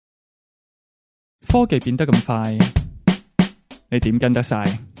科技變得咁快，你點跟得晒？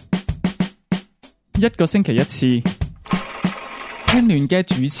一個星期一次，聽亂嘅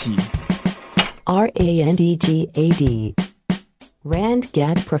主持。RANDGAD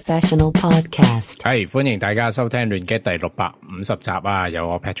RandGad Professional Podcast。係歡迎大家收聽亂嘅第650集啊！有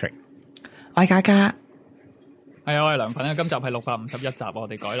我 Patrick， 我係嘉嘉，係啊，我係梁粉啊！今集係651集，我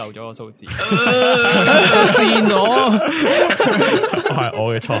哋改漏咗個數字，善我係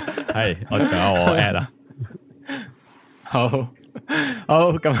我嘅錯，係我仲有我 at 啊，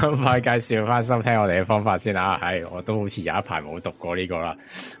好咁快介紹翻收聽我哋嘅方法先啊！係我都好似有一排冇讀過呢個啦。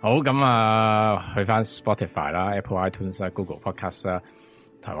好咁啊，去翻 Spotify 啦、Apple iTunes 啦、Google Podcast 啦、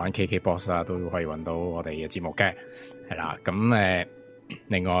台灣 KKBox 啦，都可以揾到我哋嘅節目嘅，係啦。咁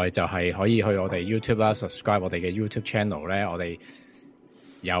另外就係可以去我哋 YouTube 啦 ，subscribe 我哋嘅 YouTube channel 咧，我哋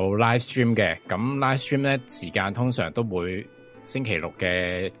有 live stream 嘅。咁 live stream 咧時間通常都會星期六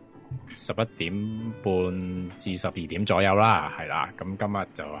嘅11點半至12點左右啦，係啦。咁今日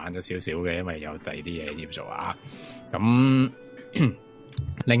就晏咗少少嘅，因為有第二啲嘢要做啊。咁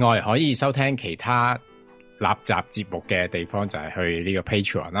另外可以收聽其他立集節目嘅地方就係去呢個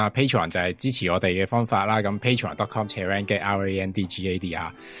Patreon 啦 ，Patreon 就係支持我哋嘅方法啦。咁 patreon.com/randgad RANDGAD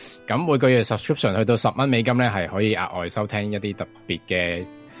啊，咁每個月 subscription 去到$10美金咧，係可以額外收聽一啲特別嘅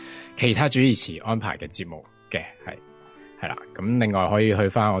其他主持安排嘅節目嘅，係啦。咁另外可以去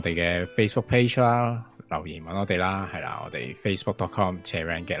翻我哋嘅 Facebook page 啦，留言揾我哋啦，係啦，我哋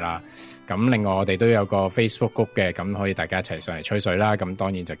facebook.com/randgad 啦。咁另外我哋都有個 Facebook group 嘅，咁可以大家一齊上嚟吹水啦。咁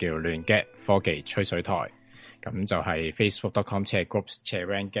當然就叫亂 get 科技吹水台。咁就係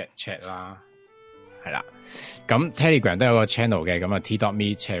facebook.com/groups/randgad 啦，係啦。咁 Telegram 都有個 channel 嘅，咁啊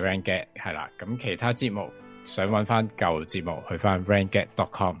t.me/randgad 係啦。咁其他節目想揾翻舊節目，去翻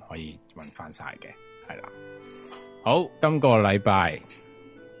randgad.com 可以揾翻晒嘅，係啦。好，今個禮拜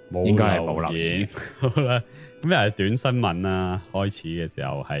應該係冇留言。好啦，咁又係短新聞啦。開始嘅時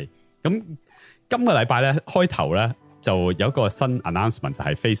候係咁，今個禮拜咧開頭咧。就有一個新 announcement 就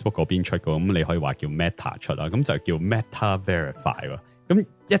係 Facebook 嗰邊出嘅，咁你可以話叫 Meta 出啦，咁就叫 Meta Verify 喎。咁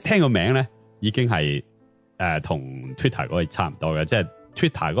一聽個名咧，已經係同 Twitter 嗰個差唔多嘅，即係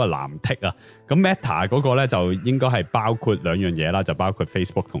Twitter 嗰個藍剔啊。咁 Meta 嗰個咧就應該係包括兩樣嘢啦，就包括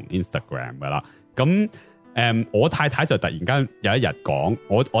Facebook 同 Instagram 噶啦。咁我太太就突然間有一日講，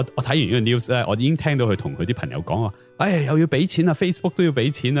我睇完呢個 news 咧，我已經聽到佢同佢啲朋友講話，又要俾錢啊 ，Facebook 都要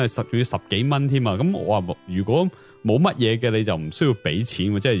俾錢啊，仲要10幾蚊添啊。咁我話如果冇乜嘢嘅，你就唔需要俾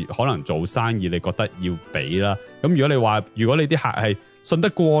錢，即係可能做生意你覺得要俾啦。咁如果你話，如果你啲客係信得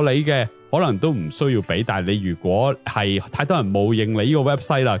過你嘅，可能都唔需要俾。但係你如果係太多人冒認你呢個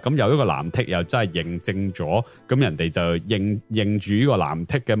website 啦，咁有一個藍剔又真係認證咗，咁人哋就認住呢個藍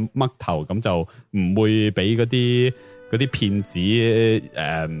剔嘅嘜頭，咁就唔會俾嗰啲騙子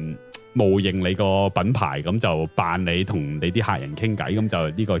冒認你個品牌，咁就扮你同你啲客人傾偈，咁就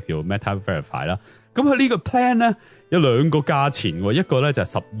呢個叫 Meta Verify 啦。咁佢呢個 plan 咧有兩個價錢喎，一個咧就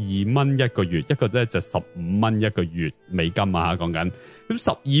12蚊一個月，一個咧就15蚊一個月美金啊，講緊。咁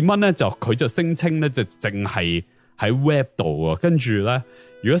12蚊咧就佢就聲稱咧就淨係喺 web 度喎，跟住咧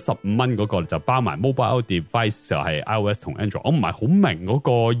如果15蚊嗰個就包埋 mobile device 就係 iOS 同 Android。我唔係好明嗰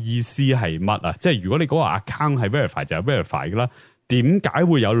個意思係乜啊？即係如果你嗰個 account 係 verify 就係 verify 噶啦，點解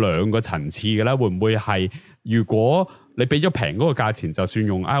會有兩個層次嘅咧？會唔會係如果你俾咗平嗰個價錢，就算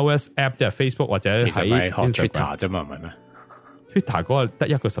用 iOS app 即係 Facebook 或者喺 Twitter 啫嘛，唔係咩 ？Twitter 嗰個得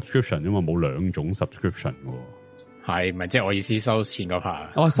一個 subscription 啫嘛，冇兩種 subscription 喎。係咪即係我意思收錢嗰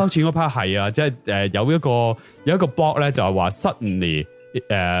part？收錢嗰 part 係啊，即係有一個 blog 咧就係話 suddenly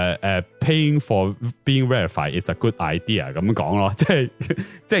paying for being verified is a good idea 咁講咯，即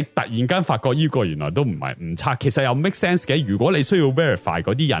係突然間發覺呢個原來都唔差，其實又 make sense 嘅。如果你需要 verify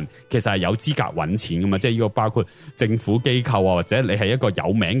嗰啲人，其實係有資格搵錢噶嘛，即係呢個包括政府機構啊，或者你係一個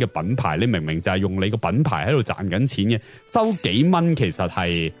有名嘅品牌，你明明就係用你個品牌喺度賺緊錢嘅，收幾蚊其實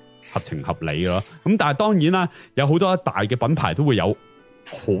係合情合理咯。咁但係當然啦，有好多大嘅品牌都會有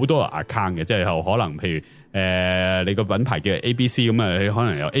好多 account 嘅，即係可能譬如你個品牌叫 ABC 咁啊，你可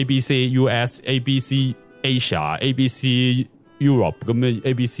能有 ABC US、ABC Asia、ABC Europe 咁樣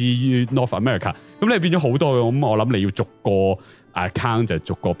ABC North America， 咁你變咗好多嘅，咁我諗你要逐個 account 就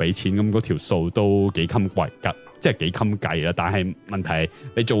逐個俾錢，咁嗰條數都幾襟貴㗎，即係幾襟計啦。但係問題係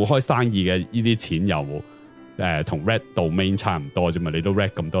你做開生意嘅呢啲錢又同 red domain 差唔多啫嘛，你都 red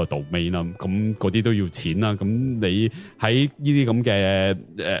咁多 domain 啦，咁嗰啲都要錢啦。咁你喺呢啲咁嘅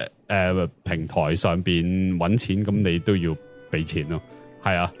平台上邊揾錢，咁你都要俾錢咯。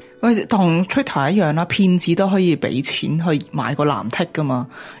係啊，喂，同 Twitter 一樣啦，騙子都可以俾錢去買個藍剔噶嘛。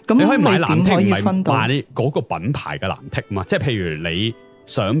咁你可以買藍剔，可以分到買嗰個品牌嘅藍剔嘛。即係譬如你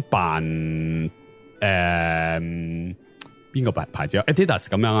想辦邊個牌子 Adidas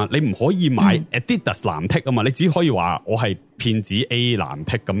咁樣啊，你唔可以買 Adidas 藍剔啊嘛，你只可以話我係騙子 A 藍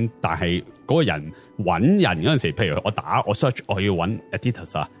剔咁，但係嗰個人揾人嗰陣時，譬如我 search 我要揾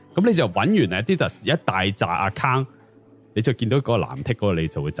Adidas 啊，咁你就揾完 Adidas 一大扎 account， 你就見到嗰個藍剔嗰個，你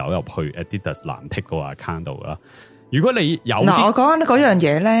就會走入去 Adidas 藍剔嗰個 account 度啦。如果你有嗱，我講緊嗰樣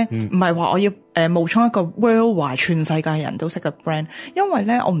嘢咧，唔係話我要冒充一個 worldwide 全世界人都識嘅 brand， 因為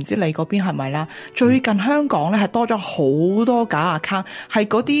咧我唔知你嗰邊係咪啦。最近香港咧係多咗好多假 account， 係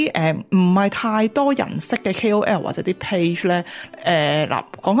嗰啲唔係太多人識嘅 KOL 或者啲 page 咧，嗱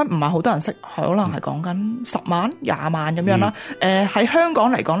講緊唔係好多人識，可能係講緊10萬、20萬咁樣啦。喺香港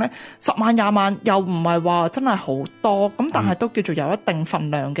嚟講咧，10萬、20萬又唔係話真係好多，咁但係都叫做有一定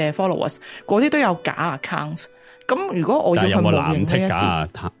份量嘅 followers， 嗰啲都有假 account。咁如果我要去冒認呢一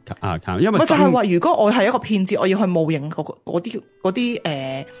啲，因為就係話，如果我係一個騙子，我要去冒認嗰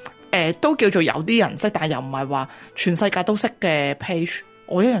啲都叫做有啲人識，但係又唔係話全世界都識嘅 page，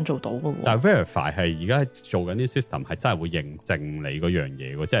 我一樣做到㗎喎。但係 verify 係而家做緊啲 system 係真係會認證你嗰樣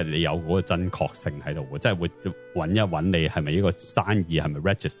嘢喎，即係你有嗰個真確性喺度喎，即係會揾一揾你係咪呢個生意係咪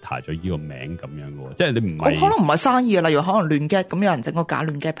register 咗呢個名咁樣嘅喎，即係你唔係可能唔係生意啊，例如可能亂 get 咁，有人整個假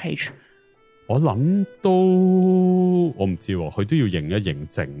亂 get page。我諗都我唔知，佢都要認一認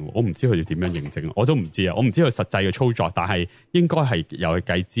證，我唔知佢要點樣認證，我都唔知啊，我唔知佢實際嘅操作，但係應該係有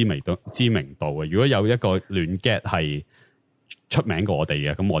計知名度嘅。如果有一個亂 get 係出名過我哋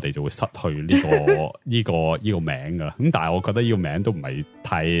嘅，咁我哋就會失去呢個呢個名噶啦。咁但係我覺得呢個名都唔係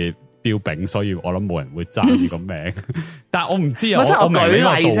太標炳，所以我諗冇人會爭呢個名。但係我唔知啊，我舉例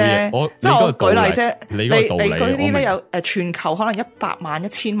啫，即係我舉例啫。你嗰啲咧有全球可能100萬、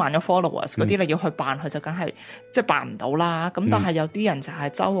1000萬嘅 followers 嗰啲，你要去辦佢就梗係即係辦唔到啦。咁但係有啲人就係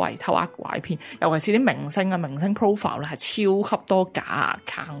周圍偷呃拐騙，尤其是啲明星啊，明星 profile 咧係超級多假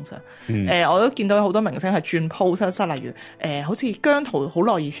account 咋。我都見到有好多明星係轉 post， 即係例如好似姜濤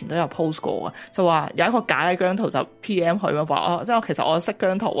好耐以前都有 post 過嘅，就話有一個假嘅姜濤就 PM 佢嘛，話即係其實我識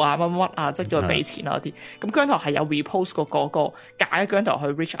姜濤啊乜乜啊，即係叫佢俾錢啊嗰啲。咁姜濤係有 repost 嗰個假嘅姜濤去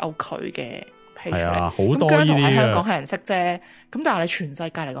reach out 佢嘅 page 嚟，好多姜濤喺香港係人識啫，咁但係你全世界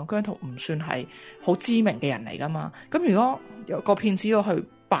嚟講，姜濤唔算係好知名嘅人嚟噶嘛。咁如果有個騙子要去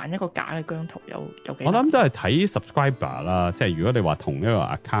扮一個假嘅姜濤，有幾？我諗都係睇 subscriber 啦，即係如果你話同一個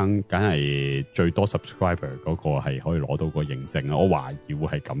account， 梗係最多 subscriber 嗰個係可以攞到個認證啊。我懷疑會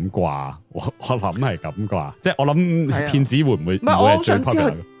係咁啩，我諗係咁啩，即係我諗騙子會唔會？唔係，我好想知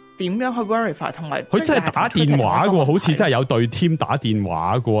佢點樣去 verify 同埋佢真係打電話嘅，好似真係有對 team 打電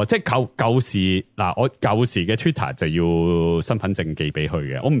話嘅，即係舊時嗱，我舊時嘅 Twitter 就要身份證寄俾佢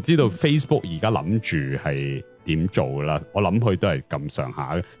嘅，我唔知道 Facebook 而家諗住係點做啦，我諗佢都係咁上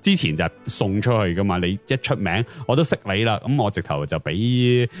下嘅。之前就係送出去噶嘛，你一出名我都識你啦，咁我直頭就俾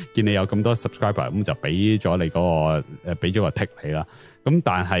見你有咁多 subscriber， 咁就俾咗你嗰個俾咗個 tick 你啦。咁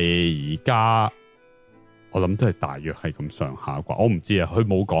但係而家我諗都係大約係咁上下啩，我唔知啊，佢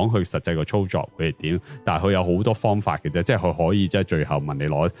冇講佢實際個操作佢係點，但係佢有好多方法嘅啫，即係佢可以即係最後問你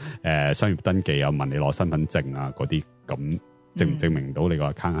攞商業登記啊，問你攞身份證啊嗰啲，咁證唔證明到你個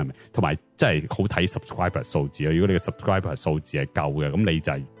account 係咪？同埋即係好睇 subscriber 數字啊，如果你個 subscriber 數字係夠嘅，咁你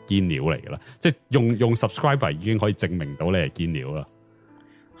就係堅料嚟噶啦，即係用 subscriber 已經可以證明到你係堅料啦。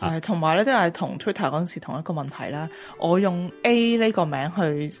係，同埋咧都係同 Twitter 嗰陣時同一個問題啦。我用 A 呢個名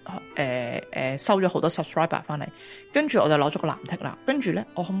去收咗好多 subscriber 翻嚟，跟住我就攞咗個藍剔啦。跟住咧，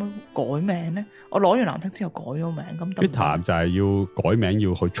我可唔可以改名咧？我攞完藍剔之後改咗名，咁 Twitter 就係要改名，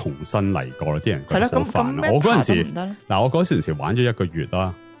要去重新嚟過啦。啲人覺得好煩。我嗰陣時嗱，我嗰陣時玩咗1個月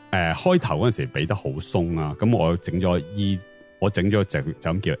啦。開頭嗰陣時俾得好鬆啊，咁我整咗就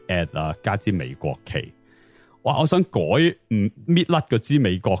咁叫 ad 啦，加支美國旗。哇！我想改搣甩嗰支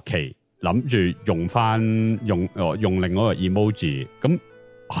美國旗，諗住用另外一個 emoji， 咁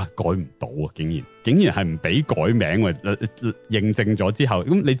改唔到啊！竟然係唔俾改名喎。認證咗之後，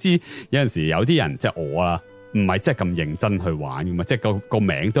咁你知有陣時有啲人即係我啦，唔係即係咁認真去玩噶嘛，即係個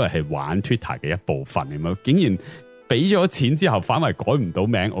名都係玩 Twitter 嘅一部分咁嘛。竟然俾咗錢之後，反為改唔到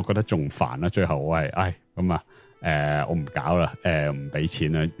名，我覺得仲煩啦。最後我係咁啊。我唔搞啦，唔俾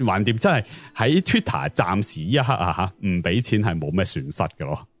錢啦，橫掂真係喺 Twitter 暫時呢一刻啊吓，唔俾錢係冇咩損失嘅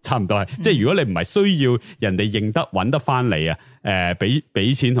咯，差唔多係，即係如果你唔係需要人哋認得搵得翻你啊，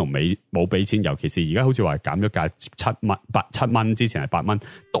俾錢同冇俾錢，尤其是而家好似話減咗價7蚊，之前係8蚊，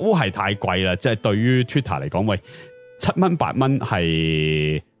都係太貴啦，即係對於 Twitter 嚟講，喂，7蚊8蚊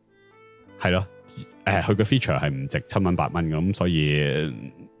係咯，佢嘅 feature 係唔值7蚊8蚊嘅，咁所以。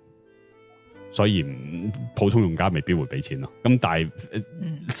所以普通用家未必會俾錢咯。咁但係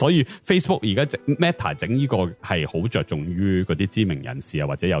所以 Facebook 而家Meta 整呢個係好着重於嗰啲知名人士啊，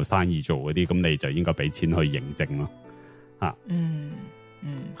或者有生意做嗰啲，咁你就應該俾錢去認證咯。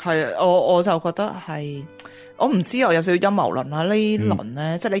係我就覺得係，我唔知我有少少陰謀論啦。呢輪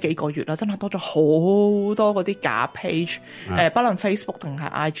咧，即係呢幾個月啦，真係多咗好多嗰啲假 page，不論 Facebook 定係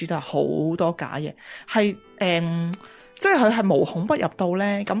IG 都係好多假嘢，係即係佢係無孔不入到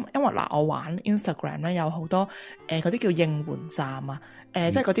咧。咁因為嗱，我玩 Instagram 咧有好多嗰啲叫應援站啊，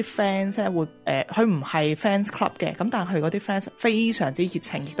即係嗰啲 fans 咧會佢唔係 fans club 嘅，咁但係佢嗰啲 fans 非常之熱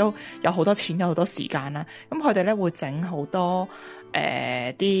情，亦都有好多錢，有好多時間啦。咁佢哋咧會整好多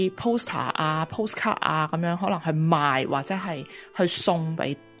啲 poster 啊、postcard 啊咁樣，可能去賣或者係去送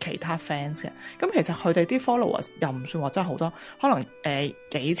俾其他 fans 嘅。咁其實佢哋啲 followers 又唔算話真係好多，可能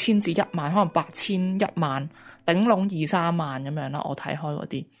幾千至1萬，可能8千、1萬，頂籠2-3萬咁樣啦。我睇開嗰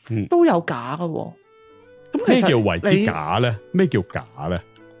啲都有假㗎喎。咁咩叫為之假咧？咩叫假咧？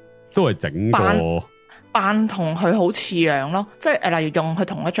都係整個扮同佢好似樣咯，即係例如用佢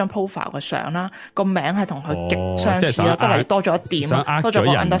同一張 profile 嘅相啦，個名係同佢極相似啦，即係多咗一點，想呃咗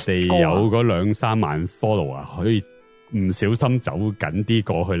人哋有嗰2-3萬 follow 啊，可以唔小心走緊啲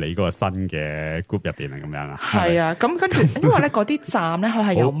過去你嗰個新嘅 group 入邊啊，咁樣啊？係啊，咁跟住，因為咧嗰啲站咧，佢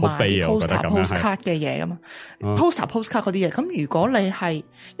係有賣 postcard 嘅嘢噶嘛，postcard 嗰啲嘢。咁如果你係，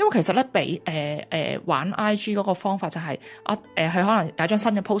因為其實咧俾玩 IG 嗰個方法就係佢可能有張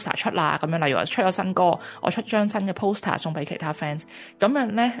新嘅 poster 出啦，咁樣例如話出咗新歌，我出張新嘅 poster 送俾其他 fans， 咁樣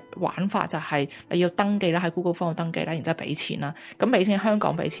咧玩法就係你要登記啦，喺 Google Form 登記啦，然之後俾錢啦。咁俾錢香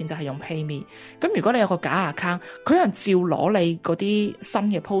港俾錢就係用 PayMe。咁如果你有個假 account，佢有人照攞你嗰啲新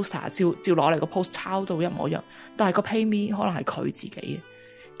嘅 poster， 照攞你個 post 抄到一模一樣，但係個 PayMe 可能係佢自己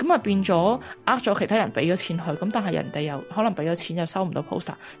嘅，咁啊變咗呃咗其他人俾咗錢去，咁但係人哋又可能俾咗錢又收唔到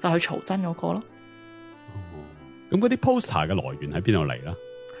poster， 就去嘈真嗰個咯。咁嗰啲 poster 嘅來源喺邊度嚟啦？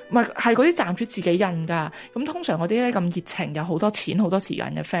唔係嗰啲站主自己印噶，咁通常嗰啲咧咁熱情有好多錢好多時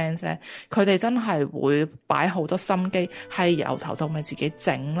間嘅 fans 咧，佢哋真係會擺好多心機，係由頭到尾自己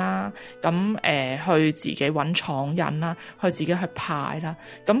整啦，咁去自己揾廠印啦，去自己去派啦，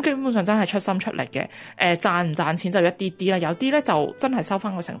咁基本上真係出心出力嘅。賺唔賺錢就一啲啲啦，有啲咧就真係收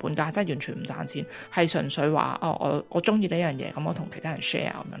翻個成本價，真係完全唔賺錢，係純粹話我中意呢樣嘢，咁我同其他人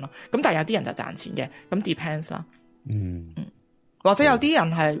share 咁樣咯。咁但係有啲人就賺錢嘅，咁 depends 啦。或者有啲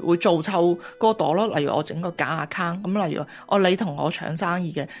人係會做臭個朵咯，例如我整個假 account， 咁例如你同我搶生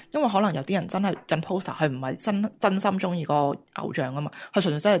意嘅，因為可能有啲人真係印 poster， 佢唔係真心中意個偶像啊嘛，佢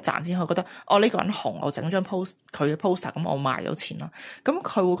純粹真係賺錢，佢覺得呢個人紅，我整張佢嘅 poster， 咁我賣咗錢啦，咁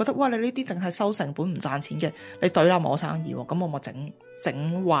佢會覺得哇，你呢啲淨係收成本唔賺錢嘅，你懟冧我生意喎，咁我咪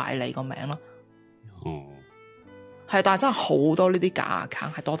整壞你個名咯。係，但係真係好多呢啲假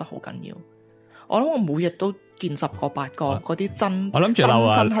account 係多得好緊要。我諗我每日都見10個8個嗰啲真真心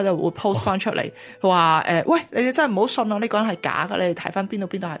喺度會 post 翻出嚟，話喂，你哋真係唔好信啊！呢個人係假噶，你哋睇翻邊度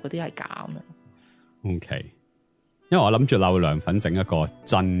係嗰啲係假咁樣。OK，因為我諗住漏涼粉整一個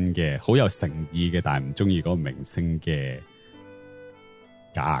真嘅，好有誠意嘅，但係唔中意嗰個明星嘅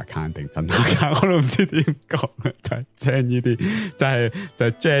假 account 定真 account， 我都唔知點講，就係將呢啲，就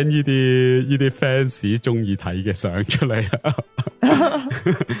係將呢啲 fans 中意睇嘅相出嚟啦。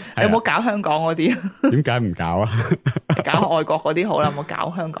有冇搞香港嗰啲？點解唔搞啊？搞外國嗰啲好啦，有冇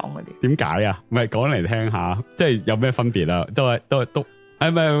搞香港嗰啲？點解啊？唔係講嚟聽下，即係有咩分別啊？都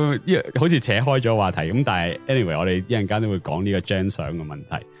係咪好似扯開咗話題咁？但係 anyway， 我哋一陣間都會講呢個張相嘅問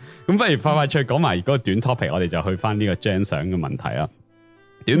題。咁不如快脆講埋嗰個短 topic，我哋就去翻呢個張相嘅問題啦。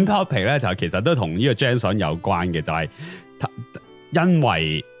短 topic 咧就其實都同呢個張相有關嘅，就係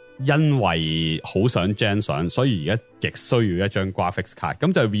因為好想張相，所以而家極需要一張 graphics card。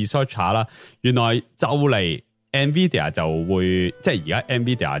咁就 research 下啦，原來就嚟 Nvidia 就會，即係而家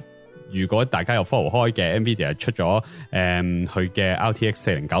Nvidia， 如果大家有 follow 開嘅 Nvidia 出咗佢嘅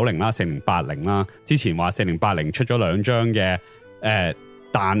RTX 4090啦、4080啦，之前話4080出咗2張嘅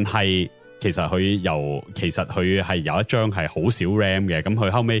但係其實佢係有一張係好少 RAM 嘅，咁佢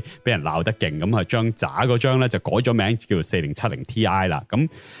後尾俾人鬧得勁，咁佢將渣嗰張咧就改咗名叫做4070 Ti 啦。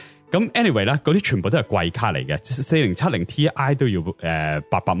咁 anyway 咧，嗰啲全部都係貴卡嚟嘅，4070 Ti 都要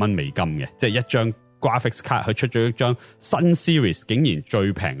800蚊美金嘅，即係一張 graphics 卡，佢出咗一張新 series， 竟然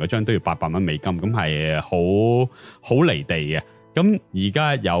最平嗰張都要800蚊美金，咁係好離地嘅。咁而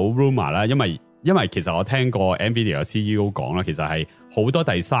家有 rumor 啦，因為其實我聽過 Nvidia 嘅 CEO 講啦，其實係好多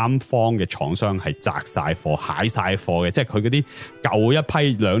第三方嘅廠商係砸晒貨、蟹晒貨嘅，即係佢嗰啲舊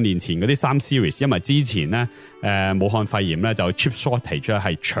一批2年前嗰啲3 series， 因為之前咧武漢肺炎咧就 chip shortage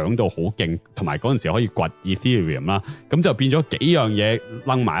係搶到好勁，同埋嗰陣時可以掘 Ethereum 啦，咁就變咗幾樣嘢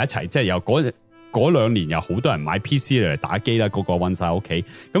掕埋一齊，即係由嗰嗰兩年有好多人買 PC 嚟打機啦，個個韞晒屋企，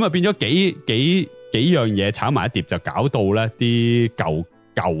咁啊變咗幾樣嘢炒埋一碟，就搞到咧啲舊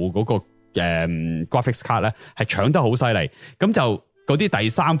嗰個graphics card 咧係搶得好犀利，咁就嗰啲第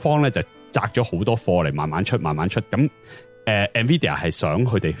三方咧就摘咗好多貨嚟慢慢出，咁Nvidia 係想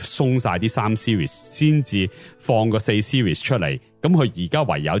佢哋鬆晒啲3 series 先至放個4 series 出嚟，咁佢而家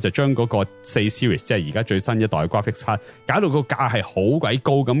唯有就將嗰個4 series 即係而家最新一代嘅 graphics card 搞到個價係好鬼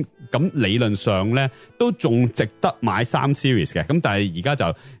高，咁理論上咧都仲值得買3 series 嘅，咁但係而家就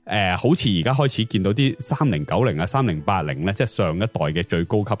好似而家開始見到啲3090啊3080咧，即係上一代嘅最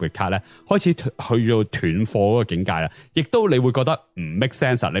高級嘅卡咧，開始去到斷貨嗰個境界啦，亦都你會覺得唔 make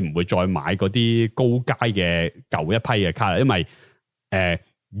sense， 你唔會再買嗰啲高階嘅舊一批嘅卡啦，因為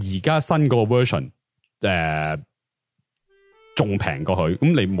而家新嗰個 version 仲平過佢，咁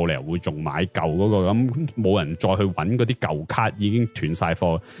你冇理由會仲買舊嗰個，咁冇人再去揾嗰啲舊卡已經斷晒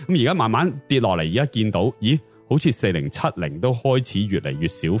貨，咁而家慢慢跌落嚟，而家見到，咦，好似4070都開始越嚟越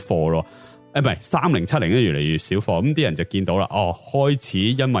少貨咯，唔係3070都越嚟越少貨，咁啲人就見到啦，開始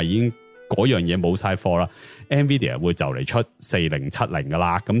因為已經嗰樣嘢冇晒貨啦 ，Nvidia 會就嚟出4070噶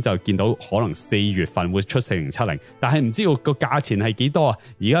啦，咁就見到可能4月份會出4070，但係唔知個價錢係幾多啊？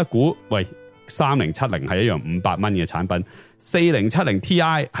而家估喂3070係一樣500蚊嘅產品，4070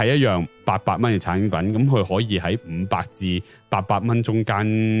 Ti 係一樣800蚊嘅產品，咁佢可以喺500至800蚊中間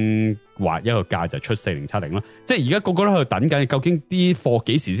劃一個價就出4070咯。即係而家個個都喺度等緊，究竟啲貨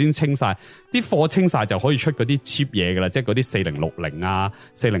幾時先清晒？啲貨清晒就可以出嗰啲 cheap 嘢噶啦，即係嗰啲4060啊、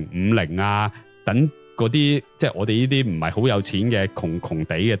4050啊等嗰啲，即係我哋呢啲唔係好有錢嘅窮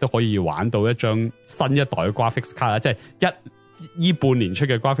地嘅都可以玩到一張新一代嘅 graphics 卡啦，即係依半年出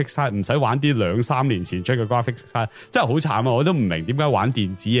嘅 graphics card 唔使玩啲2-3年前出嘅 graphics card， 真係好慘啊！我都唔明點解玩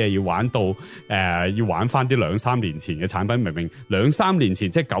電子嘢要玩到要玩翻啲2-3年前嘅產品，明明2-3年前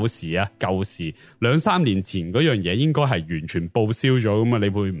即係舊時2-3年前嗰樣嘢應該係完全報銷咗咁嘛，你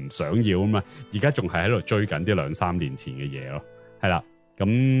會唔想要啊嘛？而家仲係喺度追緊啲2-3年前嘅嘢咯，係啦。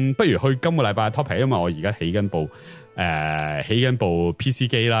咁不如去今個禮拜嘅 topic， 因為我而家起緊部 PC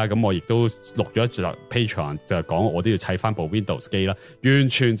機啦，咁我亦都錄咗一集 Patreon 就係講我都要砌翻部 Windows 機啦，完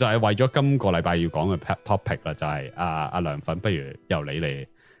全就係為咗今個禮拜要講嘅 topic 啦，就係阿梁粉，不如由你嚟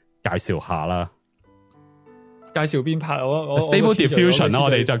介紹下啦。介紹邊 part？ Stable Diffusion 啦，我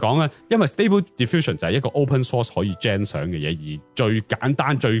哋就講啦，因為 Stable Diffusion 就係一個 open source 可以 gen 相嘅嘢，而最簡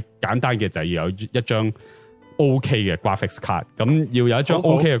單嘅就係要有一張OK 嘅 graphics card， 咁要有一張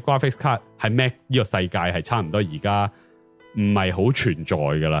OK 嘅 graphics card 喺 Mac 呢個世界係差唔多而家唔係好存在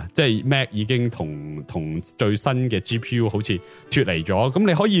噶啦，即係 Mac 已經同最新嘅 GPU 好似脫離咗，咁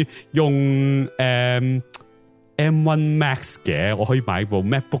你可以用M1 Max 嘅，我可以買部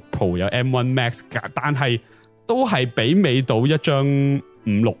MacBook Pro 有 M1 Max， 但係都係媲美到一張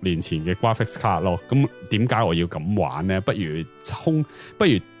5-6年前嘅 graphics card 咯，咁點解我要咁玩咧？不如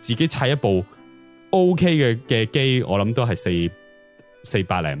自己砌一部OK 嘅機，我諗都係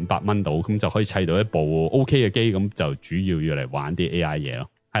400-500蚊到，咁就可以砌到一部 OK 嘅機，咁就主要嚟玩啲 AI 嘢咯。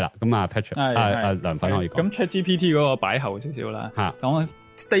係啦，咁啊 Patrick，梁粉可以講。咁 ChatGPT 嗰個擺後少少啦，講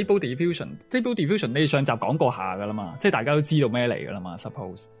Stable Diffusion。Stable Diffusion 你上集講過下噶啦嘛，即係大家都知道咩嚟噶啦嘛。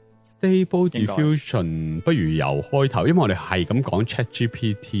Suppose。Stable Diffusion 不如由開頭，因為我哋係咁講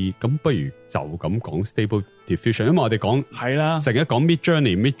ChatGPT， 咁不如就咁講 Stable Diffusion， 因為我哋講係啦，成日講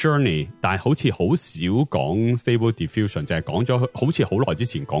Mid-Journey， 但係好似好少講 Stable Diffusion， 就係講咗好似好耐之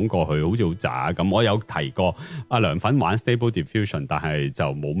前講過去，好似好渣咁。我有提過阿梁粉玩 Stable Diffusion， 但係就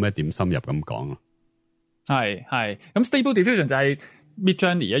冇咩點深入咁講咯。係咁 Stable Diffusion 就係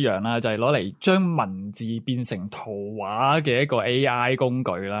Midjourney 一樣啦，就係攞嚟將文字變成圖畫嘅一個 AI 工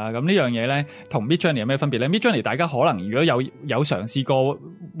具啦。咁呢樣嘢咧，同 Midjourney 有咩分別咧？ Midjourney 大家可能如果有嘗試過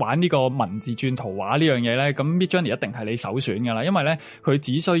玩呢個文字轉圖畫呢樣嘢咧，咁 Midjourney 一定係你首選噶啦，因為咧佢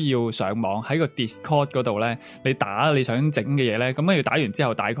只需要上網喺個 Discord 嗰度咧，你打你想整嘅嘢咧，咁跟住打完之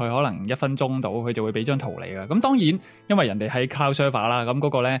後大概可能1分鐘到，佢就會俾張圖你噶。咁當然因為人哋喺 Cloud Server 啦，咁嗰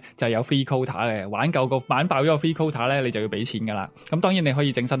個咧就係有 free quota 嘅，玩爆咗個 free quota 咧，你就要俾錢噶啦。咁當然你可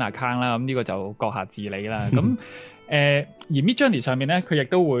以整新 account 啦，咁呢個就閣下自理啦。咁而 Midjourney 上面咧，佢亦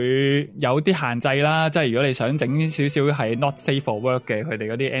都會有啲限制啦，即係如果你想整少少係 not safe for work 嘅，佢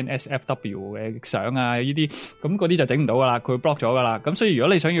哋嗰啲 NSFW 嘅相啊呢啲，咁嗰啲就整唔到噶啦，佢 block 咗噶啦。咁所以如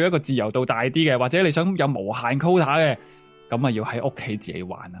果你想要一個自由度大啲嘅，或者你想有無限 quota 嘅，咁啊要喺屋企自己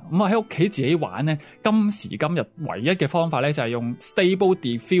玩啊。咁啊喺屋企自己玩咧，今時今日唯一嘅方法咧就係用 Stable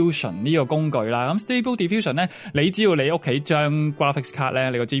Diffusion 呢個工具啦。咁 Stable Diffusion 咧，你只要你屋企將 graphics card 咧，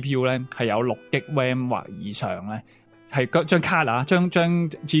你個 GPU 咧係有6GB RAM 或以上咧，係張卡啊，張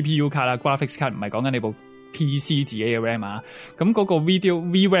GPU 卡啦 ，graphics card 唔係講緊你部 PC 自己嘅 RAM 啊，咁嗰個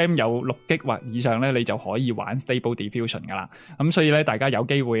VRAM 有6GB 或以上咧，你就可以玩 Stable Diffusion 噶啦。咁所以咧，大家有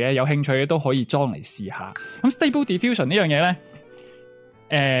機會咧，有興趣咧都可以裝嚟試下。咁 Stable Diffusion 呢樣嘢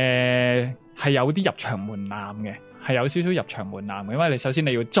咧，係有啲入場門檻嘅。係有少少入場門檻嘅，因為你首先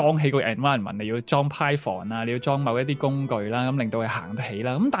你要裝起個 environment， 你要裝 Python 啊，你要裝某一啲工具啦，咁令到佢行得起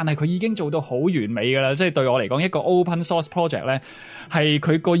啦。咁但係佢已經做到好完美噶啦，即係對我嚟講，一個 open source project 咧，係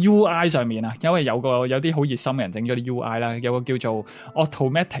佢個 UI 上面啊，因為有啲好熱心嘅人整咗啲 UI 啦，有個叫做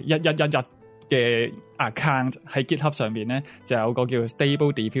Automatic 1111嘅 account 喺 GitHub 上邊咧，就有個叫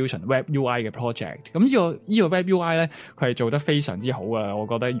Stable Diffusion Web UI 嘅 project。咁呢個 Web UI 咧，佢係做得非常之好啊！我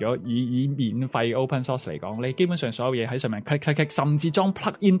覺得如果以免費 open source 嚟講，你基本上所有嘢喺上面 click， 甚至裝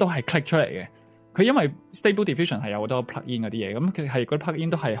plugin 都係 click 出嚟嘅。佢因為 Stable Diffusion 係有好多 plugin 嗰啲嘢，咁佢係嗰啲 plugin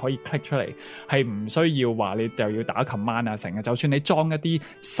都係可以 click 出嚟，係唔需要話你就要打 command 啊成嘅。就算你裝一啲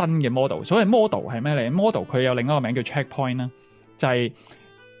新嘅 model， 所謂 model 係咩嚟 ？model 佢有另一個名叫 checkpoint 啦，就係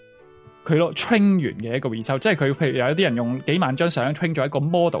佢攞 train 完嘅一個 result， 即係佢譬如有一啲人用幾萬張相 train 咗一個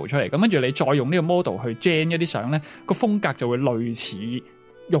model 出嚟，咁跟住你再用呢個 model 去 gen 一啲相咧，個風格就會類似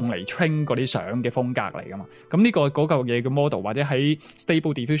用嚟 train 嗰啲相嘅風格嚟噶嘛。咁呢個嗰嚿嘢嘅 model 或者喺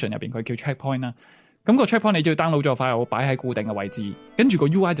Stable Diffusion 入邊佢叫 checkpoint 啦。咁個 checkpoint 你只要 download 咗個 file 擺喺固定嘅位置，跟住個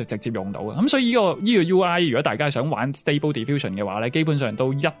UI 就直接用到嘅。咁所以呢個 UI 如果大家想玩 Stable Diffusion 嘅話咧，基本上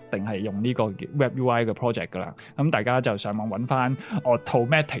都一定係用呢個 Web UI 嘅 project 噶啦。咁大家就上網揾翻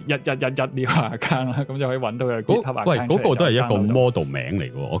Automatic 1111呢個 account 啦，咁就可以揾到佢 GitHub account。喂，嗰個都係一個 model 名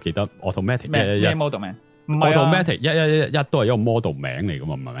嚟嘅，我記得 Automatic 咩 model 名？唔係Automatic 1111都係一個 model 名嚟嘅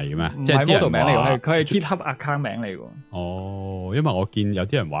嘛，唔係咩？唔係 model 名嚟嘅，佢係 GitHub account 名嚟嘅。哦，因為我見有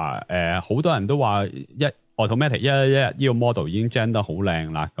啲人話好多人都話Automatic 1111呢個 model 已經 gen 得好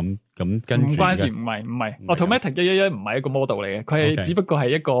靚啦，咁跟住唔關事，唔係 Automatic 1111唔係一個 model 嚟嘅，佢係只不過係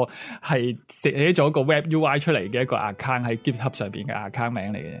一個係寫咗個 Web UI 出嚟嘅一個 account 喺 GitHub 上邊嘅 account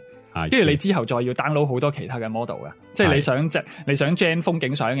名嚟嘅。跟住你之後再要 download 好多其他嘅 model 嘅，即係你想 gen 風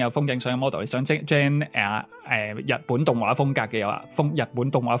景相有風景相嘅 model， 你想 gen 日本動畫風格嘅有日本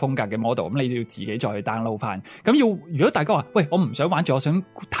動畫風格嘅 model， 咁你要自己再去 download 翻。咁如果大家話喂，我唔想玩住，我想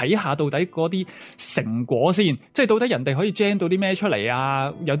睇下到底嗰啲成果先，即係到底人哋可以 gen 到啲咩出嚟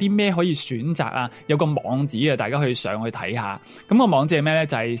啊？有啲咩可以選擇啊？有個網址啊，大家可以上去睇下。咁個網址係咩咧？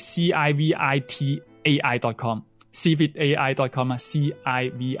就係 civitai.com。civitai.com 啊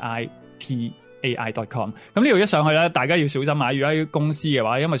 ，civitai.com。咁呢度一上去咧，大家要小心啊！如果喺公司嘅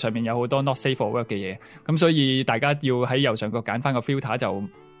話，因為上面有好多 not safe for work 嘅嘢，咁所以大家要喺右上角揀翻個 filter， 就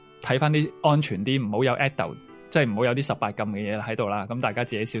睇翻啲安全啲，唔好有 adult， 即係唔好有啲18禁嘅嘢喺度啦。咁大家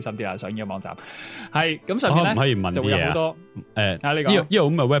自己小心啲啦，上呢個網站。係咁上面咧，可以問就會有好多呢個咁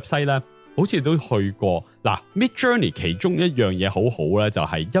嘅 website 咧，好似都去過。嗱 ，Midjourney 其中一樣嘢好好咧，就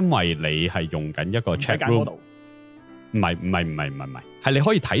係因為你係用緊一個 chat room。唔係，係你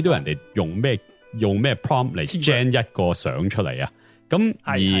可以睇到人哋用咩 prompt 嚟 gen 一個相出嚟啊！咁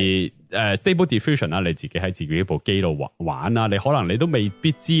而Stable Diffusion 啦，你自己喺自己部機度玩啊，你可能你都未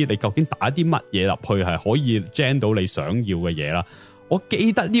必知你究竟打啲乜嘢入去係可以 gen 到你想要嘅嘢啦。我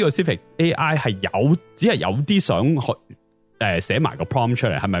記得呢個 Civic AI 係只係有啲想寫埋個 prompt 出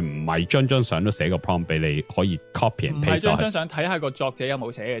嚟，係咪唔係張相都寫個 prompt 俾你可以 copy and paste？ 唔係張相睇下個作者有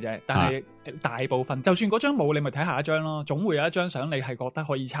冇寫嘅啫，但係大部分就算嗰張冇，你咪睇下一張咯，總會有一張相你係覺得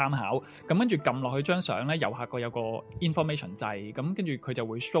可以參考。咁跟住撳落去張相咧，右下角有個 information 掣，咁跟住佢就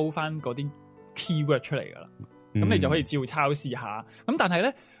會 show 翻嗰啲 keyword 出嚟噶啦。咁你就可以照抄試下。咁但係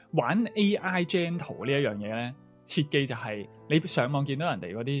咧，玩 AI gen 圖呢一樣嘢咧，設計就係你上網見到人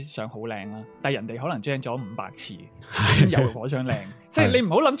哋嗰啲相好靚啦，但係人哋可能 gen 咗500次先有嗰張靚，即係你唔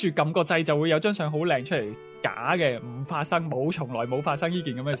好諗住撳個掣就會有張相好靚出嚟，假嘅，唔發生，從來冇發生呢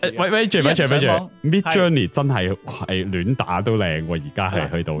件咁嘅事。喂住，Midjourney 真係亂打都靚喎，而家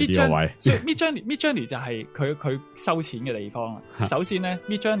係去到呢個位。Midjourney 就係佢收錢嘅地方啦。首先咧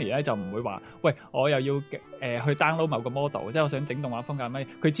 ，Midjourney 咧就唔會話，喂，我又要去 download 某個 model， 即係我想整動畫風格咩？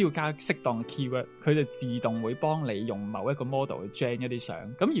佢只要加適當嘅 keyword， 佢就自動會幫你用某一個 model 去 gen 一啲相。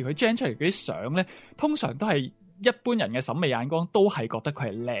咁而佢 gen 出嚟嗰啲相咧，通常都係一般人嘅審美眼光都係覺得佢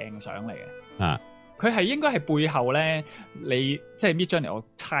係靚相嚟嘅。佢係應該係背後咧，你即係 Midjourney， 我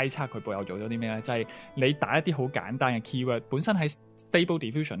猜測佢背後做咗啲咩咧？就係你打一啲好簡單嘅 keyword， 本身喺 Stable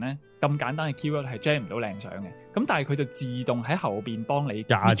Diffusion 咧咁簡單嘅 keyword 係 gen 唔到靚相嘅。咁但係佢就自動喺後邊幫你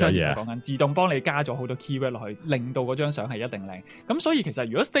加咗嘢，講緊自動幫你加咗好多 keyword 落去，令到嗰張相係一定靚。咁所以其實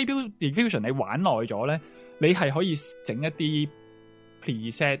如果 Stable Diffusion 你玩耐咗咧，你係可以整一啲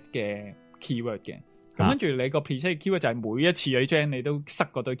preset 嘅 keyword 嘅。咁跟住你個 preset keyword 就係每一次你 gen 你都塞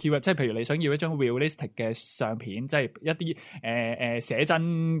嗰堆 keyword， 即係譬如你想要一張 realistic 嘅相片，即係一啲寫真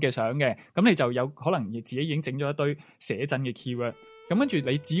嘅相嘅，咁你就有可能自己已經整咗一堆寫真嘅 keyword， 咁跟住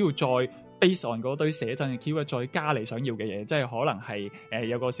你只要再 base on 嗰堆寫真嘅 keyword， 再加你想要嘅嘢，即係可能係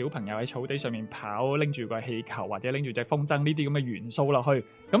有個小朋友喺草地上面跑，拎住個氣球或者拎住隻風箏呢啲咁嘅元素落去，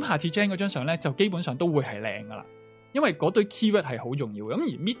咁下次 gen 嗰張相咧就基本上都會係靚噶啦，因為嗰堆 keyword 係好重要嘅。咁而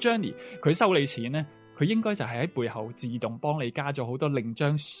Midjourney 佢收你錢咧，佢應該就係喺背後自動幫你加咗好多令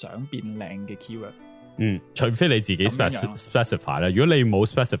張相變靚嘅 keyword。除非你自己 specify 啦。如果你冇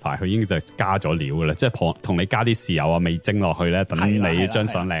specify， 佢已經就加咗料噶啦，即係同你加啲豉油啊、味精落去咧，等你張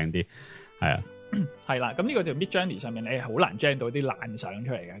相靚啲。係啊，係啦。咁呢個就 Midjourney 上面你係好難 gen 到啲爛相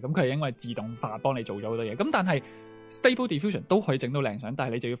出嚟嘅。咁佢係因為自動化幫你做咗好多嘢。咁但係Stable Diffusion 都可以整到靚相，但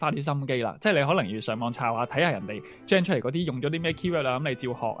係你就要花啲心機啦。即係你可能要上網抄下，睇下人哋 gen 出嚟嗰啲用咗啲咩 keyword 啦，咁你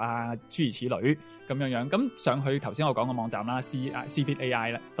照學啊，諸如此類咁樣樣。咁上去頭先我講個網站啦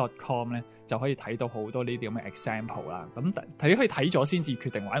cfitai.com 咧，就可以睇到好多呢啲咁嘅 example 啦。咁可以睇咗先至決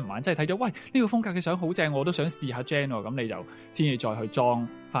定玩唔玩，即係睇咗，喂，呢個風格嘅相好正，我都想試下 gen 喎。咁你就先至再去裝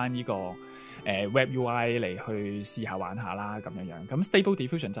翻呢個Web UI 嚟去試下玩下啦，咁樣樣。咁 Stable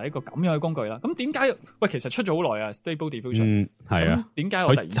Diffusion 就係一個咁樣嘅工具啦。咁點解？喂，其實出咗好耐啊 Stable Diffusion。係啊。點解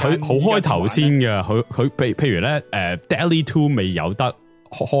我突然間佢好開頭先嘅？佢譬如咧DALL-E 2未有得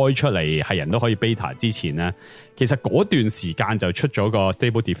開出嚟，係人都可以 beta 之前咧，其實嗰段時間就出咗個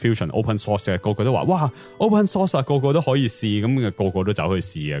Stable Diffusion Open Source 嘅，個個都話哇 Open Source 啊，個個都可以試，咁個個都走去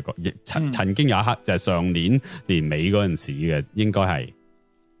試嘅。曾經有一刻就係上年年尾嗰陣時嘅，應該係。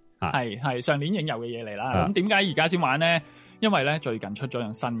係上年已經有嘅嘢嚟啦。咁點解而家先玩咧？因為咧最近出咗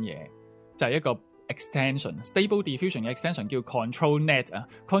樣新嘢，就係一個 extension，Stable Diffusion 嘅 extension 叫 ControlNet 啊。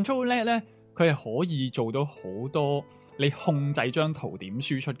ControlNet 咧，佢係可以做到好多你控制張圖點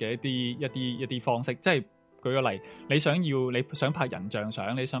輸出嘅一啲方式。即係舉個例，你想拍人像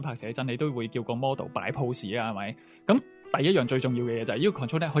相，你想拍寫真，你都會叫個 model 擺 pose 啊，係咪？咁第一樣最重要嘅嘢就係呢個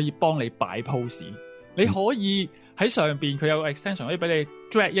ControlNet 可以幫你擺 pose。你可以喺上邊，佢有個 extension 可以俾你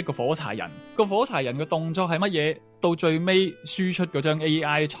drag 一個火柴人，個火柴人嘅動作係乜嘢？到最尾輸出嗰張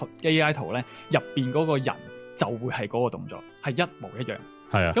AI 圖咧，入邊嗰個人就會係嗰個動作，係一模一樣。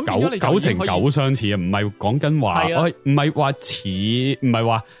係啊，咁九成九相似啊，唔係講緊話，唔係話似，唔係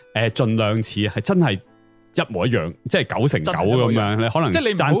話盡量似，係真係一模一樣，即係9成9咁樣。你可能即係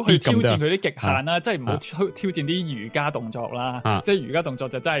你唔好去挑戰佢啲極限啦，即係唔好挑戰啲瑜伽動作啦。即係瑜伽動作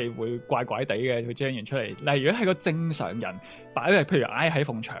就真係會怪怪地嘅，佢 gen 完出嚟。例如係個正常人擺，譬如挨喺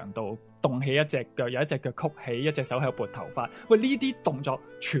埲牆度，動起一隻腳，有一隻腳曲起，一隻手喺度撥頭髮。喂，呢啲動作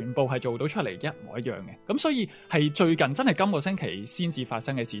全部係做到出嚟一模一樣嘅。咁所以係最近真係今個星期先至發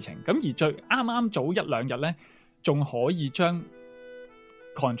生嘅事情。咁而最啱早一兩日咧，仲可以將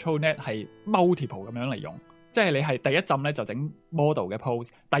ControlNet 係 multiple 咁樣嚟用，即係你係第一浸咧就整 model 嘅 pose，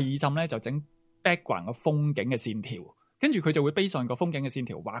 第二浸咧就整 background 個風景嘅線條，跟住佢就會 base on 個風景嘅線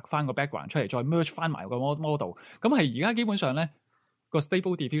條畫翻個 background 出嚟，再 merge 翻埋個 model。咁係而家基本上咧個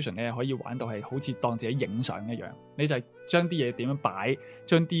Stable Diffusion 咧可以玩到係好似當自己影相一樣，你就係將啲嘢點樣擺，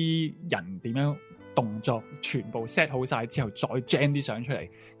將啲人點樣動作全部 set 好晒之後，再 gen 啲相出嚟。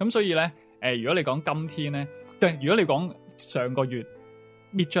咁所以咧如果你講今天咧，如果你講上個月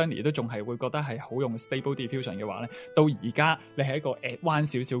Midjourney 都仲係會覺得係好用 Stable Diffusion 嘅話咧，到而家你係一個 advanced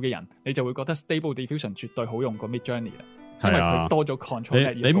少少嘅人，你就會覺得 Stable Diffusion 絕對好用過 Midjourney 啦，因為佢多咗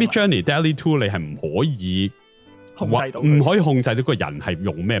control。你 Midjourney DALL-E 2你係唔可以控制到，唔可以控制到個人係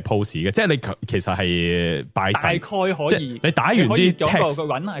用咩 pose 嘅，即係你其實係大概可以，你打完啲 text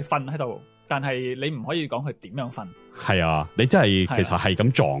個人係瞓喺度，但係你唔可以講佢點樣瞓。係啊，你真係其實係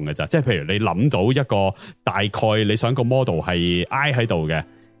咁撞嘅咋，即係譬如你諗到一個大概你想個 model 係挨喺度嘅，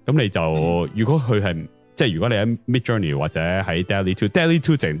咁你就如果佢係即係如果你喺 Midjourney 或者喺 DALL-E 2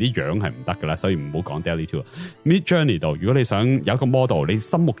 淨啲樣係唔得噶啦，所以唔好講 DALL-E 2。Midjourney 度如果你想有一個 model，你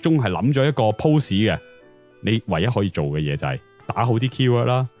心目中係諗咗一個 pose 嘅，你唯一可以做嘅嘢就係打好啲 keyword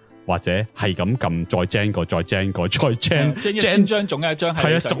啦，或者係咁撳再 gen 過，再 gen 過，再 gen 張總有一張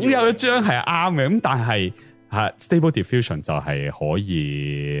係啊，總有一張係啱嘅。咁但係Stable Diffusion 就係可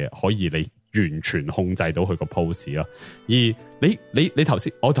以你完全控制到佢個 pose 咯。而你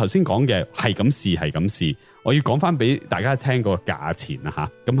我頭先講嘅係咁試，我要講翻俾大家聽個價錢啊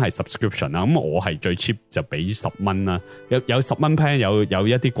吓，咁係 subscription 啦。咁我係最 cheap 就俾$10啦，有10蚊 plan， 有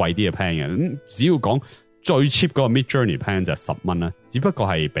一啲貴啲嘅 plan 嘅。咁只要講最 cheap 嗰個 Midjourney plan 就$10啦，只不過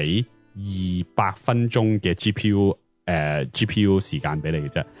係俾200分鐘嘅 GPU 時間俾你嘅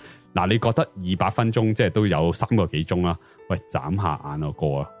啫。嗱，你覺得200分鐘即係都有3個幾鐘啦？喂，眨下眼啊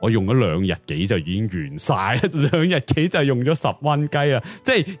哥啊！我用咗2日幾就已經完晒，2日幾就用咗10蚊雞啊！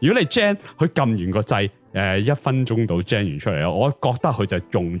即係如果你 gen 佢撳完個掣，1分鐘到 gen 完出嚟，我覺得佢就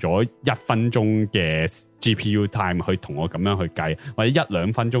用咗1分鐘嘅 GPU time 去同我咁樣去計，或者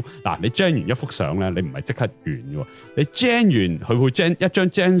1-2分鐘。嗱，你 gen 完一幅相咧，你唔係即刻完嘅，你 gen 完佢會 gen 一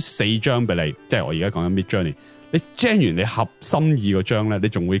張 gen 4張俾你，即係我而家講緊 Midjourney。你 gen 完你合心意嗰張咧，你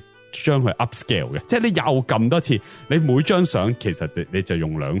仲會將佢 upscale 嘅，即係你又撳多次，你每張相其實你就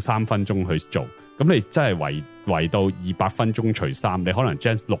用2-3分鐘去做，咁你真係圍到200分鐘除3，你可能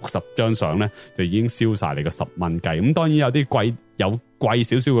gen 60張相咧就已經燒晒你個10蚊計。咁當然有啲貴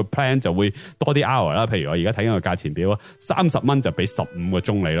少少嘅 plan 就會多啲 hour 啦，譬如我而家睇緊個價錢表，30蚊就俾15個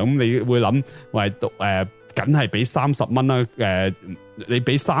鐘你啦。咁你會諗喂梗係俾30蚊啦，你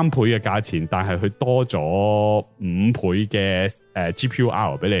俾3倍嘅價錢，但係佢多咗5倍嘅GPU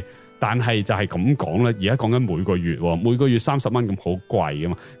hour 俾你，但係就係咁講啦。而家講緊每個月30蚊咁好貴噶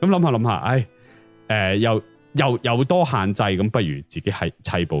嘛，咁諗下，又多限制，咁不如自己係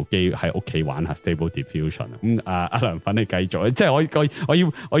砌部機喺屋企玩下 Stable Diffusion。咁阿梁粉你繼續，即係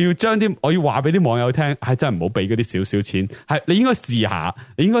我要將啲我要話俾啲網友聽，係真係唔好俾嗰啲少少錢，係你應該試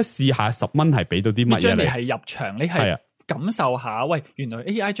下10蚊係俾到啲乜嘢你係入場，你係感受下，喂，原來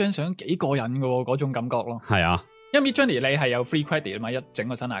AI 張相幾過癮噶嗰種感覺咯。係啊，因為 Midjourney 你係有 free credit 啊嘛，一整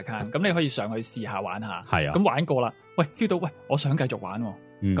個新 account，咁你可以上去試下玩下。係啊，咁玩過啦，喂 feel 到，喂，我想繼續玩，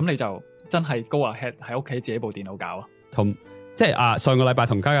咁你就真係 go ahead 喺屋企自己部電腦搞啊。即係上個禮拜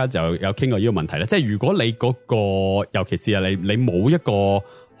同嘉嘉就有傾過呢個問題咧，即係如果你嗰個，尤其是你冇一個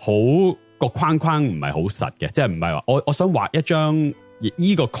好個框框唔係好實嘅，即係唔係話我想畫一張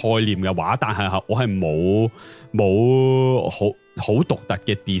呢個概念嘅畫，但係我係冇好獨特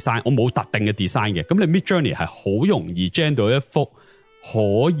嘅 design， 我冇特定嘅 design 嘅，咁你 Midjourney 係好容易 generate 到一幅可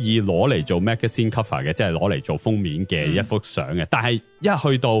以攞嚟做 magazine cover 嘅，即係攞嚟做封面嘅一幅相嘅。但係一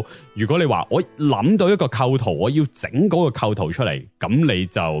去到，如果你話我諗到一個構圖，我要整嗰個構圖出嚟，咁你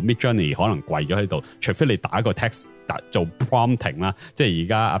就 Midjourney 可能貴咗喺度，除非你打個 text 做 prompting 啦。即係而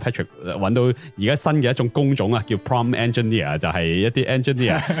家阿 Patrick 揾到而家新嘅一種工種啊，叫 prompt engineer， 就係一啲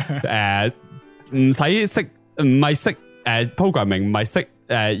engineer 唔係識programming， 唔係識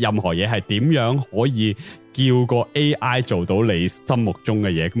任何嘢，係點樣可以叫個 AI 做到你心目中嘅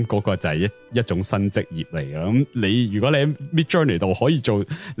嘢，咁嗰個就係一種新職業嚟嘅。咁如果你喺 Midjourney 度可以做，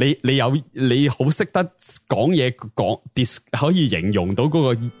你好識得講嘢，可以形容到嗰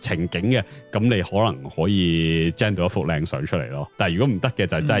個情景嘅，咁你可能可以 generate 到一幅靚相出嚟咯。但係如果唔得嘅，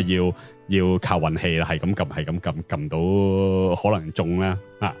就真係要靠運氣啦，係咁撳到可能中啦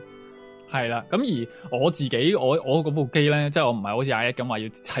啊！係啦，咁而我自己我嗰部機咧，即係我唔係好似阿一咁話要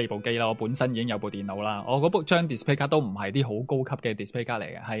砌部機啦，我本身已經有部電腦啦。我嗰部張 display 卡都唔係啲好高級嘅 display 卡嚟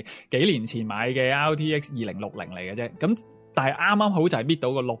嘅，係幾年前買嘅 RTX 2060嚟嘅啫。咁但係啱啱好就係搣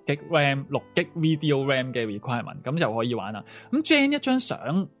到個6GB RAM、6GB video RAM 嘅 requirement， 咁就可以玩啦。咁 gen 一張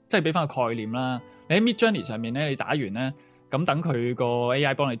相，即係俾翻個概念啦。你喺 Midjourney 上面咧，你打完咧。咁等佢個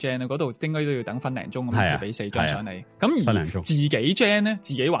AI 幫你 gen 咧，嗰度應該都要等分零鐘咁，佢俾4張相你。咁而自己 gen 咧，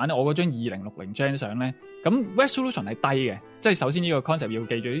自己玩咧，我嗰張2060 gen 相咧，咁 resolution 係低嘅，即係首先呢個 concept 要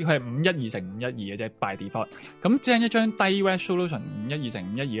記住，佢係512×512嘅啫 by default。咁 gen 一張低 resolution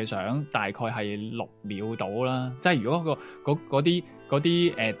 512×512嘅相，大概係6秒到啦。即係如果嗰啲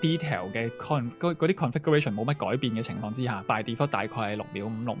detail 嘅嗰啲 configuration 冇乜改變嘅情況之下 by default 大概係6秒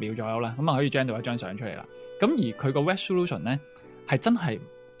5-6秒左右啦，咁啊可以 gen 到一張相出嚟啦。咁而佢個 resolution 咧係真係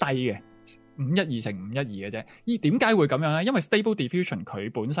低嘅，512×512嘅啫。點解會咁樣咧？因為 Stable Diffusion 佢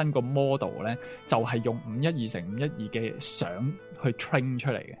本身個 model 咧就係用512×512嘅相去 train 出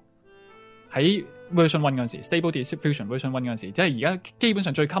嚟嘅。喺 version 1嗰陣時 ，Stable Diffusion version 1嗰陣時，即係而家基本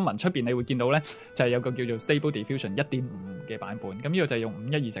上最 common 出邊你會見到咧，就係有個叫做 Stable Diffusion 1.5嘅版本。咁呢個就係用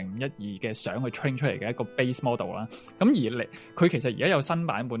512×512嘅相去 train 出嚟嘅一個 base model 啦。咁而佢其實而家有新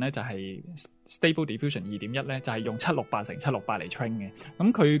版本咧，就係 Stable Diffusion 2.1咧，就係用768×768嚟 train 嘅。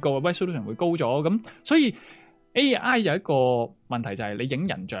咁佢個 resolution 會高咗。咁所以 AI 有一個問題就係你影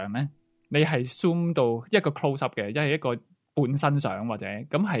人像咧，你係 zoom 到一個 close up 嘅，即係一個半身相或者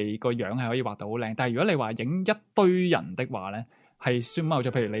咁係個樣係可以畫到好靚，但係如果你話影一堆人的話咧，係 zoom out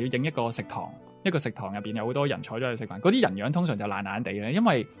咗。譬如你影一個食堂入邊有好多人坐咗喺度食飯，嗰啲人樣通常就爛爛地咧，因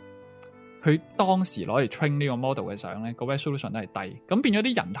為佢當時攞嚟 train 呢個 model 嘅相咧，個 resolution 都係低，咁變咗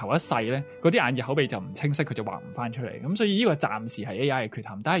啲人頭一細咧，嗰啲眼耳口鼻就唔清晰，佢就畫唔翻出嚟。咁所以呢個暫時係 AI 嘅缺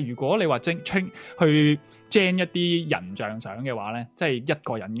陷。但係如果你話去 gen 一啲人像相嘅話咧，即係一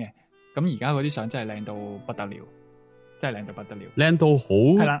個人嘅，咁而家嗰啲相真係靚到不得了。真係靚到不得了，靚到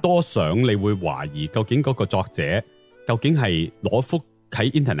好多相，你會懷疑究竟嗰個作者究竟係攞幅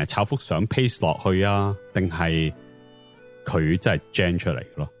喺 internet 抄幅相 paste 落去啊，定係佢真係 gen 出嚟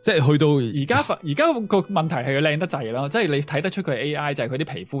咯？即係去到而家個問題係佢靚得滯咯，即係你睇得出佢 AI 就係佢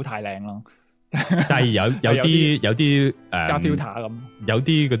啲皮膚太靚咯。但係有啲加 filter 咁，有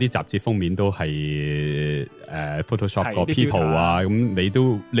啲嗰啲雜誌封面都係Photoshop 個 P 圖啊，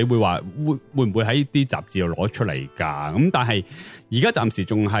咁你會話會唔會喺啲雜誌度攞出嚟㗎？咁但係而家暫時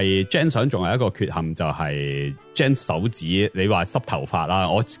仲係 gen 相，仲係一個缺陷，就係 gen 手指。你話濕頭髮啦，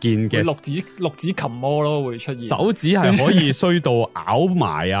我見嘅六指琴魔咯會出現，手指係可以衰到拗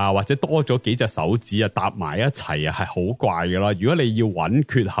埋啊，或者多咗幾隻手指啊搭埋一齊啊，係好怪㗎啦。如果你要揾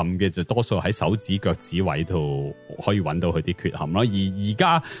缺陷嘅，就多數喺手指腳趾位度可以揾到佢啲缺陷咯。而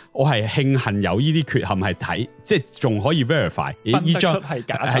家我係慶幸有呢啲缺陷係睇，即係仲可以 verify 呢張係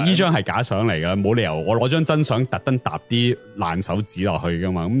假相，呢張係假相嚟㗎，冇理由我攞張真相特登搭啲爛手指落去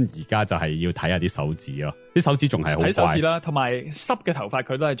㗎嘛。咁而家就係要睇下啲手指咯，啲手指仲係好怪。睇手指啦，同埋濕嘅頭髮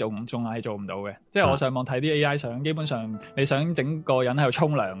佢都係仲係做唔到嘅。即係我上網睇啲 AI 相，基本上你想整個人喺度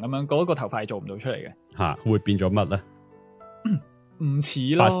沖涼咁樣，嗰個頭髮係做唔到出嚟嘅。嚇，會變咗乜咧？唔似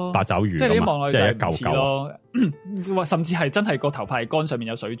咯，八爪魚，即係你望落去就係唔似咯，甚至係真係個頭髮係乾，上面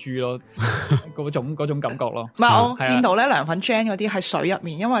有水珠咯，嗰種感覺咯。唔係我見到咧涼粉 Jen 嗰啲喺水入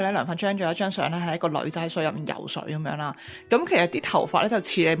面，因為咧涼粉 Jen 咗一張相咧係一個女仔喺水入面游水咁樣啦。咁其實啲頭髮咧就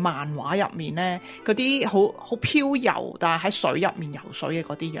似你漫畫入面咧嗰啲好飄游，但係喺水入面游水嘅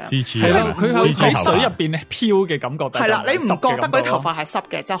嗰啲樣。係咯，佢喺水入邊飄嘅感覺。係啦，你唔覺得嗰啲頭髮係濕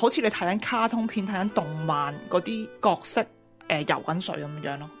嘅，就好似你睇緊卡通片、睇緊動漫嗰啲角色。游緊水咁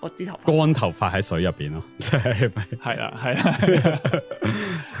樣咯，我啲頭髮乾頭髮喺水入邊咯，即係係啦，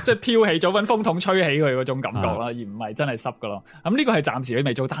即係飄起咗，搵風筒吹起佢嗰種感覺啦，而唔係真係濕噶咯。咁呢個係暫時佢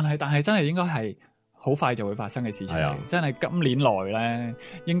未做，但係真係應該係好快就會發生嘅事情。真係今年內咧，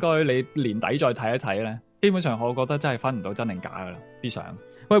應該你年底再睇一睇咧，基本上我覺得真係分唔到真定假噶啦啲相。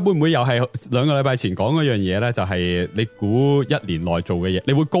喂，會唔會又係2個禮拜前講嗰樣嘢咧？就係你估1年內做嘅嘢，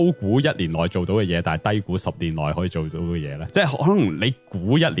你會高估1年內做到嘅嘢，但係低估10年內可以做到嘅嘢咧？即係可能你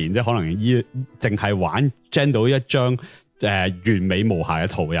估1年，即係可能淨係玩 gen 到一張完美無瑕嘅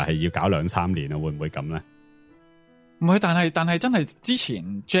圖，又係要搞2-3年啊？會唔會咁咧？唔係，但係真係之前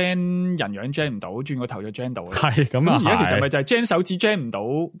gen 人樣 gen 唔到，轉個頭就 gen 到啦。係咁啊！而家其實咪就係 gen 手指 gen 唔到，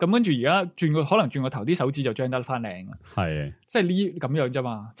咁跟住而家可能轉個頭啲手指就 gen 得翻靚。係，即係呢咁樣啫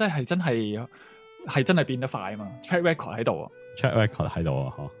嘛，即係真係變得快啊嘛。track record 喺度啊 ，track record 喺度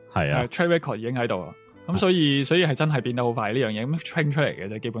啊，嗬，係啊 ，track record 已經喺度啊。咁所以係真係變得好快呢樣嘢，咁 train 出嚟嘅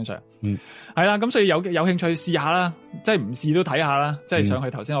啫，基本上，係啦，咁所以有興趣試下啦，即係唔試都睇下啦，即係上去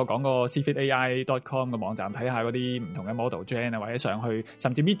頭先我講個 cfitai.com 嘅網站睇下嗰啲唔同嘅 model gen 啊，或者上去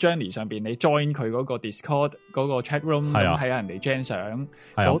甚至 Midjourney 上邊你 join 佢嗰個 Discord 嗰個 chat room 睇下人哋 gen 相，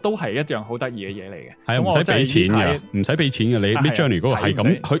都係一樣好得意嘅嘢嚟嘅。係啊，唔使俾錢嘅，唔使俾錢嘅，你 Midjourney 嗰個係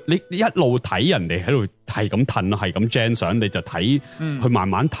咁，佢你一路睇人哋喺度係咁褪，係咁 gen 相，你就睇佢慢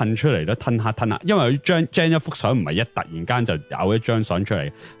慢褪出嚟啦，褪下，因為佢gen 一幅相唔係突然間就有一張相出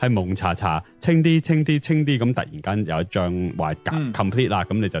嚟，係蒙查查清啲咁，突然間有一張話 complete 啦，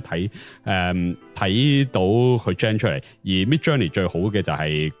咁你就睇到佢 gen 出嚟。而 Midjourney 最好嘅就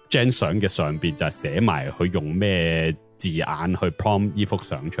係 gen 相嘅上邊就係寫埋佢用咩字眼去 prompt 呢幅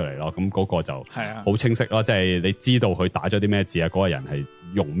相出嚟咯，咁嗰個就好清晰咯，即係你知道佢打咗啲咩字啊，嗰個人係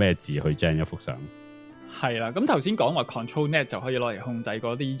用咩字去 gen 一幅相。係啦，咁頭先講話 ControlNet 就可以攞嚟控制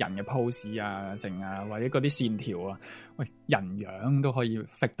嗰啲人嘅 pose 啊、成啊，或者嗰啲線條啊，喂，人樣都可以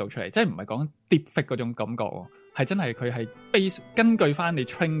fit 到出嚟，即係唔係講 deep fit 嗰種感覺喎，係真係佢係 base 根據翻你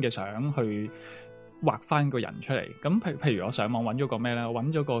train 嘅相去畫翻個人出嚟。咁譬如我上網揾咗個咩咧，我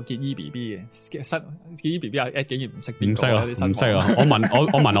揾咗個傑伊 BB 嘅傑伊 BB 啊，竟然唔識邊個，唔識啊！我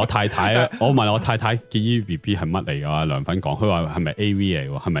問我太太啊，我問我太太傑伊 BB 係乜嚟㗎？涼粉講，佢話係咪 AV 嚟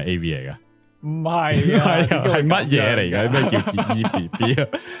喎？係咪 AV 嚟㗎？唔係啊，係乜嘢嚟嘅？咩叫傑伊 BB 啊？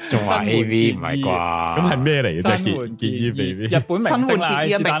仲話 AV 唔係啩？咁係咩嚟嘅？傑伊 BB，日本新垣結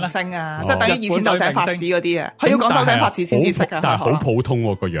衣嘅明星啊，即係等於以前酒井法子嗰啲啊。佢要講酒井法子先至識啊。但係好普通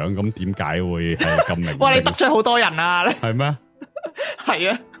個樣，咁點解會係咁明？哇！你得罪好多人啊！係咩？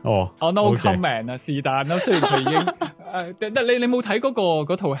係啊。哦，我 no comment 啊，是但咯。雖然佢已經你冇睇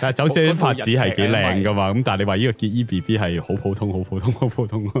嗰套？但係酒井法子係幾靚噶嘛？咁但係你話呢個傑伊 BB 係好普通，好普通，好普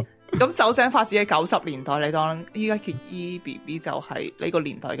通咯。咁酒井法子喺90年代，你當依家傑伊 BB 就係呢個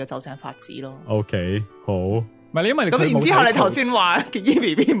年代嘅酒井法子咯。OK， 好。唔係你因為咁，然之後你頭先話傑伊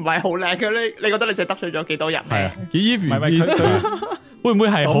BB 唔係好靚嘅，你覺得你就得罪咗幾多人咧？傑伊 BB 佢會唔會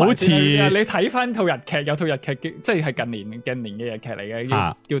係好似你睇翻套日劇？有套日劇即係近年嘅日劇嚟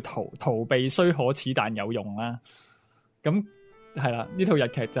嘅，叫逃避雖可恥但有用啦。咁係啦，呢套日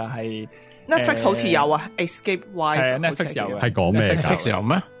劇就係 Netflix 好似有啊 ，Escape Wife 係 Netflix 有嘅，係講咩㗎 Netflix 有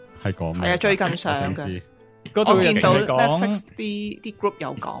咩？係講咩？係啊，最近上嘅。嗰套日劇我見到係講 Netflix 啲 group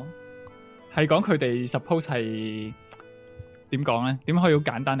有講，係講佢哋 suppose 係點講咧？點可以好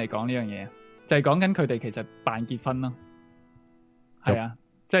簡單嚟講呢樣嘢？就係講緊佢哋其實扮結婚咯，係啊。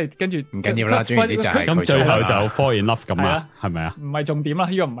即係跟住唔緊要啦，總之就係咁最後就 fall in love 咁啦，係咪啊？唔係重點啦，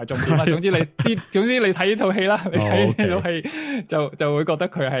呢個唔係重點啦。總之你睇呢套戲啦，你睇呢套戲就會覺得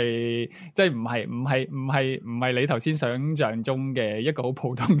佢係即係唔係你頭先想象中嘅一個好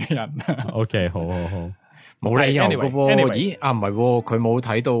普通嘅人。OK， 好，冇理由嘅喎。 Anyway 咦啊，唔係喎，佢冇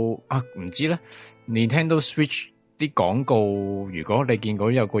睇到啊，唔知咧。Nintendo Switch 啲廣告，如果你見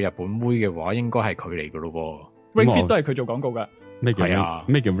到有個日本妹嘅話，應該係佢嚟嘅咯喎。Ring Fit 都係佢做廣告噶。咩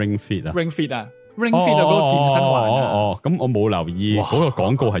叫 Ring Fit 啊 ？Ring Fit 啊 ，Ring Fit 啊，嗰個健身環啊。咁我冇留意嗰個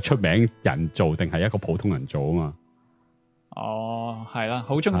廣告係出名人做定係一個普通人做啊嘛。哦，係啦，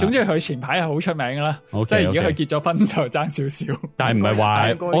總之佢前排係好出名噶啦。即係而家佢結咗婚就爭少少。但係唔係話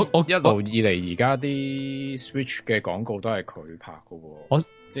我一路以嚟而家啲 Switch 嘅廣告都係佢拍嘅喎。我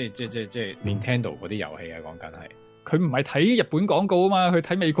即係 Nintendo 嗰啲遊戲啊，講緊係。佢唔係睇日本廣告啊嘛，佢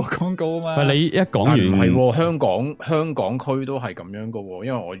睇美國廣告啊嘛。喂，你一講完唔係香港區都係咁樣噶喎，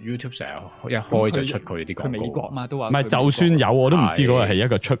因為我 YouTube 成日一開就出佢啲廣告。佢美國嘛都話。唔係，就算有我都唔知嗰個係一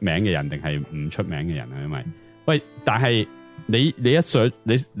個出名嘅人定係唔出名嘅人啊，因為喂，但係你一 search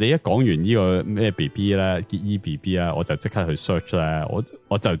你一講完呢個咩 BB 咧，結衣 BB 啦，我就即刻去 search 咧，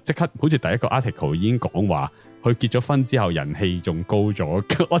我就即刻好似第一個 article 已經講話。佢結咗婚之後人氣仲高咗，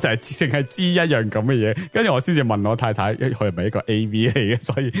我就係淨係知一樣咁嘅嘢，跟住我先至問我太太，佢係咪一個 AV 嚟嘅？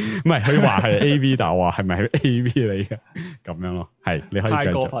所以唔係佢話係 AV， 但係我話係咪係 AV 嚟嘅？咁樣咯，係你可以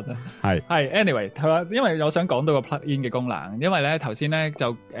太過分啦，係 anyway， 佢話因為我想講到個 plug-in 嘅功能，因為咧頭先咧就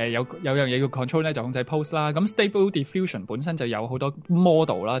有樣嘢叫 control 咧就控制 post 啦，咁 Stable Diffusion 本身就有好多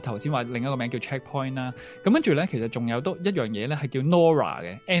model 啦，頭先話另一個名叫 checkpoint 啦，咁跟住咧其實仲有多一樣嘢咧係叫 Nora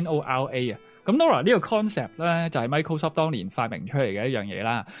嘅 NORA 啊。咁 Nora 呢個 concept 咧就係 Microsoft 當年發明出嚟嘅一樣嘢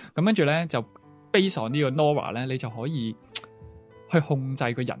啦。咁跟住咧就 base on 呢個 Nora 咧，你就可以去控制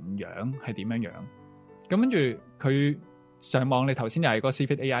個人樣係點樣樣。咁跟住佢上網，你頭先又係嗰個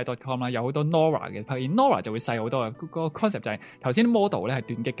cfitai.com 啦，有好多 Nora 嘅 plugin，Nora 就會細好多嘅。個 concept 就係頭先啲 model 咧係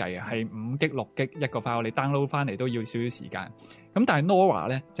斷擊計嘅，係5 G 6 G 一個 file，你 download 翻嚟都要少少時間。咁但係 Nora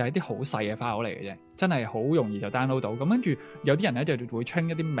咧就係啲好細嘅 file 嚟嘅啫，真係好容易就 download 到。咁跟住有啲人咧就會 train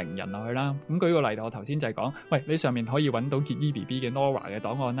一啲名人落去啦。咁舉個例，我頭先就係講，喂，你上面可以揾到結衣 BB 嘅 Nora 嘅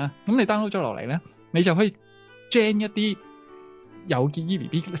檔案啦。咁你 download 咗落嚟咧，你就可以 gen 一啲有結衣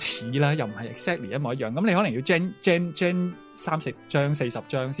BB 似啦，又唔係 exactly 一模一樣。咁你可能要 gen 30張40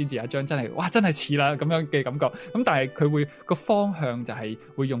張先至有一張真係，哇，真係似啦咁樣嘅感覺。咁但係佢會個方向就係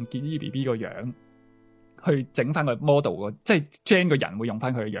會用結衣 BB 個樣去整翻個 model 個，即係 gen 個人會用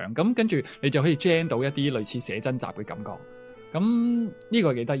翻佢嘅樣。咁跟住你就可以 gen 到一啲類似寫真集嘅感覺。咁呢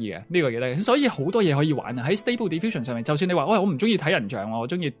個幾得意嘅，呢個幾得意。所以好多嘢可以玩啊！喺 Stable Diffusion 上面，就算你話喂，我唔中意睇人像，我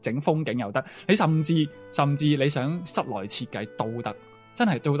中意整風景又得。你甚至你想室內設計都得，真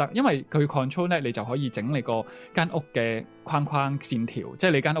係都得。因為佢 ControlNet 你就可以整你個間屋嘅框框線條，即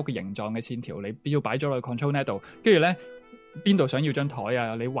係你間屋嘅形狀嘅線條，你要擺咗落去 ControlNet 度，跟住咧邊度想要張台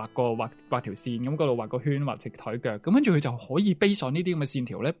啊，你畫條線，咁嗰度畫個圈畫隻台腳，咁跟住佢就可以 base on呢啲咁嘅線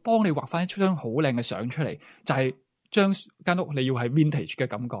條咧，幫你畫翻一張好靚嘅相出嚟，就係將間屋你要係 vintage 嘅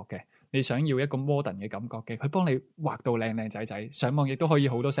感覺嘅，你想要一個 modern 嘅感覺嘅，佢幫你畫到靚靚仔仔，上網亦都可以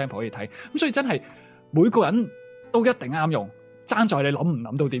好多 sample 可以睇，咁所以真係每個人都一定啱用，爭在你諗唔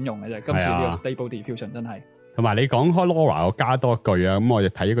諗到點用嘅啫。今次呢個 Stable Diffusion 真係。同埋你講開 Laura， 我加多一句啊，咁我哋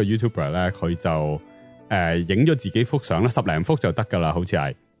睇一個 YouTuber 咧，佢就影咗自己幅相啦，10零幅就得噶啦，好似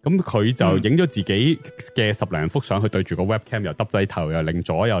係。咁佢就影咗自己嘅10零幅相，佢對住個 webcam 又耷低頭，又擰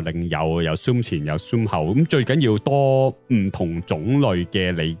左又擰右，又 zoom 前又 zoom 後。咁最緊要多唔同種類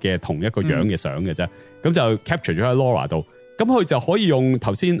嘅你嘅同一個樣嘅相嘅啫。咁就 capture 咗喺 Laura 度。咁佢就可以用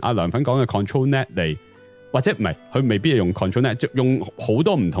頭先阿梁粉講嘅 ControlNet 嚟，或者唔係，佢未必係用 ControlNet，即用好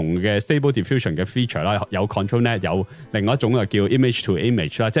多唔同嘅 Stable Diffusion 嘅 feature 啦。有 ControlNet， 有另外一種就叫 Image to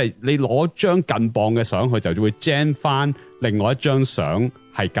Image 啦，即係你攞張近磅嘅相，佢就會 gen 翻另外一張相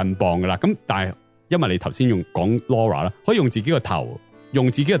係近磅噶啦。咁但係因為你頭先用講 Laura 啦，可以用自己個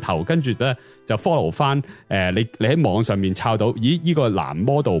頭，跟住咧就 follow 翻你喺網上面抄到，咦呢個男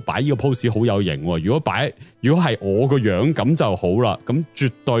model 擺呢個 pose 好有型喎，如果係我個樣咁就好啦，咁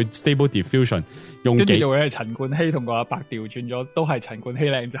絕對 Stable Diffusion 用跟住就會係陳冠希同個阿伯調轉咗，都係陳冠希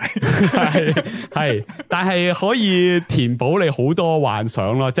靚仔，係，但係可以填補你好多幻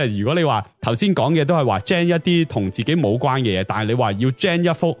想咯。即係如果你話頭先講嘅都係話 gen 一啲同自己冇關嘅嘢，但係你話要 gen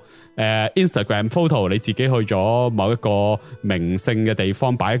一幅Instagram photo， 你自己去咗某一個名勝嘅地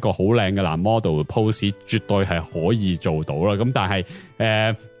方擺一個好靚嘅男 model pose， 絕對係可以做到啦。咁但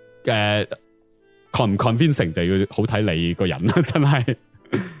係con 唔 convincing 就要好睇你個人啦，真係。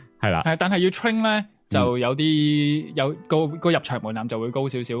係啦，但係要 train 咧就有啲有個入場門檻就會高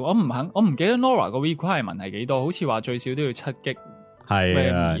少少。我唔記得 Nora 個 requirement 係幾多，好似話最少都要7GB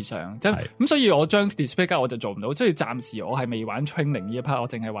RAM 以上。即係咁，所以我將 display 卡我就做唔到。所以暫時我係未玩 training 呢一 part， 我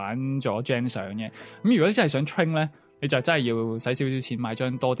淨係玩咗 gen 相嘅。咁如果你真係想 train 咧，你就真係要使少少錢買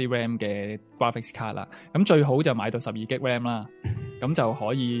張多啲 RAM 嘅 graphics 卡啦。咁最好就買到12GB RAM 啦，咁就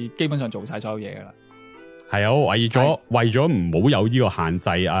可以基本上做晒所有嘢噶啦。係啊，為咗唔好有呢個限制，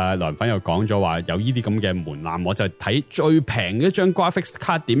梁粉又講咗話有呢啲咁嘅門檻，我就睇最平嘅一張 graphics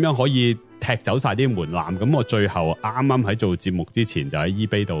卡點樣可以踢走晒啲門檻。咁我最後啱啱喺做節目之前就喺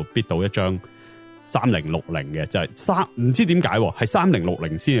eBay 度 bid 到一張3060嘅，就係唔知點解係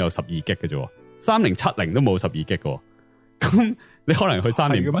3060先有12GB嘅啫，3070都冇12GB嘅。咁你可能去30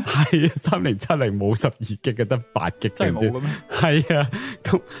嘅咩？係啊，3070冇12GB嘅，得8GB。真係冇嘅咩？係啊，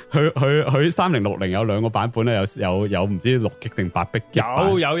咁佢3060有2個版本咧，有唔知6GB定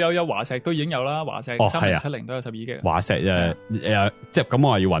8GB。有華碩都已經有啦，華碩3070都有12GB。華碩即係咁，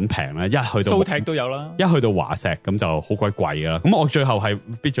我話要揾平啦，一去到 Zotac 都有啦，一去到華碩咁就好鬼貴噶啦。咁我最後係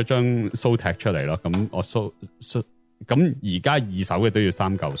逼咗張 Zotac 出嚟咯，咁我咁而家二手嘅都要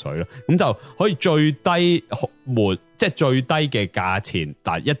3嚿水咯，咁就可以最低即係最低嘅價錢，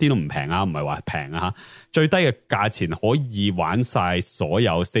但係一啲都唔平啊，唔係話平啊吓，最低嘅價錢可以玩晒所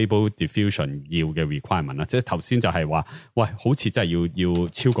有 Stable Diffusion 要嘅 requirement 啦。即係頭先就係話，喂，好似真係要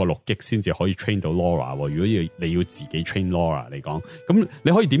超過6GB先至可以 train 到 Laura。如果你要自己 train Laura 嚟講，咁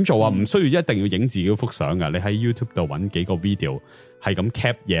你可以點做啊？唔需要一定要影自己幅相噶，你喺 YouTube 度揾幾個 video。係咁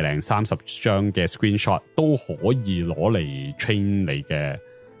cap 30張嘅 screenshot 都可以攞嚟 train 你嘅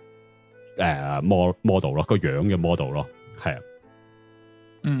model 咯，個樣嘅 model 咯，係啊，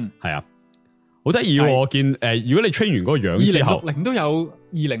係啊，好得意喎！我見如果你 train 完嗰個樣之後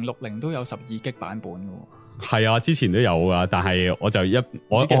，2060都有12GB版本嘅。係啊，之前都有啊，但係我就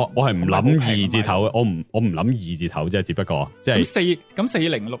我係唔諗2字頭，我唔諗2字頭啫，只不過即係咁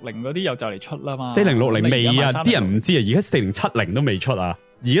4060嗰啲又就嚟出啦嘛，4060未啊，啲人唔知啊，而家4070都未出啊，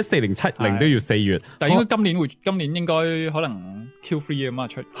而家4070都要4月，但係應該今年應該可能 Q3 咁啊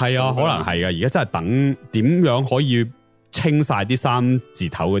出，係啊，可能係啊，而家真係等點樣可以清晒啲3字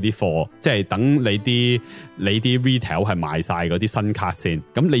頭嗰啲貨，即係等你啲 retail 係賣晒嗰啲新卡先。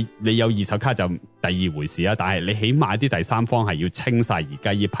咁你有二手卡就第二回事啦。但係你起碼啲第三方係要清晒而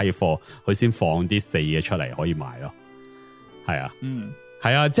家呢批貨，佢先放啲4嘅出嚟可以賣咯。係啊，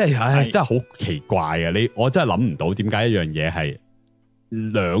係啊，即係真係好奇怪啊！我真係諗唔到點解一樣嘢係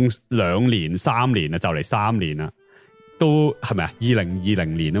兩年3年啊，就嚟3年啦。都係咪啊？2020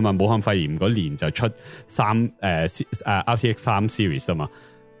年啊嘛，武漢肺炎嗰年就出RTX 3 Series 啊嘛，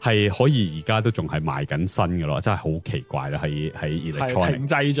係可以而家都仲係賣緊新嘅咯，真係好奇怪啦！喺 Electronic 停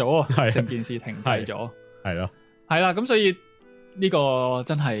滯咗，成件事停滯咗，係咯，係啦，咁所以呢個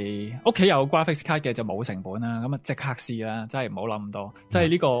真係屋企有 graphics card 嘅就冇成本啦，咁啊即刻試啦，真係唔好諗咁多，即係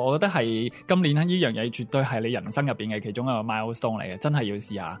呢個我覺得係今年呢樣嘢絕對係你人生入邊嘅其中一個 milestone 嚟嘅，真係要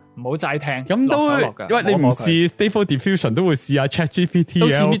試下，唔好齋聽。咁都因為你唔試 Stable Diffusion 都會試下 ChatGPT 都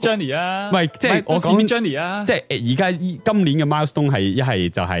試 Midjourney 啊，唔係即係我講 Midjourney 啊，即係而家今年嘅 milestone 係一係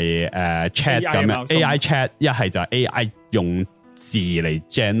就係Chat 咁樣 AI Chat， 一係就係 AI 用字嚟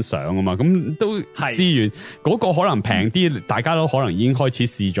gen 相啊嘛，咁都試完嗰個可能平啲，大家都可能已經開始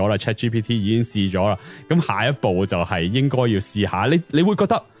試咗啦 ，ChatGPT 已經試咗啦，咁下一步就係應該要試下，你會覺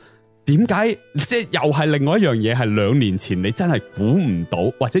得點解即係又係另外一樣嘢，係2年前你真係估唔到，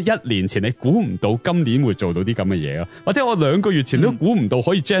或者1年前你估唔到今年會做到啲咁嘅嘢咯，或者我2個月前都估唔到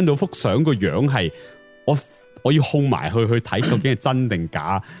可以 gen 到幅相個樣係我要控埋去睇究竟係真定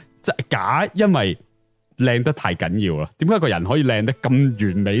假，即係假，因為靚得太緊要啦！點解個人可以靚得咁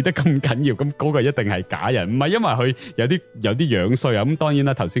完美得咁緊要？咁嗰個一定係假人，唔係因為佢有啲樣衰啊！咁當然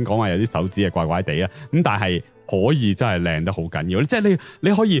啦，頭先講話有啲手指係怪怪地啊！咁但係可以真係靚得好緊要，即係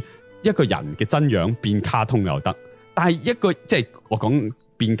你可以一個人嘅真樣變卡通又得，但係一個即係我講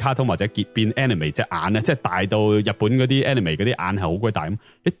變卡通或者變 anime 隻眼咧，即係大到日本嗰啲 anime 嗰啲眼係好鬼大咁，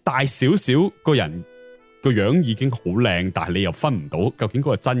你大少少個人個樣已經好靚，但係你又分唔到究竟嗰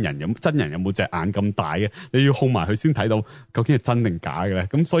個真人有冇隻眼咁大嘅，你要控埋佢先睇到究竟係真定假嘅咧。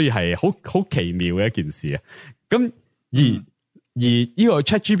咁所以係好奇妙嘅一件事啊。咁而呢個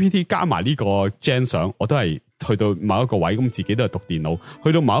ChatGPT 加埋呢個 Gen 相，我都係去到某一個位，咁自己都係讀電腦，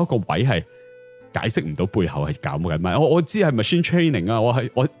去到某一個位係解釋唔到背後係搞緊乜。我知係 machine training 啊，我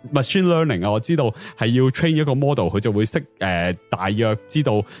machine learning 啊，我知道係要 train 一個 model， 佢就會識大約知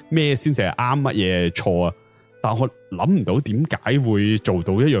道咩先至係啱，乜嘢錯啊。但我諗唔到點解會做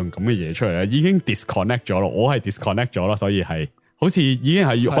到一樣咁嘅嘢出嚟咧，已經 disconnect 咗咯，我係 disconnect 咗咯，所以係好似已經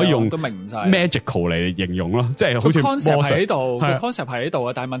係可以用都明唔晒 magical 嚟形容咯，即係好似 concept 喺度，個 concept 喺度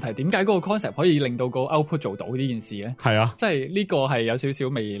啊，但係問題點解嗰個 concept 可以令到個 output 做到呢件事咧？係啊，即係呢個係有少少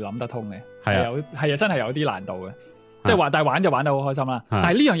未諗得通嘅，係啊，真係有啲難度嘅，即係話但係玩就玩得好開心啦。但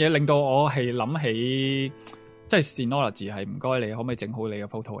係呢樣嘢令到我係諗起。即係 Synology 係唔該，你可唔可以整好你嘅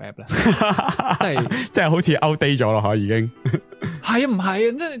photo app 咧？即係好似 outdate 咗咯，已經係啊，唔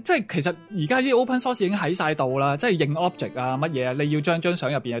係啊，即係其實而家啲 open source 已經喺晒度啦，即係認 object 啊乜嘢啊，你要將張相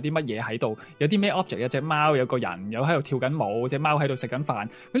入邊有啲乜嘢喺度，有啲咩 object， 有隻貓，有個人，有喺度跳緊舞，隻貓喺度食緊飯，呢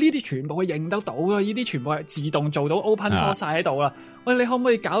啲全部係認得到啊！呢啲全部係自動做到 open source 晒喺度啦。喂，你可唔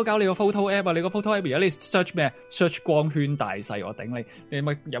可以搞你個 photo app 啊？你個 photo app 而家你 search 咩 ？search 光圈大細，我頂你，你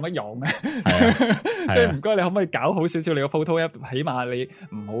有乜用啊？即係唔該，你可唔可以搞好少少你個 photo app？起碼你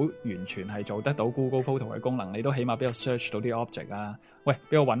唔好完全係做得到 Google Photo 嘅功能，你都起碼俾我 search 到啲 object 啊！喂，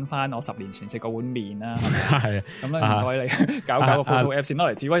俾我揾翻我10年前食嗰碗麵啊！係啊，咁咧唔該你搞個 photo app 先攞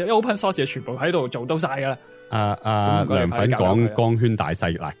嚟指揮，因為 open source 嘅全部喺度做到晒噶啦。梁粉講光圈大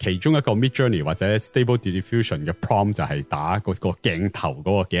細嗱，其中一個 Midjourney 或者 Stable Diffusion 嘅 prompt 就係打嗰個鏡頭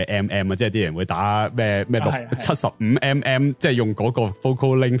嗰個幾 mm 啊，即係啲人會打咩75mm， 即係用嗰個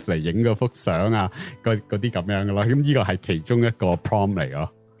focal length 嚟影嗰幅相啊，嗰啲咁樣噶咯。咁呢個係其中一個 prompt 嚟咯。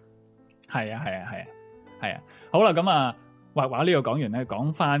係啊，好啦，咁啊。話呢個講完咧，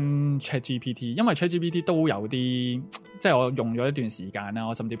講翻 ChatGPT， 因為 ChatGPT 都有啲，即係我用咗一段時間啦，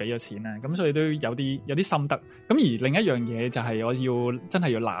我甚至俾咗錢啦，咁所以都有啲心得。咁而另一樣嘢就係我真係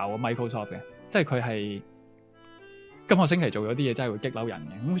要鬧 Microsoft 嘅，即係佢係今個星期做咗啲嘢真係會激嬲人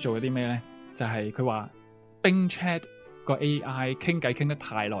嘅。咁佢做咗啲咩咧？就係佢話 Bing Chat 個 AI 傾偈傾得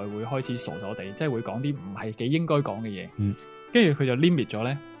太耐，會開始傻傻地，即係會講啲唔係幾應該講嘅嘢。跟住佢就 limit 咗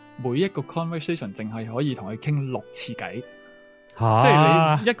咧，每一個 conversation 淨係可以同佢傾6次偈。即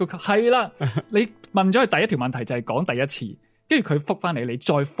係你一個係啦，你問咗佢第一條問題就係講第一次，跟住佢覆翻你，你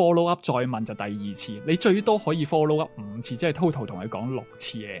再 follow up 再問就第二次，你最多可以 follow up 5次，即係 total 同佢講6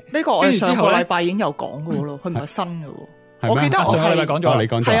次嘢。呢個我哋上個禮拜已經有講過咯，佢唔係新嘅。我記得我上個禮拜講咗，你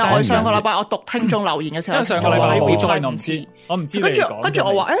講咗係啊，我上個禮拜我讀聽眾留言嘅時候，因為上個禮拜冇再5次，我唔知你講。跟住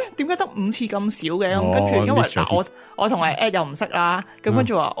我話點解得5次咁少嘅？咁跟住因為我同阿 Ed 又唔識啦，咁跟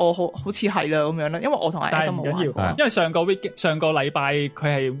住話我好似係啦咁樣啦，因為我同阿 Ed 都冇玩過。因為上個禮拜佢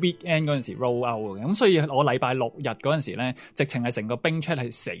係 weekend 嗰陣時 roll out 嘅，咁所以我禮拜6日嗰陣時咧，直情係成個 Bing Chat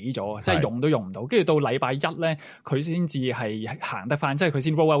係死咗，即係用都用唔到。跟住到禮拜1咧，佢先至係行得翻，即係佢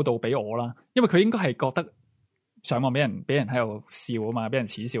先 roll out 到俾我啦。因為佢應該係覺得上網俾人喺度笑啊嘛，俾人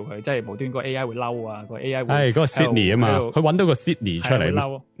恥笑佢，即係無端個 AI 會嬲啊，個 AI 會係嗰個 Sydney 啊嘛，佢揾到個 Sydney 出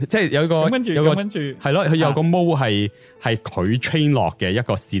嚟，即係有個跟住係咯，佢有個 mode 係佢 train 落嘅一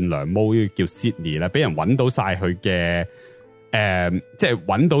個善良 mode 叫 Sydney 啦，俾人揾到晒佢嘅即係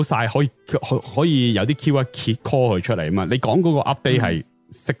揾到晒可以有啲 keyword call 佢出嚟啊嘛，你講嗰個 update 係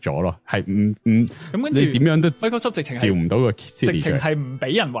識咗咯，係唔咁跟住你點樣都 Microsoft 直情係照唔到個 Sydney， 直情係唔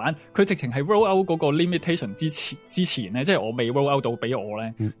俾人玩，佢直情係 roll out 嗰個 limitation 之前咧，即係我未 roll out 到俾我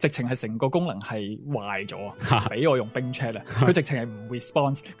咧，直情係成個功能係壞咗，俾我用 Bing Chat 啊，佢直情係唔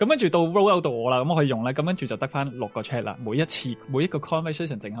response， 咁跟住到 roll out 到我啦，咁我可以用咧，咁跟住就得翻6個 chat 啦，每一個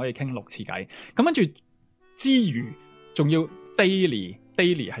conversation 淨可以傾6次偈，咁跟住之餘仲要 daily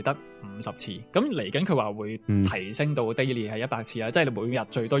係得50次，咁嚟緊佢話會提升到 daily 係100次啦，即係你每日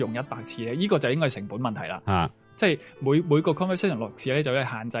最多用100次咧，呢個就應該係成本問題啦。即係每個 conversation 6次咧，就要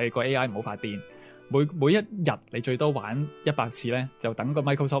限制個 AI 唔好發癲。每一日你最多玩100次咧，就等個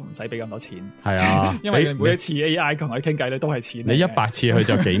Microsoft 唔使俾咁多錢。係啊，因為每一次 AI 同佢傾偈咧都係錢。你100次佢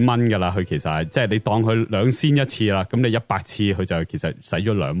就幾蚊噶啦，佢其實係即係你當佢2仙1次啦，咁你100次佢就其實使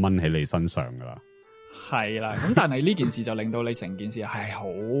咗2蚊喺你身上噶啦。係啦，咁但係呢件事就令到你成件事係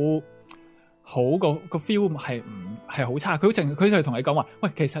好個 feel 係好差。佢就同你講話，喂，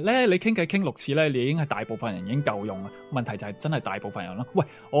其實咧你傾偈傾6次咧，你已經係大部分人已經夠用啦。問題就係真係大部分人咯。喂，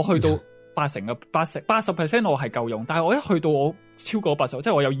我去到80% 我係夠用，但係我一去到我超過80%，即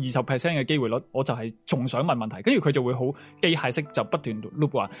係我有20% 嘅機會率，我就係仲想問問題，跟住佢就會好機械式就不斷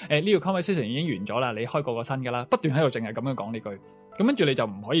loop 話，呢個 conversation 已經完咗啦，你開個新噶啦，不斷喺度淨係咁樣講呢句。咁跟住你就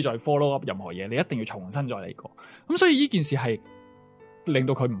唔可以再 follow up 任何嘢，你一定要重新再嚟過。咁所以呢件事係令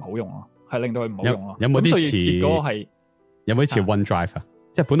到佢唔好用咯，係令到佢唔好用咯。有冇啲似？結果係有冇啲似 OneDrive 啊？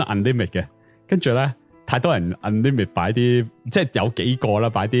即係本來 unlimit 嘅，跟住咧太多人 unlimit 擺啲，即係有幾個啦，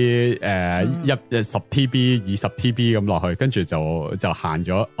擺啲10 TB、20 TB 咁落去，跟住就限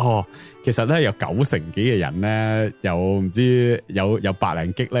咗。哦，其實咧有90%幾嘅人咧，有唔知有100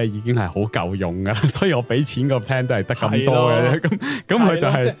零 G 咧，已經係好夠用噶啦。所以我俾錢個 plan 都係得咁多嘅。咁佢就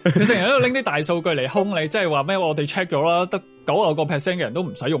係佢成日喺度拎啲大數據嚟兇你，即係話咩？我哋 check 咗啦，得90% 嘅人都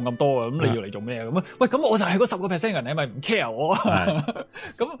唔使用咁多啊。咁你要嚟做咩咁啊？喂，咁我就係嗰10% 嘅人，你咪唔 care 我？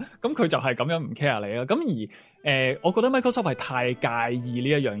咁佢就係咁樣唔 care 你啦。咁而我覺得 Microsoft 係太介意呢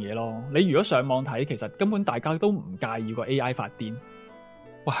一樣嘢咯。你如果上網睇，其實根本大家都唔介意個 AI 發癲。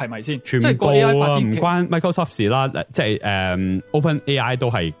喂，係咪先？全部即係個 AI 發癲唔關 Microsoft 事啦，即係OpenAI 都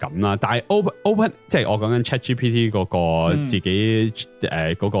係咁啦。但係 Open 即係我講緊 ChatGPT 嗰個自己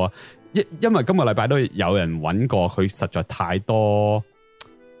嗰個，因為今個禮拜都有人揾過，佢實在太多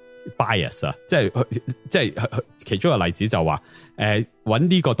bias 啊！即係其中一個例子就話揾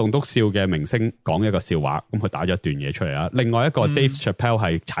呢個棟篤笑嘅明星講一個笑話，咁佢打咗一段嘢出嚟啦。另外一個 Dave Chappelle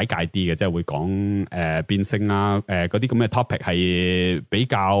係踩界啲嘅，即係會講變性啊，嗰啲咁嘅 topic 係比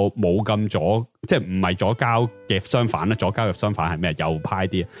較冇咁左，即係唔係左膠嘅相反啦。左膠嘅相反係咩？右派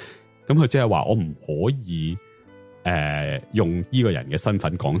啲。咁佢即係話我唔可以用呢個人嘅身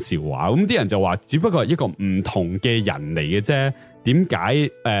份講笑話。咁啲人就話只不過係一個唔同嘅人嚟嘅啫。點解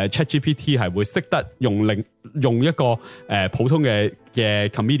ChatGPT 係會識得用一個普通嘅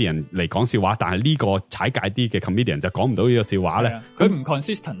comedian 嚟講笑話，但係呢個踩界啲嘅 comedian 就講唔到呢個笑話咧？佢唔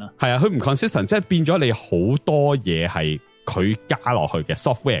consistent 啊，係啊，佢唔 consistent， 即係變咗你好多嘢係佢加落去嘅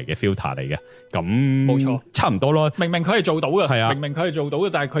software 嘅 filter 嚟嘅。咁冇錯，差唔多咯。明明佢係做到嘅，係啊，明明佢係做到嘅，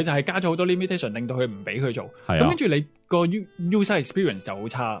但係佢就係加咗好多 limitation， 令到佢唔俾佢做。係啊，咁跟住你個 user experience 就好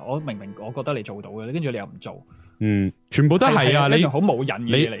差。我明明我覺得你做到嘅，跟住你又唔做。全部都係啊！你好冇癮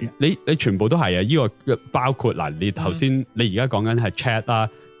嘅嘢嚟。你全部都係啊！呢個包括嗱，你頭先你而家講緊係 Chat 啦，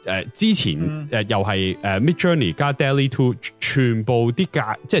之前又係Midjourney 加 DALL-E 2，全部啲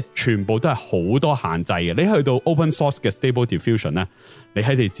價即係全部都係好多限制嘅。你去到 Open Source 嘅 Stable Diffusion 咧，你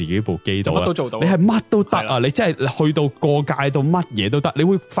喺你自己部機度乜都做到，你係乜都得啊！你真係去到過界到乜嘢都得，你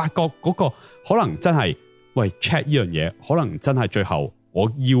會發覺嗰個可能真係喂 Chat 呢樣嘢，可能真係最後。我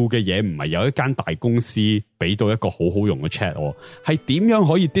要嘅嘢唔係有一間大公司俾到一個好好用嘅 chat， 我係點樣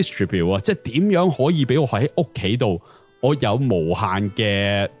可以 distribute 啊？即係點樣可以俾我喺屋企度，我有無限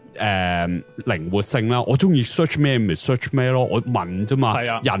嘅靈活性啦。我中意 search 咩咪 search 咩咯，我問啫嘛。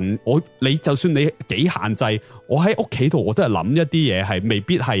係啊，你就算你幾限制，我喺屋企度我都係諗一啲嘢係未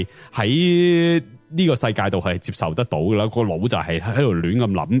必係喺呢個世界度係接受得到噶啦，個腦就係喺度亂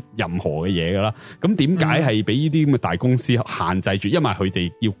咁諗任何嘅嘢噶啦。咁點解係俾呢啲咁嘅大公司限制住？因為佢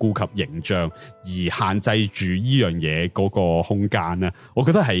哋要顧及形象而限制住呢樣嘢嗰個空間咧。我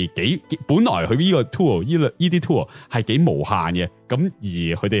覺得係幾本來佢呢個 tool 呢啲 tool 係幾無限嘅，咁而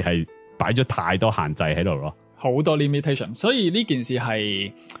佢哋係擺咗太多限制喺度咯，好多 limitation。所以呢件事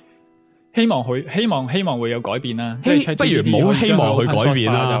係。希望會有改變啦，即係不如唔好希望佢改變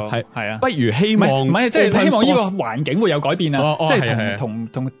啦，係啊，不如希望唔係即係希望呢個環境會有改變啊，即係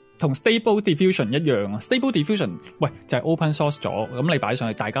同 Stable Diffusion 一樣啊。Stable Diffusion 喂就係 open source 咗，咁你擺上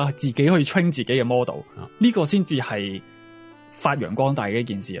去，大家自己去 train 自己嘅 model，呢個先至係發揚光大嘅一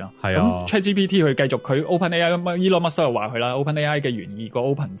件事咯。係啊，咁 ChatGPT 去繼續佢 OpenAI 咁 Elon Musk 又話佢啦 ，OpenAI 嘅原意個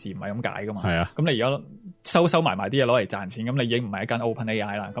open 字唔係咁解噶嘛。係啊，咁你而家收埋啲嘢攞嚟賺錢，咁你已經唔係一間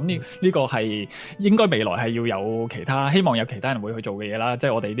OpenAI 啦。咁呢個係應該未來係要有其他，希望有其他人會去做嘅嘢啦。即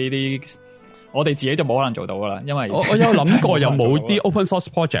係我哋呢啲，我哋自己就冇可能做到噶啦。因為我有諗過有冇啲 open source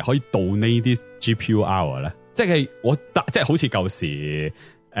project 可以 donate 啲 GPU hour 咧？即係即係好似舊時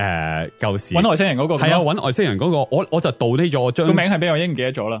揾外星人嗰個，係啊，揾外星人嗰個，我就 donate 咗，我將個名係俾我已經唔記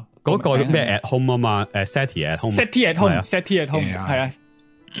得咗啦。嗰個咩 at home 啊嘛，SETI at home，SETI at home，係啊。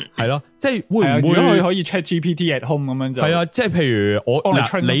係咯，即係會唔會如果佢可以 ChatGPT at home 咁樣就係啊？即係譬如我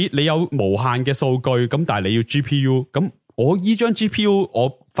你有無限嘅數據，咁但係你要 GPU， 咁我依張 GPU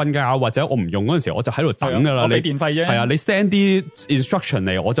我瞓覺或者我唔用嗰陣時，我就喺度等噶啦。你電費啫，係啊，你 send 啲 instruction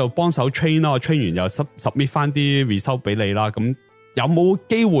嚟，我就幫手 train 啦，我 train 完又 submit 翻啲 result 俾你啦。咁有冇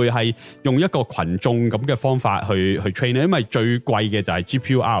機會係用一個群眾咁嘅方法去 train 咧？因為最貴嘅就係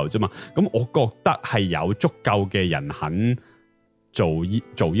GPU hour 啫嘛。咁我覺得係有足夠嘅人肯做呢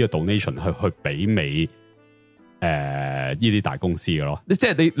個 donation 去俾美呢啲大公司嘅咯。即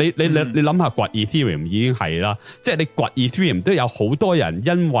係你諗下掘 Ethereum 已經係啦，即係你掘 Ethereum 都有好多人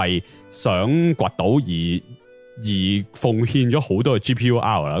因為想掘到而而奉獻咗好多嘅 GPU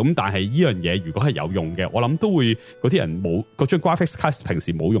hour 啦。咁但係呢樣嘢如果係有用嘅，我諗都會嗰啲人冇嗰張 graphics card 平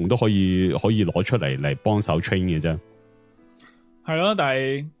時冇用都可以攞出嚟幫手 train 嘅啫。係咯，但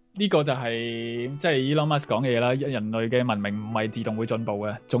係呢個就係即係 Elon Musk 講嘅嘢啦。人類嘅文明唔係自動會進步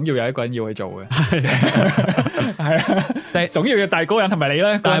嘅，總要有一個人要去做嘅。係啊，但係總要大嗰個人係咪你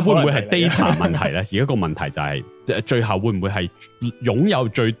咧？但係會唔會係 data 問題咧？而家個問題就係最後會唔會係擁有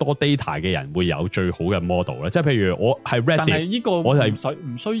最多 data 嘅人會有最好嘅 model 咧？即係譬如我係 Reddit，但係呢個我係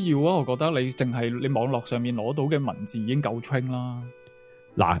唔需要啊。我覺得你淨係你網絡上面攞到嘅文字已經夠 train 啦。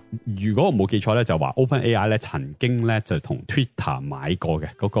嗱，如果我冇記錯咧，就話 OpenAI 咧曾經咧就同 Twitter 買過嘅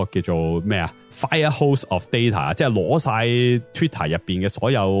嗰個叫做咩啊 Firehose of Data， 即係攞晒 Twitter 入邊嘅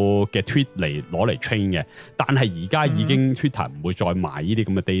所有嘅 tweet 嚟攞嚟 train 嘅。但係而家已經 Twitter 唔會再賣呢啲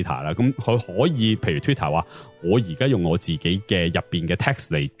咁嘅 data 啦。咁佢可以譬如 Twitter 話，我而家用我自己嘅入邊嘅 text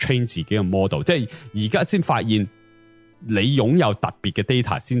嚟 train 自己嘅 model， 即係而家先發現你擁有特別嘅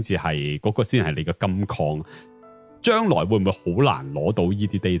data 先至係嗰個先係你嘅金礦。將來會唔會好難攞到呢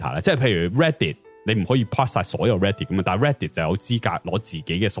啲 data 咧？即係譬如 Reddit， 你唔可以 pass 晒所有 Reddit 咁啊，但係 Reddit 就有資格攞自己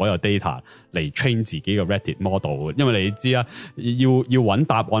嘅所有 data 嚟 train 自己嘅 Reddit model。因為你知啊，要揾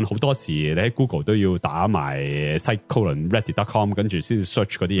答案好多時，你喺 Google 都要打埋 site:/reddit.com 跟住先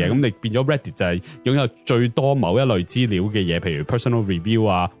search 嗰啲嘢。咁你變咗 Reddit 就係擁有最多某一類資料嘅嘢，譬如 personal review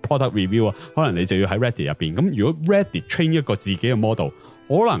啊、product review 啊，可能你就要喺 Reddit 入邊。咁如果 Reddit train 一個自己嘅 model，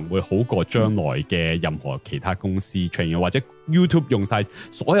可能會好過將來嘅任何其他公司 train，或者 YouTube 用晒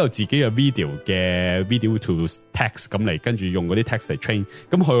所有自己嘅 video to text 咁嚟，跟住用嗰啲 text 嚟 train，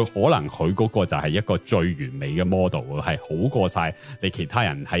 咁佢可能佢嗰個就係一個最完美嘅 model， 係好過晒你其他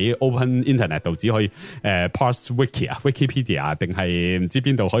人喺 open internet 度只可以parse wiki 啊 Wikipedia 啊，定係唔知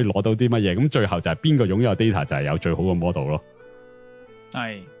邊度可以攞到啲乜嘢，咁最後就係邊個擁有 data 就係有最好嘅 model 咯。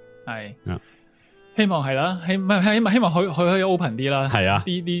係。希望係啦，希望佢可以 open 啲啦。係啊，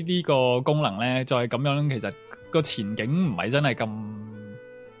呢個功能咧，再咁樣，其實個前景唔係真係咁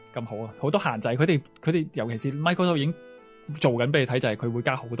好啊，好多限制。佢哋尤其是 Microsoft 已經做緊俾你睇，就係佢會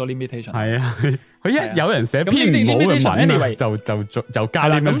加好多 limitation。係啊，佢一有人寫篇唔好嘅文啊，就加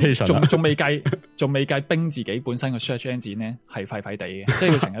limitation。仲未計冰自己本身個 search engine 咧係廢廢地嘅，即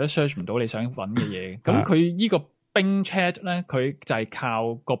係佢成日都 search 唔到你想揾嘅嘢。咁佢呢個Bing Chat 咧，佢就係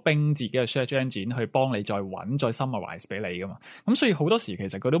靠個 Bing 自己嘅 search engine 去幫你再揾再 summarize 俾你噶嘛。咁所以好多時其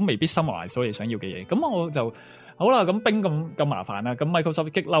實佢都未必 summarize 所有想要嘅嘢。咁我就好啦，咁 Bing 咁麻煩啦，咁 Microsoft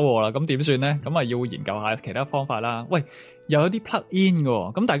激嬲我啦，咁點算咧？咁啊要研究下其他方法啦。喂，又有啲 plug in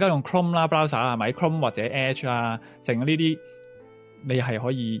嘅，咁大家用 Chrome 啦 browser 係咪 Chrome 或者 Edge 啊，成呢啲。你係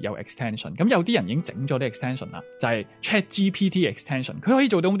可以有 extension， 咁有啲人已經整咗啲 extension 啦，就係 ChatGPT extension， 佢可以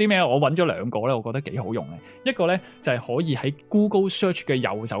做到啲咩？我揾咗兩個咧，我覺得幾好用嘅。一個咧就係可以喺 Google Search 嘅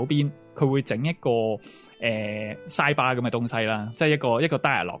右手邊，佢會整一個sidebar 咁嘅東西啦，即係一個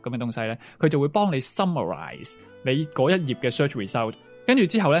dialog 咁嘅東西咧，佢就會幫你 summarize 你嗰一頁嘅 search result。跟住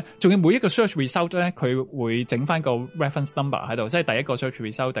之後咧，仲要每一個 search result 咧，佢會整翻個 reference number 喺度，即係第一個 search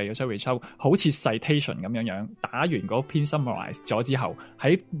result，第二個 search result，好似 citation 咁樣打完嗰篇 summarize 咗之後，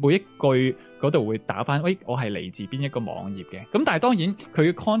喺每一句嗰度會打翻，喂，我係嚟自邊一個網頁嘅。咁但係當然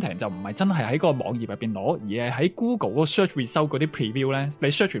佢嘅 content 就唔係真係喺個網頁入邊攞，而係喺 Google 嗰個 search result 嗰啲 preview 咧，你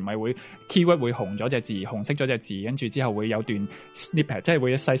search 完咪會 keyword 會紅咗隻字，紅色咗隻字，跟住之後會有段 snippet， 即係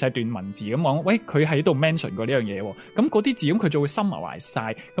會細細段文字咁講，喂，佢喺度 mention 過呢樣嘢喎。咁嗰啲字咁佢就會 summarize晒，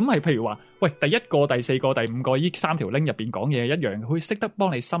咁係譬如話，喂，第一個、第四個、第五個呢三條 link 入邊講嘢一樣，佢會識得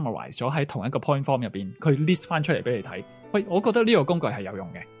幫你 summarize 咗喺同一個 point form 入邊，佢 list 翻出嚟俾你睇。喂，我覺得呢個工具係有用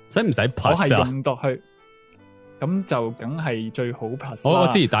嘅，使唔使 plus 我係用到去，咁就梗係最好 plus。我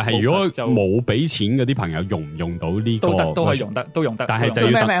知，但係如果就冇俾錢嗰啲朋友用唔用到呢個？都係用得，都用得。但係就要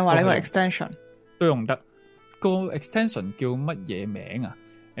咩名話呢個 extension 都用得。個 extension 叫乜嘢名啊？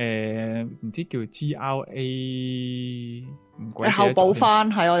唔知叫 GRA。你後補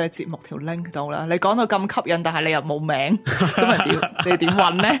翻喺我哋節目條 link 度啦。你講到咁吸引，但係你又冇名，咁咪點？你點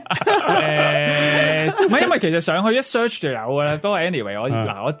揾咧？唔係，因為其實上去一 search 就有㗎啦。不過 anyway， 我而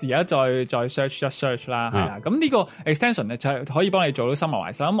家再 search 一 search 啦，係啦。咁呢個 extension 咧就可以幫你做到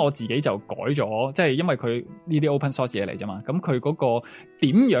summarize。咁我自己就改咗，即係因為佢呢啲 open source 嘢嚟啫嘛。咁佢嗰個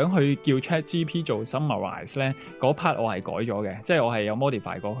點樣去叫 ChatGPT 做 summarize 咧？嗰 part 我係改咗嘅，即係我係有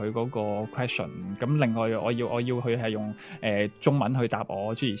modify 過佢嗰個 question。咁另外我要佢係用中文去答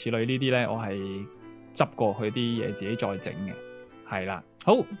我，諸如此類呢啲咧，我係執過佢啲嘢自己再整嘅，係啦。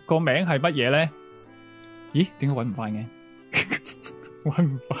好，個名係乜嘢咧？咦，點解搵唔翻嘅？搵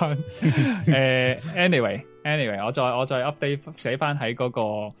唔翻。anyway，我再 update 寫翻喺嗰個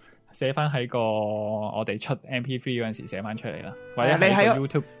我哋出 MP3 嗰陣時寫翻出嚟啦，或者你喺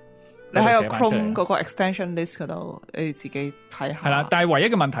YouTube。你喺個寫返出嚟 Chrome 嗰個 extension list 嗰度，你自己睇下。係啦，但係唯一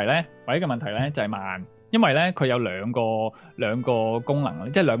嘅問題咧就係慢。因為咧佢有兩個功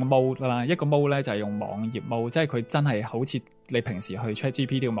能，即係兩個 mode 啦。一個 mode 咧就係用網頁 mode，即係佢真係好似你平時去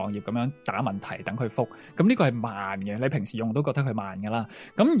ChatGPT 嘅網頁咁樣打問題等佢覆。咁呢個係慢嘅，你平時用都覺得佢慢㗎啦。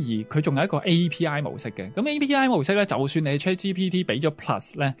咁而佢仲有一個 API 模式嘅。咁 API 模式咧，就算你 ChatGPT 俾咗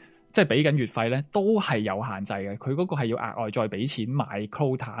Plus 咧，即係俾緊月費咧，都係有限制嘅。佢嗰個係要額外再俾錢買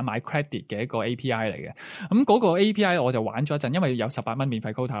quota 買 credit 嘅一個 API 嚟嘅。咁嗰個 API 我就玩咗一陣，因為有18蚊免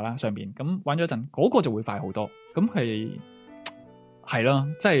費 quota 啦上邊。咁玩咗一陣，嗰個就會快好多。咁係咯，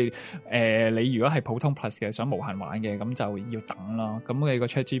即係你如果係普通 Plus 嘅想無限玩嘅，咁就要等咯。咁你個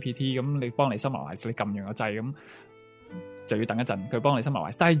ChatGPT 咁你幫你 summarize，你撳完個掣咁就要等一陣，佢幫你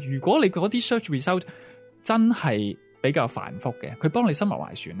summarize。但係如果你嗰啲 search result 真係比較繁複嘅，佢幫你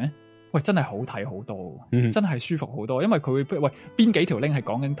summarize完咧，喂真係好睇好多，真係舒服好多，因為佢會喂邊幾條 link 係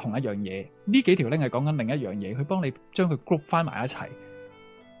講緊同一樣嘢，呢幾條 link 係講緊另一樣嘢，佢幫你將佢 group 翻埋一齊。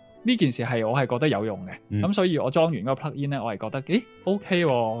呢件事係我係覺得有用嘅，咁所以我裝完嗰個 plugin 咧，我係覺得OK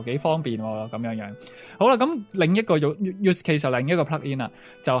喎，幾方便喎，咁樣。好啦，咁另一個 use case 另一個 plugin 啦，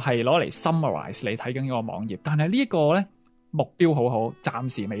就係攞嚟 summarize 你睇緊嗰個網頁，但係呢一個咧目標好好，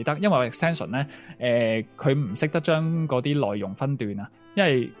暫時未得，因為 extension 咧佢唔識得將嗰啲內容分段啊，因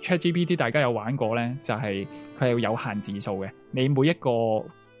為 ChatGPT 大家有玩過咧，就係佢係有限字數嘅，你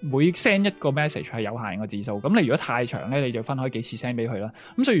每 send 一個 message 係有限個字數，咁你如果太長咧，你就分開幾次 send 俾佢啦。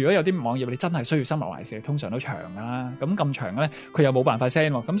咁所以如果有啲網頁你真係需要 summarize，通常都長噶啦。咁長咧，佢又冇辦法 send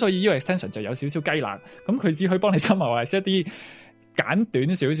喎。咁所以呢個 extension 就有少少雞肋。咁佢只可以幫你 summarize 一啲簡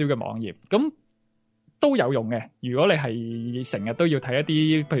短少少嘅網頁，咁都有用嘅。如果你係成日都要睇一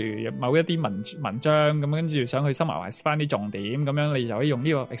啲，譬如某一啲文章咁，跟住想去 summarize 翻啲重點，咁樣你就可以用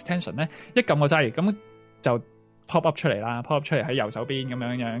呢個 extension 咧，一撳個掣，咁就pop up 出嚟啦 ，pop up 出嚟喺右手邊咁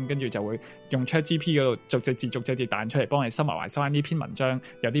樣，跟住就會用 ChatGPT 嗰度逐隻字彈出嚟，幫你 summarize 翻呢篇文章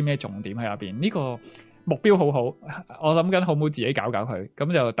有啲咩重點喺入邊。呢個目標好好，我諗緊好唔好自己搞佢，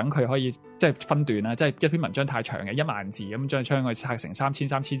咁就等佢可以即係分段啦，即係一篇文章太長嘅10000字咁，將佢拆成3000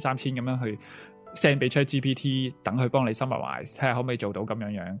咁樣去 send 俾 ChatGPT， 等佢幫你 summarize， 睇下可唔可以做到咁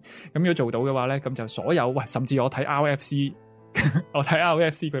樣。咁如果做到嘅話咧，咁就所有甚至我睇 RFC。我睇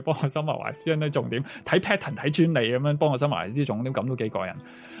RFC 佢幫我 summarize 啲重點，睇 pattern 睇專利咁樣幫我 summarize 啲重點，咁都幾過癮。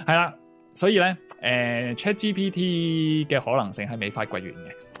係啦，所以咧ChatGPT 嘅可能性係未發掘完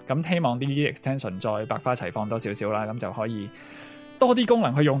嘅。咁希望啲 extension 再百花齊放多少少啦，咁就可以多啲功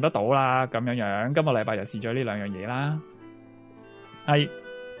能去用得到啦。咁樣今個禮拜就試咗呢兩樣嘢啦。係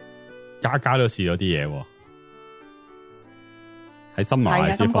家都試咗啲嘢喎。喺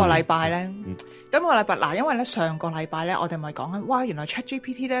summarize今個禮拜咧，今個禮拜嗱，因為咧上個禮拜咧，我哋咪講緊，哇，原來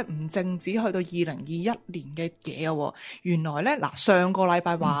ChatGPT 咧唔淨止去到2021年嘅嘢喎，原來咧嗱，上個禮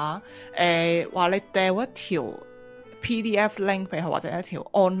拜話你掉一條 PDF link 俾佢，或者一條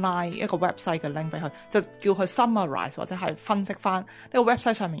online 一個 website 嘅 link 俾佢，就叫佢 summarize 或者係分析翻呢個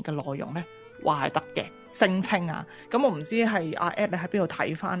website 上面嘅內容咧，話係得嘅。聲稱啊，咁我唔知係阿 Ed 你喺邊度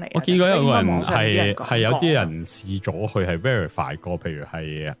睇翻嚟？我見過有個人係有啲人試咗佢係 verify 過，譬如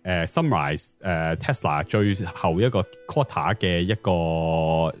係summarize Tesla 最後一個 quarter 嘅一個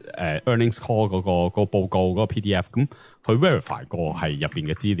earnings call 嗰個報告嗰個 PDF， 咁佢 verify 過係入邊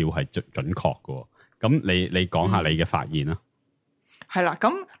嘅資料係準確嘅。咁你講下你嘅發現啦。係啦，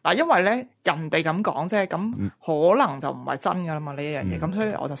咁嗱，因為咧人哋咁講啫，咁可能就唔係真噶啦嘛呢一樣嘢，咁所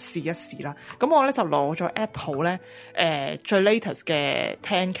以我就試一試啦。咁我咧就攞咗 Apple 咧最 latest 嘅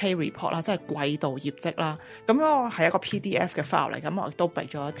 10K report 啦，即係季度業績啦。咁我係一個 PDF 嘅 file 嚟，咁我亦都俾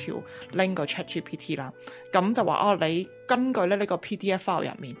咗一條 link 個 ChatGPT 啦。咁就話你根據咧呢個 PDF file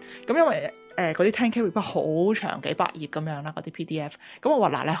入面，咁因為嗰啲 10K report 好長幾百頁咁樣啦，嗰啲 PDF。咁我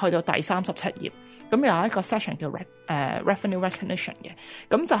話嗱，你去到第37頁，咁有一個 section 叫revenue recognition 嘅，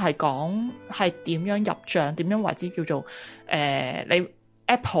咁就係講係點樣入帳，點樣為之叫做你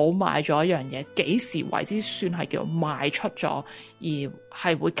Apple 賣咗一樣嘢，幾時為之算係叫賣出咗，而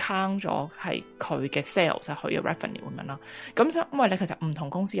係會 count 咗係佢嘅 sales 就係佢嘅 revenue 咁樣啦。咁因為你其實唔同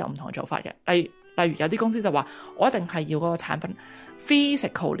公司有唔同嘅做法嘅，例如有啲公司就話我一定係要嗰個產品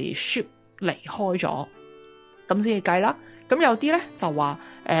physically ship 離開咗，咁先至計啦。咁有啲咧就話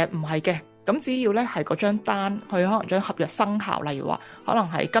唔係嘅，咁只要咧係嗰張單，佢可能將合約生效，例如話可能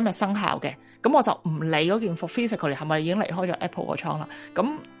係今日生效嘅，咁我就唔理嗰件貨 physically 係咪已經離開咗 Apple 個倉啦，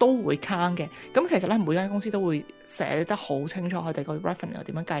咁都會 count 嘅。咁其實咧每間公司都會寫得好清楚佢哋個 revenue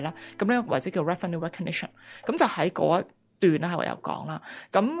點樣計啦。咁呢個或者叫 revenue recognition，咁就喺嗰段啦，係我有講啦。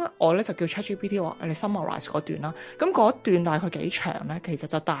咁我咧就叫 ChatGPT 話你 summarize 嗰段啦。咁嗰段大概幾長咧？其實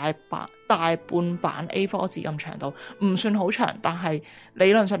就大半版 A4 紙咁長度，唔算好長，但係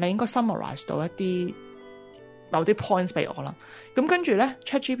理論上你應該 summarize 到一啲某啲 points 俾我啦。咁跟住咧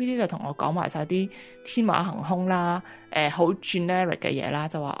ChatGPT 就同我講埋晒啲天馬行空啦，好 generic 嘅嘢啦，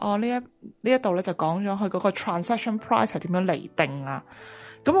就話呢一度咧就講咗佢嗰個 transaction price 係點樣嚟定啊。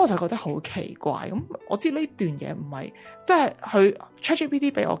咁我就覺得好奇怪。咁我知呢段嘢唔係即係佢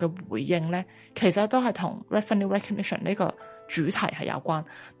ChatGPT 俾我嘅回應咧，其實都係同 revenue recognition 呢個主題係有關，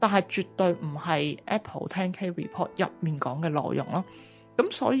但係絕對唔係 Apple 10K report 入面講嘅內容咯。咁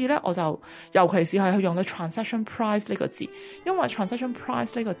所以咧，我就尤其是係去用到 transaction price 呢個字，因為 transaction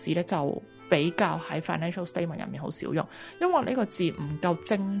price 呢個字咧就比較喺 financial statement 入面好少用，因為呢個字唔夠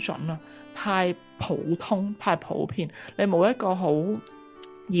精準啊，太普通、太普遍，你冇一個好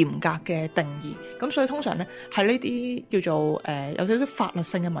嚴格嘅定義，咁所以通常咧喺呢啲叫做有少少法律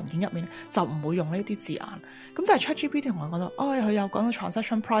性嘅文件入面就唔會用呢啲字眼。咁但係 ChatGPT 同我講到，佢有講到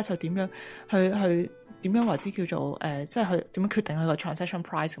transaction price 係點樣去點樣為之叫做即係佢點樣決定佢個 transaction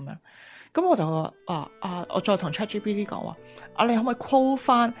price 咁樣。咁我就話我再同 ChatGPT 講話，你可唔可以 quote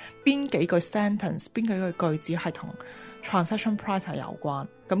翻邊幾句 sentence， 邊幾句句子係同 transaction price 係有關？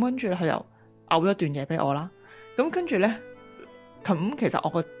咁跟住佢又嘔咗段嘢俾我啦。咁跟住咧。咁其實我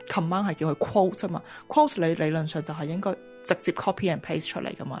個 command 係叫佢 quote 啫嘛 ，quote 你理論上就係應該直接 copy and paste 出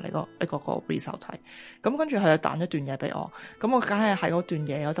嚟噶嘛，你個 result 係。咁跟住佢就彈咗段嘢俾我，咁我梗係喺嗰段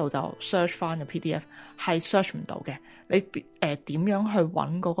嘢嗰度就 search 翻個 PDF， 係 search 唔到嘅。你點樣去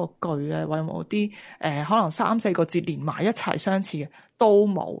揾嗰個句咧？或者有冇啲可能3-4個字連埋一齊相似嘅都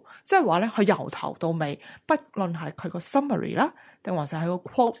冇，即係話咧佢由頭到尾，不論係佢個 summary 啦，定還是係個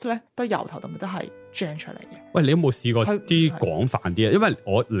quote 咧，都由頭到尾都係 gen 出嚟嘅。喂，你有冇試過啲廣泛啲啊？因為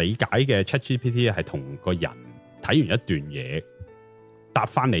我理解嘅 ChatGPT 係同個人睇完一段嘢答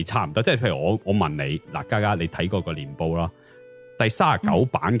翻你差唔多，即係譬如我問你嗱，嘉嘉你睇過個年報啦，第39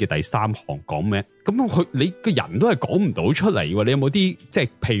版嘅第3行講咩？咁你個人都係講唔到出嚟喎。你有冇啲即係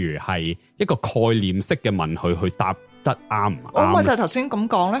譬如係一個概念式嘅問佢去答得啱唔啱？我咪就係頭先咁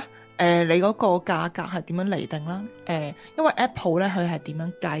講咧。你嗰個價格係點樣嚟定啦？因為 Apple 咧佢係點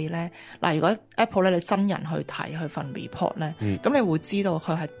樣計咧？嗱，如果 Apple 咧你真人去睇佢份 report 咧，咁你會知道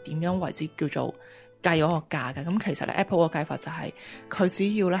佢係點樣為之叫做計嗰個價嘅。咁其實咧 Apple 個計法就係佢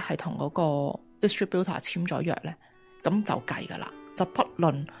只要咧係同嗰個 distributor 簽咗約咧，咁就計噶啦。就不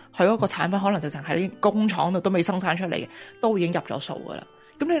論佢嗰個產品可能就淨喺啲工廠度都未生產出嚟嘅，都已經入咗數噶啦。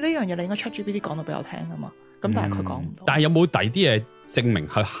咁你呢樣嘢你應該 ChatGPT 講到俾我聽噶嘛？咁但係佢講唔到。但係有冇第啲嘢證明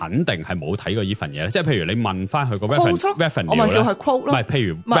佢肯定係冇睇過呢份嘢咧？即係譬如你問翻佢個 revenue 我咪叫佢 quote 咯。唔係，譬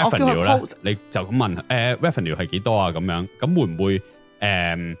如 revenue 咧，你就咁問revenue 係幾多啊？咁樣咁會唔會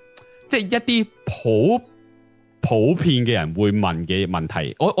即係一啲普遍嘅人會問嘅問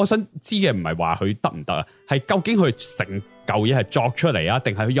題？我想知嘅唔係話佢得唔得啊，係究竟佢成嚿嘢係作出嚟啊，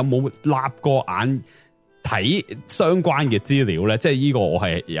定係佢有冇立過眼睇相關嘅資料咧？即係呢個我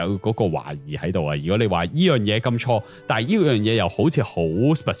係有嗰個懷疑喺度啊！如果你話呢樣嘢咁錯，但係呢樣嘢又好似好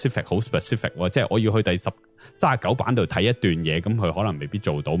specific， 即係我要去第39版度睇一段嘢，咁佢可能未必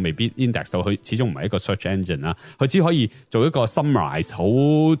做到，未必 index 到，佢始終唔係一個 search engine 啦，佢只可以做一個 summarize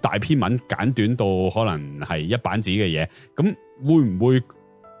好大篇文簡短到可能係一版紙嘅嘢，咁會唔會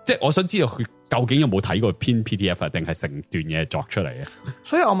即係我想知道佢究竟有冇睇過篇 PDF 定係成段嘢作出嚟嘅？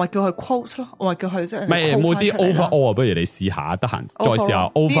所以我咪叫佢 quote 咯，我咪叫佢即係。有冇啲 overall 不如你試下，得閒再試下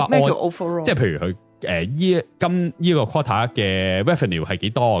overall， 即係譬如佢今呢個 quarter 嘅 revenue 係幾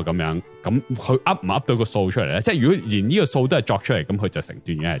多咁樣，咁佢 up 唔 up 到個數出嚟咧？即係如果連呢個數都係作出嚟，咁佢就成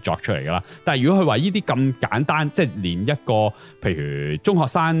段嘢係作出嚟噶啦。但係如果佢話呢啲咁簡單，即係連一個譬如中學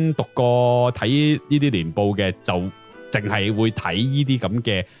生讀過睇呢啲年報嘅，就淨係會睇呢啲咁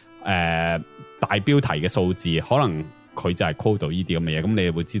嘅大標題嘅數字，可能佢就係 quote 到呢啲咁嘅嘢，咁你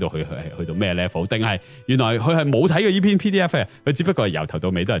會知道佢係去到咩 level， 定係原來佢係冇睇過呢篇 PDF 嘅，佢只不過係由頭到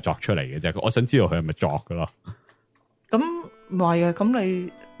尾都係作出嚟嘅啫。我想知道佢係咪作噶咯？咁唔係啊，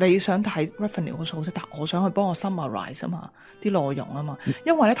咁你想睇 revenue 嘅數啫，但我想去幫我 summarize 啊嘛，啲內容啊嘛，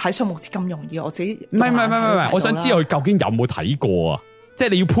因為咧睇數目字咁容易，我自己唔係，我想知道佢究竟有冇睇過啊？即係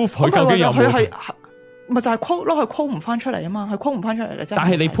你要 proof 佢究竟有冇。咪就係 quote 咯，佢 quote 唔翻出嚟啊嘛，佢 quote 唔翻出嚟，但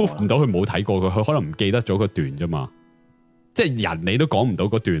係你 proof 唔到佢冇睇過，佢可能唔記得咗個段啫嘛。即係人你都講唔到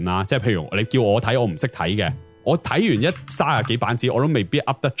嗰段啦。即係譬如你叫我睇，我唔識睇嘅，我睇完30幾版紙，我都未必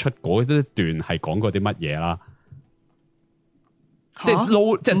噏得出嗰一段係講過啲乜嘢啦。即係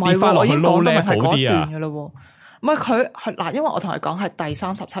low， 即係跌翻落去 low level 啲啊。唔係佢嗱，因為我同佢講係第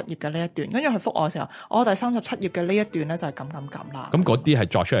37頁嘅呢一段，跟住佢覆我嘅時候，我第37頁嘅呢一段咧就係咁啦。咁嗰啲係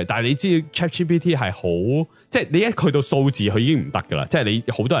作出嚟，但係你知 ChatGPT 係好，即係你一去到數字，佢已經唔得噶啦。即係你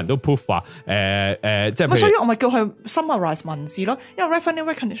好多人都 proof 話，即係所以我咪叫佢 summarize 文字咯。因為 revenue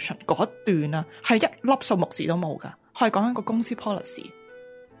recognition 嗰一段啊，係一粒數目字都冇噶，係講緊個公司 policy。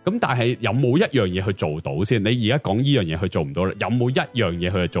咁但係有冇一樣嘢去做到先？你而家講呢樣嘢佢做唔到啦，有冇一樣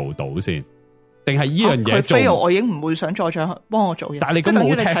嘢佢去做到先？定係呢樣嘢做？佢 fail，我已經唔會想再幫我做嘢。但係你咁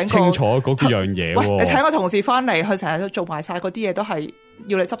冇 test 清楚嗰幾樣嘢。喂，你請個同事翻嚟，佢成日都做埋晒嗰啲嘢，都係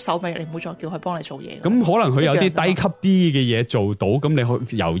要你執手尾，你唔好再叫佢幫你做嘢。咁可能佢有啲低級啲嘅嘢做到，咁你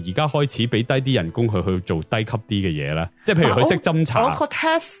去由而家開始俾低啲人工佢去做低級啲嘅嘢咧？即係譬如佢識偵查。我個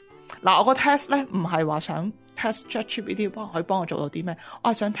test 嗱，我個 test 咧唔係話想 test ChatGPT 幫我做到啲咩，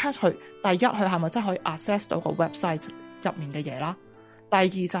我係想 test 佢第一佢係咪真係可以 access 到個 website 入面嘅嘢啦。第二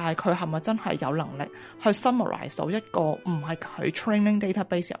就係佢係咪真係有能力去 summarize 到一個唔係佢 training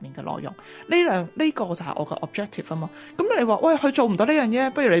database 入面嘅內容？呢個就係我嘅 objective 啊嘛。咁你話喂，佢做唔到呢樣嘢，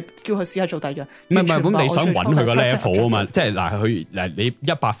不如你叫佢試下做第二樣。唔係，咁你想揾佢個 level 啊嘛？即係嗱，你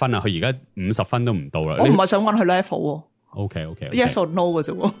100分啊，佢而家50分都唔到啦。我唔係想揾佢 level 喎。OK yes or no 嘅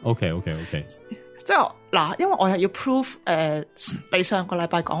啫喎。OK。即係嗱，因為我係要 prove 你上個禮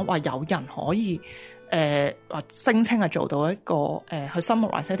拜講話有人可以。聲稱係做到一個去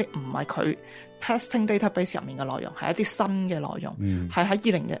summarize 一啲唔係佢 testing database 入面嘅內容，係一啲新嘅內容，係喺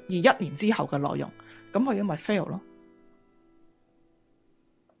2021年之後嘅內容，咁佢因為 fail 咯。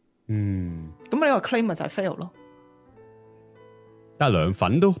咁呢個 claim 咪就係 fail 咯。但係涼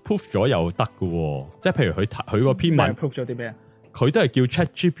粉都 proof 咗又得嘅，即係譬如佢個篇文 proof 咗啲咩啊？佢都係叫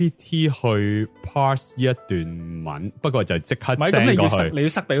ChatGPT 去 parse 呢一段文，不過就即刻 send 過去。你要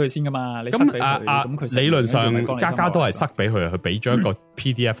塞俾佢先噶嘛？你塞俾佢，咁佢理論上家都係塞俾佢，佢俾咗一個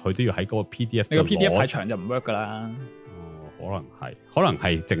PDF，佢都要喺嗰個 PDF。你個 PDF 太長就唔 work 噶啦。哦，可能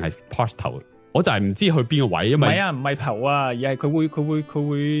係淨係 parse 頭，我就係唔知去邊個位，因為唔係啊，唔係頭啊，而係佢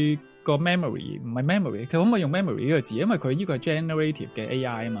會個 memory 唔係 memory，佢可唔可以用 memory 呢個字？因為佢呢個係 generative 嘅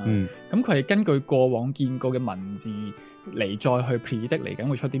AI 啊嘛。咁佢係根據過往見過嘅文字嚟再去 predict 嚟緊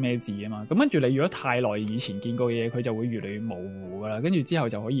會出啲咩字啊嘛。咁跟住你如果太耐以前見過嘅嘢，佢就會越嚟越模糊噶啦。跟住之後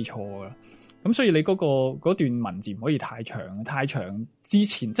就可以錯噶啦。咁所以你嗰段文字唔可以太長之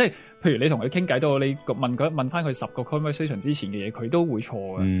前，即係譬如你同佢傾偈到你問翻佢10個 conversation 之前嘅嘢，佢都會錯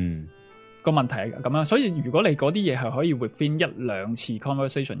嘅。個問題係咁樣，所以如果你嗰啲嘢係可以 within 1-2次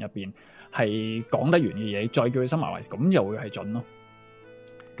conversation 入邊係講得完嘅嘢，再叫佢 summarize，咁就會係準咯。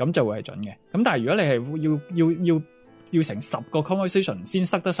咁就會係準嘅。咁但係如果你係要成10個 conversation 先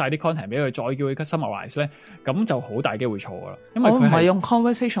塞得晒啲 content 俾佢，再叫佢 summarize 咧，咁就好大機會錯噶啦。因為佢唔係用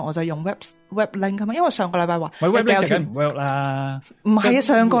conversation， 我就用 web link 㗎嘛。因為上個禮拜話 web link 就唔 work 啦。唔係啊，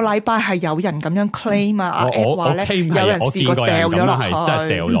上個禮拜係有人咁樣 claim 啊，我話咧有人試過掉咗落去，真係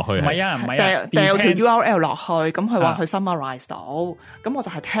掉落去。唔係啊，掉條 URL 落去，咁佢話佢 summarize 到，咁我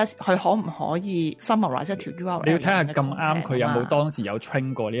就係 test 佢可唔可以 summarize 一條 URL。你要睇下咁啱佢有冇當時有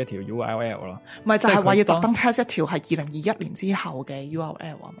train 過呢一條 URL 咯。咪就係話要特登 test 一條係2021年之後嘅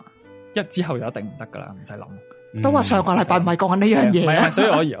URL 啊嘛，之後就一定唔得噶啦，唔使諗。都話上個禮拜唔係講緊呢樣嘢啊，所以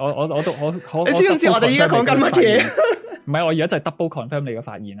我你知唔知我哋依家講緊乜嘢？唔係，我而家就係 double confirm 你嘅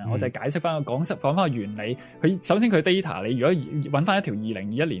發現啊！我就係解釋翻講翻個原理。佢首先佢 data， 你如果揾翻一條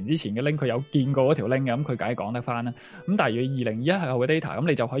2021年之前嘅 link， 佢有見過嗰條 link 嘅，咁佢梗係講得翻啦。咁但係如果2021後嘅 data， 咁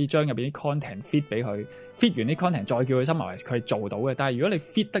你就可以將入邊啲 content feed 俾佢，feed 完啲 content 再叫佢 summarize， 佢係做到嘅。但係如果你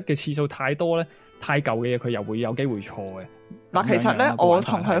feed 得嘅次數太多咧，太舊嘅嘢，佢又會有機會錯嘅。嗱，其實咧，我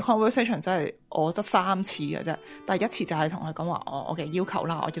同佢 conversation 真係我得3次嘅啫。第一次就係同佢講話，我嘅要求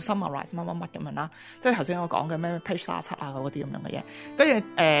啦，我要 summarize 乜乜乜咁樣啦，即係頭先我講嘅咩 page 37啊嗰啲咁樣嘅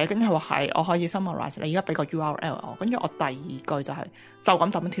嘢。跟住佢話係我可以 summarize， 你而家俾個 URL 我。跟住我第二句就係就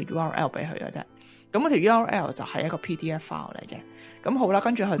咁抌一條 URL 俾佢嘅啫。咁嗰條 URL 就係一個 PDF file 嚟嘅。咁好啦，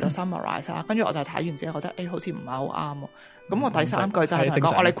跟住佢就 summarize 啦。跟住我就睇完之後覺得好似唔係好啱喎。咁我第3句就係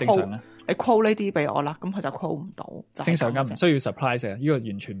同佢講，你 quote 呢啲俾我啦，咁佢就 quote 唔到。正常㗎，唔需要 surprise 嘅，呢個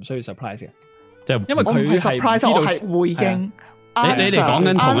完全唔需要 surprise 嘅，即係因為佢係 surprise， 我係回應。你哋講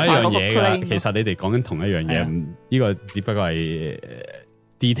緊同一樣嘢㗎，其實你哋講緊同一樣嘢，呢個只不過係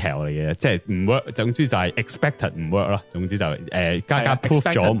detail 嚟嘅，即係唔 work。總之就係 expected 唔 work 啦。總之就加 proof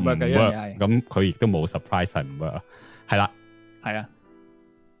咗唔 work， 咁佢亦都冇 surprise 係唔 work 啦。係啦，係啊。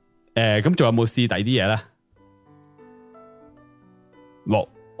咁仲有冇試第啲嘢咧？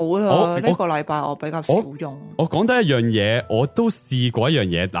好啦，呢個禮拜我比較少用。我講得一樣嘢，我都試過一樣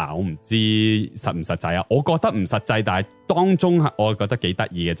嘢。嗱，我唔知實唔實際啊。我覺得唔實際，但係當中我覺得幾得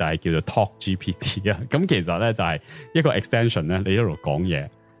意嘅就係叫做 Talk GPT 啊。咁其實咧就係一個 extension 咧，你一路講嘢，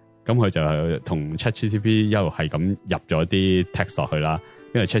咁佢就同 ChatGPT 一路係咁入咗啲 text 落去啦，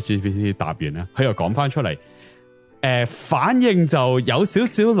跟住 ChatGPT 答完咧，佢又講翻出嚟，反應就有少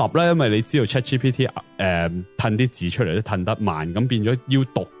少立啦，因為你知道 ChatGPT 褪啲字出嚟都褪得慢，咁變咗要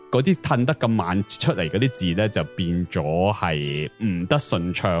讀嗰啲褪得咁慢出嚟嗰啲字咧，就變咗係唔得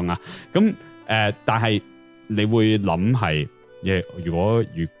順暢啊。咁但係你會諗係，如果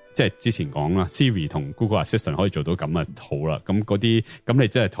即係之前講啦 ，Siri 同 Google Assistant 可以做到咁啊，好啦。咁嗰啲咁你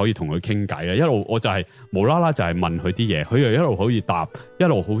真係可以同佢傾偈啦。一路我就係無啦啦就係問佢啲嘢，佢又一路可以答，一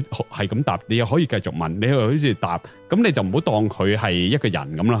路好係咁答。你又可以繼續問，你又好似答。咁你就唔好當佢係一個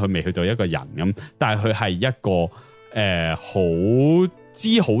人咁啦，佢未去到一個人咁，但係佢係一個好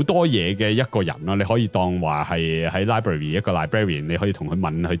知好多嘢嘅一個人啦。你可以當話係喺 library 一個 librarian， 你可以同佢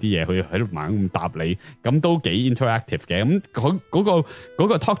問佢啲嘢，佢喺度猛咁答你，咁都幾 interactive 嘅。咁佢嗰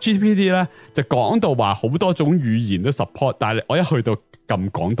個 Talk GPT 咧就講到話好多種語言都 support， 但係我一去到撳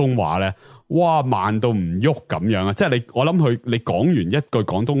廣東話咧，哇慢到唔喐咁樣啊！即係我諗你講完一句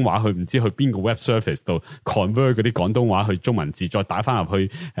廣東話，佢唔知去邊個 web service 度 convert 嗰啲廣東話去中文字，再打翻入去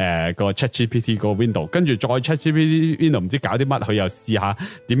個 ChatGPT 個 window， 跟住再 ChatGPT window 唔知搞啲乜，佢又試下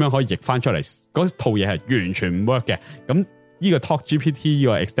點樣可以譯翻出嚟。嗰套嘢係完全唔 work 嘅。咁呢個 Talk GPT 呢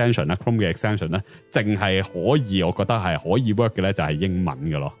個 extension 咧 ，Chrome 嘅 extension 咧，淨係可以，我覺得係可以 work 嘅咧，就係英文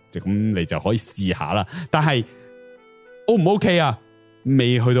嘅咯。咁你就可以試下啦。但係 O 唔 OK 啊？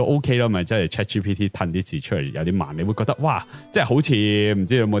未去到 OK 啦，咪即係 ChatGPT 褪啲字出嚟有啲慢，你會覺得哇，即係好似唔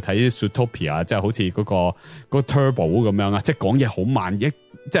知有冇睇 Zootopia， 即係好似嗰個 Turbo 咁樣啊，即係講嘢好慢，即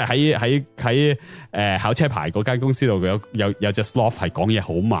係喺考車牌嗰間公司度有隻 Sloth 係講嘢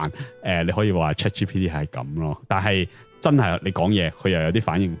好慢，你可以話 ChatGPT 係咁咯，但係真係你講嘢佢又有啲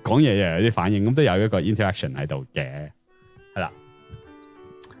反應，講嘢又有啲反應，咁都有一個 interaction 喺度嘅，係啦，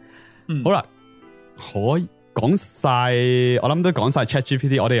好啦，可以。講晒，我諗都講晒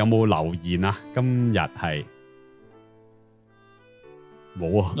ChatGPT。我哋有冇留言啊？今日係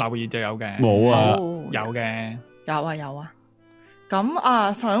冇啊，留言就有嘅，冇啊，有嘅，有啊。咁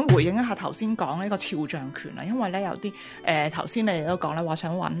啊，想回應一下頭先講呢個肖像權啊，因為咧有啲頭先你哋都講咧話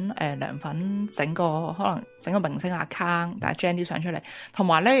想揾涼粉整個可能整個明星 account， 但係 gen 啲相出嚟，同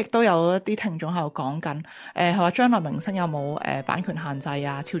埋咧亦都有一啲聽眾喺度講緊佢話將來明星有冇版權限制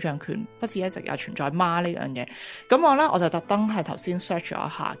啊？肖像權不是一直有存在嗎？呢樣嘢，咁我就特登係頭先 search 咗一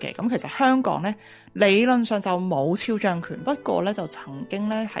下嘅。咁其實香港咧理論上就冇肖像權，不過咧就曾經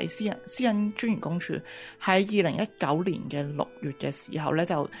咧喺私隱專員公署喺2019年嘅6月嘅時候咧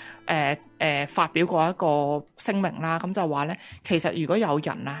就發表過一個聲明啦，咁就話咧其實如果有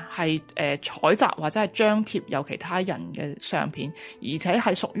人啊係採集或者係張貼有其他人嘅相片，而且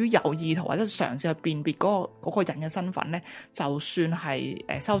係屬於有意圖或者嘗試去辨別嗰個人嘅身份咧，就算係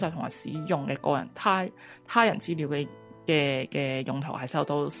收集同埋使用嘅個人他人資料嘅用途係受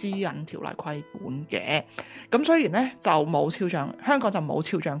到私隱條例規管嘅。咁雖然咧就冇香港就冇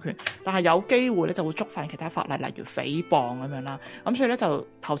肖像權，但係有機會咧就會觸犯其他法例，例如誹謗咁樣啦。咁所以咧就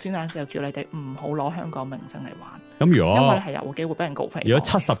頭先就叫你哋唔好攞香港明星嚟玩。咁如果因為係有機會俾人告誹謗。如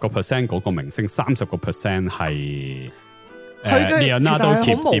果70% 嗰個明星30% 係佢嘅其實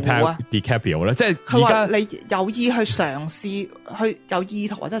係好模糊啊 ，DiCaprio 咧，即係佢話你有意去嘗試去有意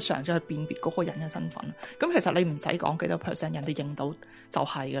圖或者嘗試去辨別嗰個人嘅身份。咁其實你唔使講幾多 percent， 人哋認到就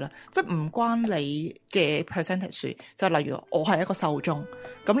係噶啦，即係唔關你嘅 percentage。就例如我係一個受眾，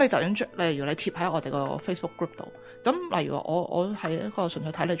咁你就咁例如你貼喺我哋個 Facebook group 度，咁例如我係一個純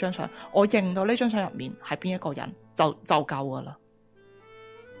粹睇你張相，我認到呢張相入面係邊一個人就夠噶啦。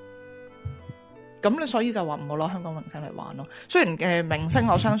咁你所以就話唔好攞香港明星嚟玩咯。雖然明星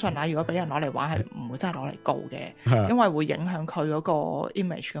我相信啊，如果俾人攞嚟玩係唔會真係攞嚟告嘅，因為會影響佢嗰個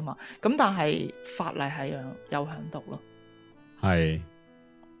image 噶嘛。咁但係法例係有響度咯。係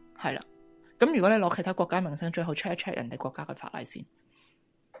啦。咁如果你攞其他國家明星，最好 check 人哋國家嘅法例先。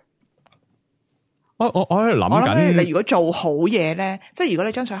我喺度諗緊，你如果做好嘢咧，即係如果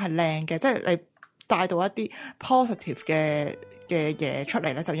你張相係靚嘅，即係你帶到一啲 positive 嘅嘢出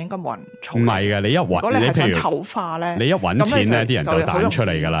嚟咧，就應該冇人嘈。唔係嘅，你一揾，如果你係想醜化咧，你一揾錢咧，啲人就彈出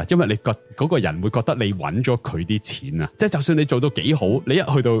嚟噶啦。因為你嗰個人會覺得你揾咗佢啲錢啊，即係就算你做到幾好，你一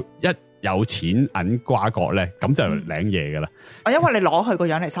去到一有錢銀瓜葛咧，咁就領嘢噶啦。因為你攞佢個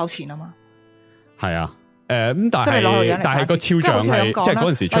樣嚟收錢啊嘛。係啊，咁但係個肖像係即係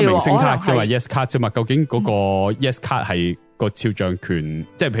嗰陣時出明星卡即係話 Yes 卡啫嘛。究竟嗰個 Yes 卡係個肖像權，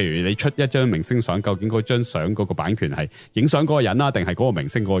即係譬如你出一張明星相，究竟嗰張相嗰個版權係影相嗰個人啊，定係嗰個明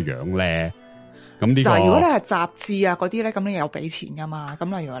星嗰個樣咧？咁呢個，但係如果你係雜誌啊嗰啲咧，咁你有俾錢噶嘛？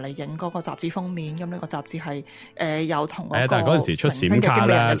咁例如話你影嗰個雜誌封面，咁呢個雜誌係有同嗰個但係嗰陣時出閃卡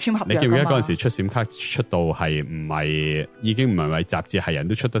咧，簽合約，你記唔記得嗰陣時出閃卡出到係唔係已經唔係為雜誌，係人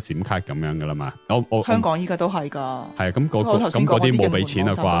都出得閃卡咁樣噶啦嘛？香港依家都係噶。係咁嗰啲冇俾錢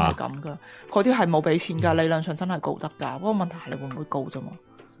啊啩？咁噶，嗰啲係冇俾錢噶，理論上真係告得噶。不過問題係你會唔會告啫嘛？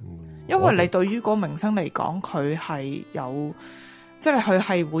因為你對於嗰個明星嚟講，佢係有。即係佢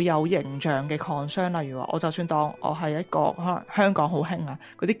係會有形象嘅 concern，例如話，我就算當我係一個可能香港好興啊，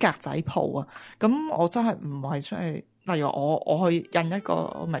嗰啲格仔鋪啊，咁我真係唔係出嚟。例如我去印一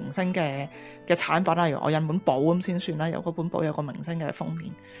個明星嘅產品，例如我印本簿咁先算啦，有嗰本簿有個明星嘅封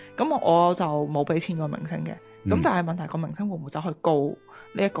面，咁我就冇俾錢個明星嘅。咁但係問題個明星會唔會走去告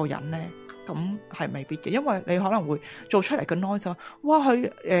呢一個人咧？咁係未必嘅，因為你可能會做出嚟嘅 noise 就哇佢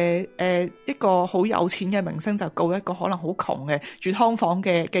一個好有錢嘅明星就告一個可能好窮嘅住劏房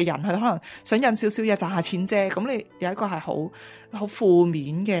嘅人，佢可能想印少少嘢賺下錢啫。咁你有一個係好負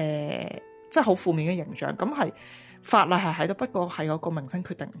面嘅，即係好負面嘅形象。咁係法例係喺度，不過係嗰個明星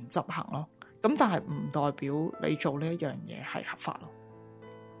決定唔執行咯。咁但係唔代表你做呢一樣嘢係合法咯。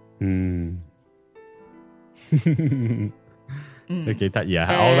你幾得意啊！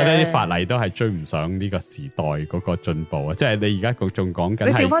我覺得啲法例都係追唔上呢個時代嗰個進步啊！即係你而家仲講緊，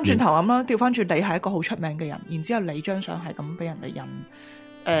你調翻轉頭咁啦，調翻轉你係一個好出名嘅人，然之後你張相係咁俾人哋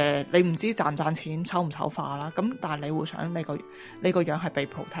印，你唔知賺唔賺錢，醜唔醜化啦。咁但係你會想你個樣係被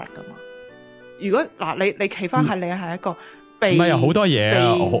protect 噶嘛？如果嗱你企翻係你係一個。唔係有好多嘢啊，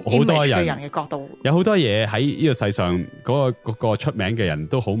好多人嘅角度有好多嘢喺呢個世上嗰個出名嘅人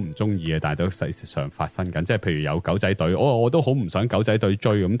都好唔中意嘅，但係都實際上發生緊。即係譬如有狗仔隊，我都好唔想狗仔隊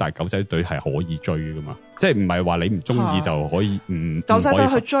追咁，但係狗仔隊係可以追噶嘛。即係唔係話你唔中意就可以唔狗仔隊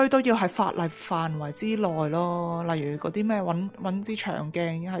去追都要喺法例範圍之內咯。例如嗰啲咩搵支長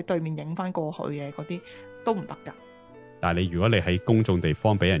鏡喺對面影翻過去嘅嗰啲都唔得噶。但係如果你喺公眾地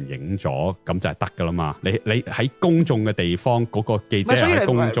方俾人影咗，咁就係得噶啦嘛。你喺公眾嘅地方，嗰個記者喺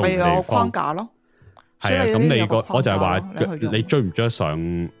公眾嘅地方，框架咯。係啊，咁我就係話你追唔追得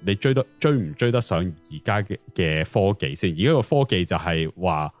上？你追唔追得上而家嘅科技先？而家個科技就係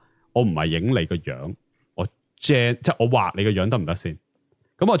話，我唔係影你個樣，我即係我畫你個樣得唔得先？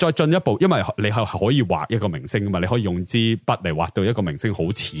咁我再進一步，因為你係可以畫一個明星噶嘛，你可以用支筆嚟畫到一個明星好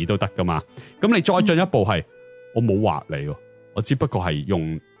似都得噶嘛。咁你再進一步係。我冇畫你，我只不過係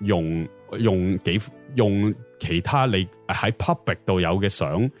用其他你喺 public 度有嘅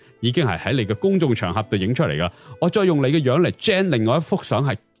相，已經係喺你嘅公眾場合度影出嚟噶。我再用你嘅樣嚟 gen 另外一幅相，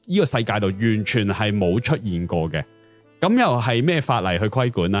係呢個世界度完全係冇出現過嘅。咁又係咩法例去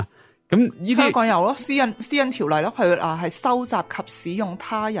規管啊？咁呢啲香港有咯，私隱條例咯，佢係收集及使用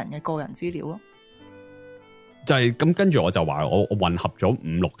他人嘅個人資料咯。就係咁，跟住我就話我混合咗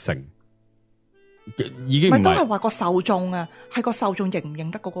5-6成。已經唔係都係話個受眾啊，係個受眾認唔認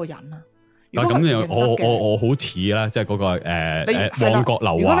得嗰個人啊？咁我好似啦，即係嗰個旺角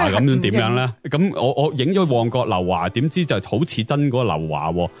劉華咁樣點樣咧？咁我影咗旺角劉華，點知就好似真嗰個劉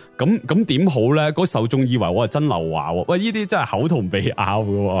華？咁點好咧？嗰受眾以為我係真劉華？喂，呢啲真係口同鼻拗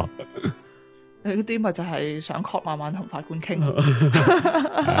嘅。你嗰啲咪就係想慢慢同法官傾。咁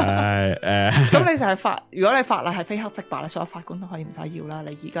咁你就係如果你法例係非黑即白咧，所有法官都可以唔使要啦。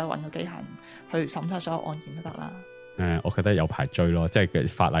你而家揾個機械人去審晒所有案件都得啦。我覺得有排追咯，即係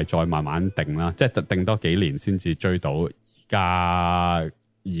法例再慢慢定啦，即係定多幾年先至追到而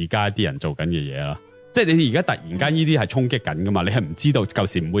家啲人做緊嘅嘢啦。即係你而家突然間呢啲係衝擊緊噶嘛？你係唔知道舊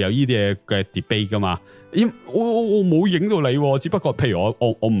時唔會有呢啲嘅 debate 噶嘛？我冇影到你，只不過譬如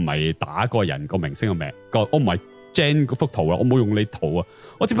我唔係打個人個明星個名，我唔係 gen 嗰幅圖啊，我冇用你圖啊，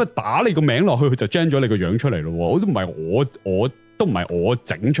我只不過打你個名落去，佢就 gen 咗你個樣出嚟咯。我都唔係我都唔係我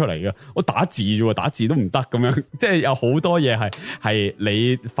整出嚟嘅，我打字啫，打字都唔得咁樣，即係有好多嘢係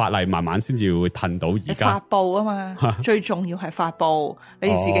你法例慢慢先至會褪到而家。發布啊嘛，最重要係發布，你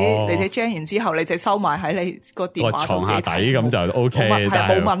自己你哋 gen 完之後，你就收埋喺你個電話床下底咁就 OK，係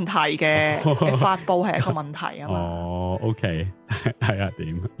冇問題嘅。你發布係一個問題啊嘛。OK， 係啊，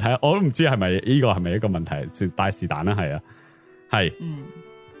點睇下？我都唔知係咪呢個係咪一個問題，大是但啦，係啊，係，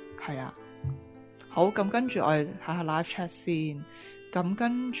係啊。好，咁跟住我哋睇下 live chat 先。咁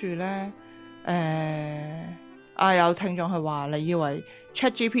跟住咧，有聽眾係話，你以為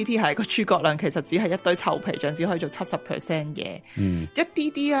ChatGPT 係個諸葛亮，其實只係一堆臭皮匠，只可以做70% 嘢。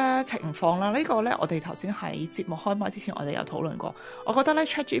一啲情況啦。呢個咧，我哋頭先喺節目開麥之前，我哋有討論過。我覺得咧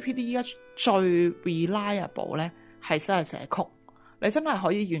ChatGPT 依家最 reliable 咧係真係寫曲，你真係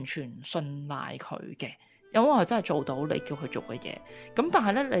可以完全信賴佢嘅。因為我真係做到你叫佢做嘅嘢，咁但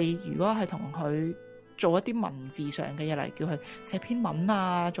係咧，你如果係同佢做一啲文字上嘅嘢嚟，叫佢寫篇文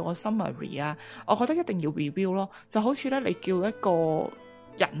啊，做個 summary 啊，我覺得一定要 review 咯。就好似咧，你叫一個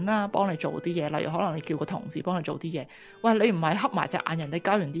人啦幫你做啲嘢，例如可能你叫個同事幫你做啲嘢，喂，你唔係黑埋隻眼，人哋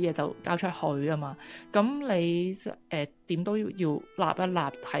交完啲嘢就交出去啊嘛。咁你點都要立一立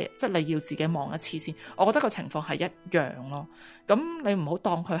睇，即係你要自己望一次先。我覺得個情況係一樣咯。咁你唔好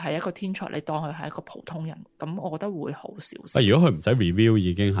當佢係一個天才，你當佢係一個普通人，咁我覺得會好少少。如果佢唔使 review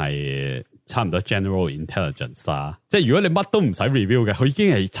已經係差唔多 general intelligence 啦。即係如果你乜都唔使 review 嘅，佢已經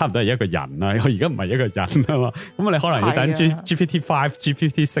係差唔多係一個人啦。佢而家唔係一個人啊嘛。咁你可能要等 GPT5、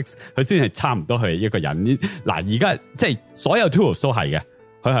GPT6，佢先係差唔多係一個人。嗱，而家即係所有 tools 都係嘅。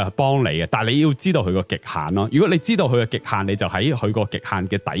佢係幫你嘅，但係你要知道佢個極限咯。如果你知道佢嘅極限，你就喺佢個極限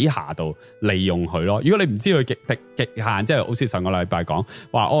嘅底下度利用佢咯。如果你唔知佢極限，即係好似上個禮拜講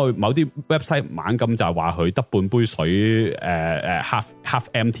話，某啲 website 猛咁就話佢得半杯水，half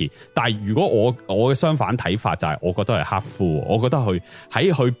empty。但係如果我嘅相反睇法就係，我覺得係 half full。我覺得佢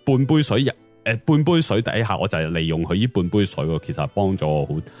喺佢半杯水底下，我就係利用佢呢半杯水，其實幫咗我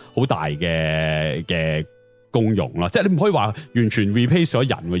好大嘅功用啦，即係你唔可以話完全 replace 咗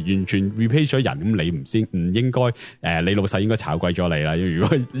人，完全 replace 咗人，咁你唔應該你老細應該炒鬼咗你啦。如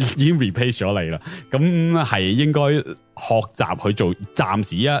果已經 replace 咗你啦，咁係應該學習去做，暫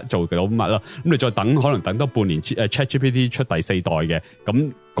時做到乜啦？咁你再可能等多半年，ChatGPT 出第4代嘅，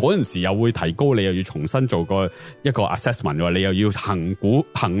咁嗰陣時又會提高，你又要重新做過一個 assessment 喎，你又要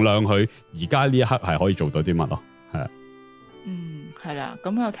衡量佢而家呢一刻係可以做到啲乜咯？係啊。係啦，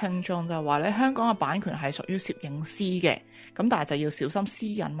咁有聽眾就話咧，香港嘅版權係屬於攝影師嘅，咁但係就要小心私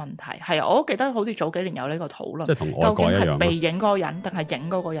隱問題。係啊，我都記得好似早幾年有呢個討論，即係同外國一樣，究竟係被影嗰個人定係影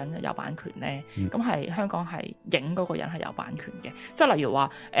嗰個人有版權咧？咁係香港係影嗰個人係有版權嘅，即係例如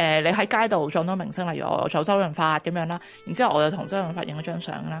話你喺街度撞到明星，例如我做周潤發咁樣啦，然之後我就同周潤發影咗張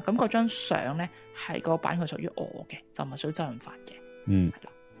相啦，咁嗰張相咧係個版權屬於我嘅，就唔係屬於周潤發嘅。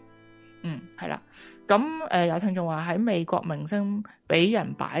係啦。咁有聽眾話喺美國明星俾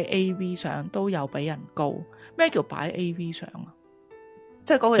人擺 AV 相都有俾人告，咩叫擺 AV 相啊？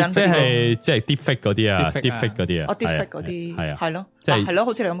即係嗰個人即係 deepfake 嗰啲啊 ，deepfake 嗰啲啊， deepfake 嗰啲係咯，即係係咯，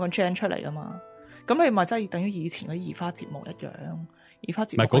好似你咁講 gen 出嚟噶嘛？咁你咪真係等於以前嗰啲移花節目一樣，移花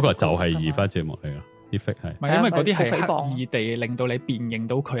節目唔係嗰個就係移花節目嚟噶。係，唔係因為嗰啲係刻意地令到你辨認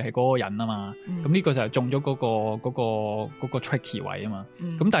到佢係嗰個人啊嘛，咁呢個就係中咗嗰個 tricky 位啊嘛，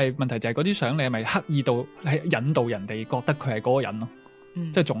咁但係問題就係嗰啲相你係咪刻意到係引導人哋覺得佢係嗰個人咯，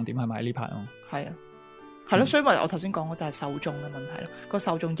即係重點係咪喺呢 part 咯？係啊，係咯，所以咪我頭先講嘅就係受眾嘅問題咯，個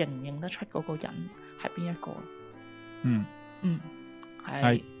受眾認唔認得出嗰個人係邊一個？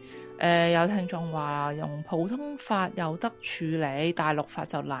係。有聽眾話用普通法有得處理，大陸法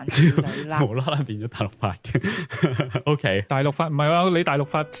就難處理啦。無啦啦變咗大陸法嘅，OK。大陸法唔係啊，你大陸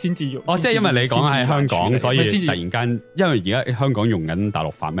法先至用。即係因為你講喺香港，所以突然間，因為而家香港用緊大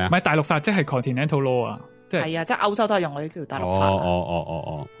陸法咩？唔係大陸法，即係 Continental Law 啊，即係啊，即係歐洲都係用嗰啲叫大陸法。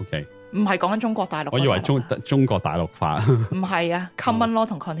OK。唔係講緊中國大陸。我以為中國大陸法。唔係啊，Common Law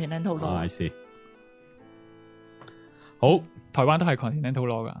同 Continental Law。I see。好，台灣都係 Continental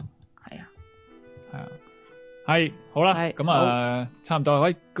Law 噶。係啊，係好啦，咁啊，差唔多。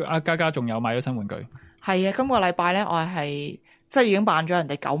喂，阿嘉嘉仲有買咗新玩具？係啊，今個禮拜咧，我係即係已經辦咗人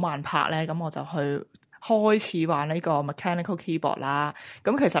哋9萬拍咧，咁我就去開始玩呢個 mechanical keyboard 啦。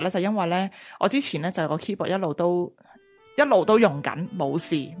咁其實咧就因為咧，我之前咧就個 keyboard 一路都用緊，冇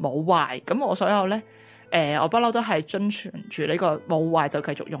事冇壞。咁我所有咧，我不嬲都係遵循住呢個冇壞就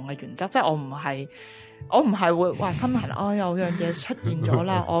繼續用嘅原則，即係我唔係會話新聞有樣嘢出現咗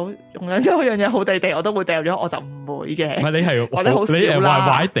啦，我用緊嗰樣嘢好地地，我都會掉咗，我就唔會嘅。唔係你係或者好少啦，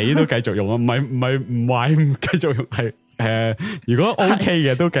壞地都繼續用啊，唔係唔壞唔繼續用，係如果 OK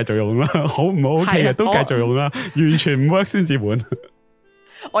嘅都繼續用啦，好唔好 OK 嘅都繼續用啦，完全唔 work 先至換。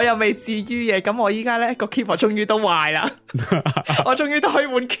我又未至於嘅，咁我依家咧個 keyboard 終於都壞啦，我終於都可以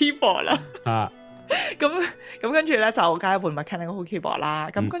換 keyboard 啦。咁跟住咧就梗係換 mechanical keyboard 啦。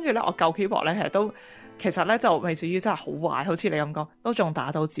咁跟住咧我舊 keyboard 咧其實咧就未至於真係好壞，好似你咁講，都仲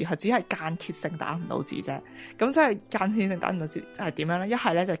打到字，係只係間歇性打唔到字啫。咁即係間歇性打唔到字，係點樣咧？一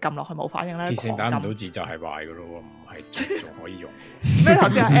係咧就撳落去冇反應咧，間歇性打唔到字就係壞噶咯，唔係仲可以用。咩頭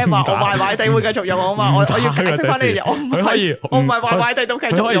先阿 M 話我壞壞地會繼續用啊嘛？我要解釋翻呢樣嘢，我唔係壞壞地都繼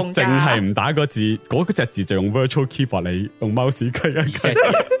續用㗎。淨係唔打個字，嗰隻字就用 virtual keyboard 嚟用 mouse 計一計。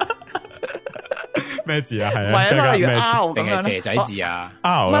咩字啊？係啊，例如 R 定係蛇仔字啊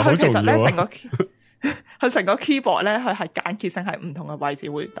 ？R 唔係佢其實咧成個。佢成個 keyboard 咧，佢係間歇性，係唔同嘅位置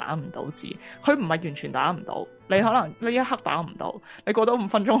會打唔到字，佢唔係完全打唔到，你可能呢一刻打唔到，你過到5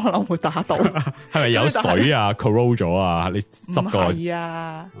分鐘可能會打到。係咪有水啊 corrode 咗啊？你濕過？唔係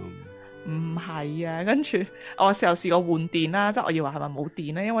啊，唔係啊，跟住我試過換電啦，即係我以為係咪冇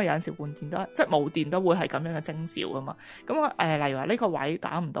電咧？因為有陣時換電都即係冇電都會係咁樣嘅徵兆噶嘛。咁我例如話呢個位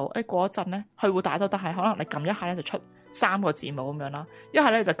打唔到，過一陣咧佢會打到，但係可能你撳一下咧就出3個字母咁樣啦，一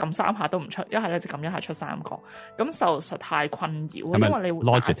係咧就撳3下都唔出，一係咧就撳一下出3個，咁就實太困擾，因為你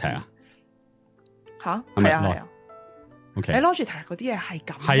會打字嚇係啊。OK， 你 Logitech 嗰啲嘢係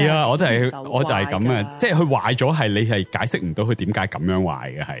咁，係啊，我就係咁嘅，即係佢壞咗係你係解釋唔到佢點解咁樣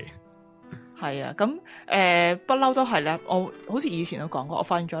壞嘅係啊，咁不嬲都係咧。我好似以前都講過，我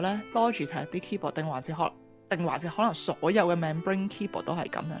發現咗咧 Logitech 啲 keyboard 定還是可能所有嘅 membrane keyboard 都係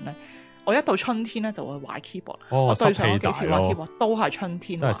咁樣咧。我一到春天咧就會壞 keyboard。我對上幾次壞 keyboard 都係春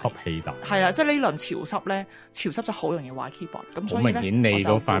天壞，真係濕氣大。係啊，即係呢輪潮濕咧，潮濕就好容易壞 keyboard。咁所以咧，好明顯你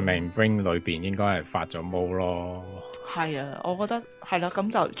嗰塊 membrane 裏邊應該係發咗毛咯。係啊，我覺得係啦，咁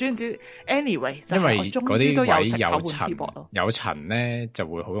就總之 anyway，因為嗰啲位有塵咧，就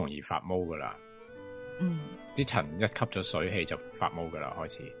會好容易發毛噶啦。啲塵一吸咗水氣就發毛噶啦，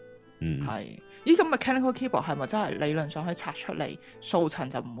開始。係。咦，咁 mechanical keyboard 係咪真係理論上可以拆出嚟掃塵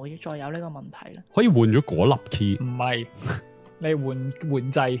就唔會再有呢個問題咧？可以換咗嗰粒 key，唔係你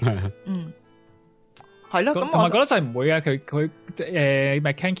換掣。係咯，咁同埋覺得掣唔會嘅，佢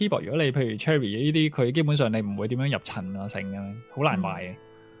mechanical keyboard，如果你譬如 Cherry 呢啲，佢基本上你唔會點樣入塵啊成嘅，好難壞嘅。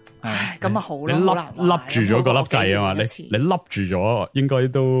唉，咁啊好啦，你笠住咗個粒掣啊嘛，你笠住咗，應該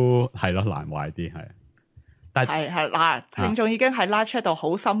都係咯難壞啲係。但係嗱，聽眾已經喺 live chat 度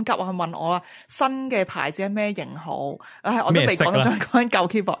好心急啊，問我啊新嘅牌子係咩型號？我都未講到，再講緊舊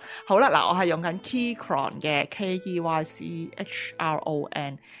keyboard。好啦，嗱，我係用緊 Keychron 嘅 Keychron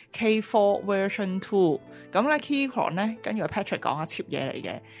K4 Version 2。咁咧 Keychron 咧，跟住 Patrick 講下 cheap 嘢嚟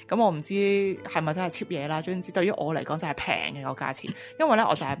嘅。咁我唔知係咪真係 cheap 嘢啦。總之對於我嚟講就係平嘅個價錢，因為咧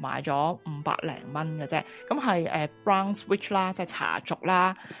我就係買咗500零蚊嘅啫。咁係brown switch 啦，即係茶軸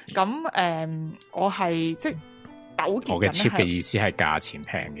啦。咁我係即係糾結。我嘅 cheap 嘅意思係價錢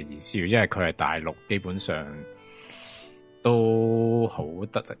平嘅意思，因為佢係大陸基本上都好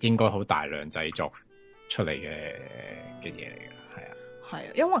應該好大量製作出嚟嘅嘢嚟嘅。係啊，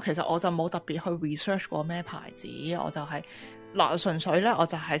因為其實我就冇特別去 research 過咩牌子，我就係純粹咧，我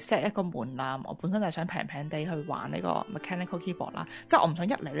就係 set 一個門檻，我本身就係想平平地去玩呢個 mechanical keyboard 啦，即係我唔想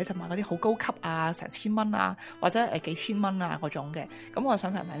一嚟咧就買嗰啲好高級啊，成千蚊啊，或者幾千蚊啊嗰種嘅，咁我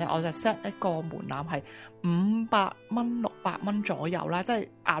想平平咧，我就 set 一個門檻係500蚊、600蚊左右啦，即係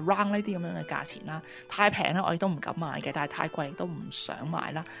around 呢啲咁樣嘅價錢啦。太平咧我亦都唔敢買嘅，但係太貴亦都唔想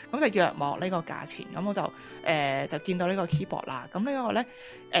買啦。咁就約莫呢個價錢，咁我就就見到呢個 keyboard 啦。咁呢個咧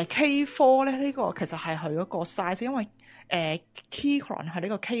K4 咧呢個其實係佢嗰個 size， 因為Keychron 係呢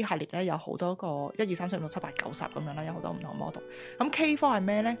個 K 系列咧，有好多個1、2、3、4、5、6、7、8、9、10咁樣啦，有好多唔同 model。咁 K4 係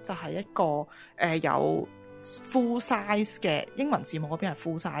咩咧？就係一個有 full size 嘅英文字母嗰邊係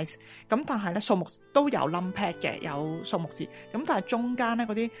full size， 咁但係咧數目都有 numpad 嘅，有數目字。咁但係中間咧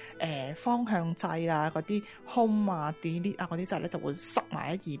嗰啲方向掣啊、嗰啲 home 啊、delete 啊嗰啲掣咧就會塞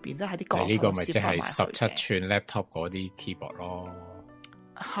埋喺二邊，即係喺啲角落呢個咪即係17攝寸 laptop 嗰啲 keyboard 咯。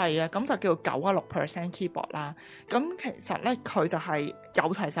係啊，咁就叫96% keyboard 啦。咁其實咧，佢就係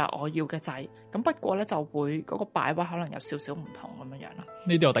有齊晒我要嘅掣。咁不過咧，就會嗰個擺位可能有少少唔同咁樣樣啦。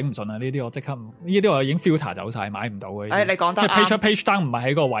呢啲我頂唔順啊！呢啲我即刻，呢啲我已經 filter 走晒，買唔到嘅。你講得啱。即係 page down 唔係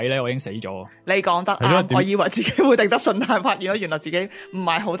喺個位咧，我已經死咗。你講得啱，我以為自己會頂得順，但係發現咗原來自己唔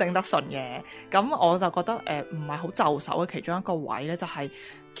係好頂得順嘅。咁我就覺得唔係好就手嘅其中一個位咧，就係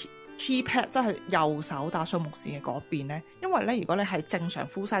keypad 即係右手打數目字嘅嗰邊咧，因為咧如果你係正常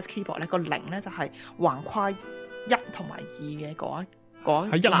full size keyboard 咧，個0咧就係橫跨1同埋2嘅嗰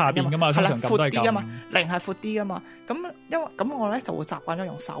喺1下邊噶嘛，通常咁都係咁。闊啲噶嘛，0係闊啲噶嘛，咁因為咁我咧就會習慣咗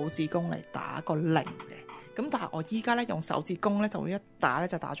用手指公嚟打個0嘅，咁但係我依家咧用手指公咧就會一打咧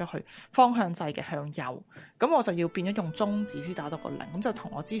就打咗去方向掣嘅向右，咁我就要變咗用中指先打到個0，咁就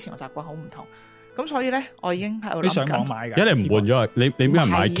同我之前嘅習慣好唔同。咁所以咧，我已經喺度諗緊。你上網買㗎？而家你唔換咗你咩人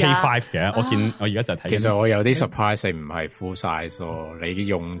買 K5 嘅？我見我而家就睇。其實我有啲 surprise，唔係 full size 喎，你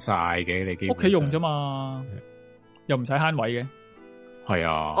用晒嘅，你屋企用啫嘛，又唔使慳位嘅。係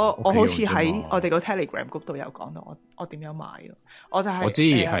啊，我好似喺我哋個 Telegram group 度有講到我點樣買嘅，我就係我知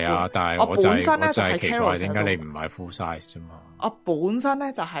係啊，但係我本身咧就係奇怪點解你唔買 full size 啫嘛？我本身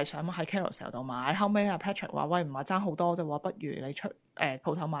咧就係想喺 Carousell 度買，後尾阿 Patrick 話喂唔係爭好多，就話不如你出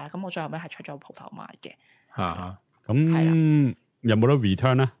鋪頭買，咁我最後尾係出咗鋪頭買嘅。咁有冇得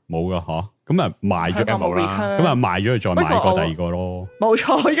return 咧？冇噶嗬，咁啊賣咗冇啦，咁啊賣咗佢再買過第二個咯。冇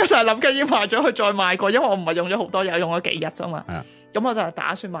錯，而家就係諗緊要賣咗佢再買過，因為我唔係用咗好多日，用咗幾日啫嘛。咁我就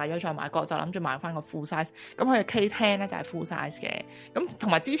打算賣咗再買過，就諗住買翻個 full size。咁佢嘅 K10 咧就係 full size 嘅。咁同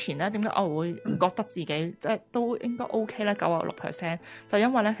埋之前咧，點解我會覺得自己即係都應該 OK 咧？96%就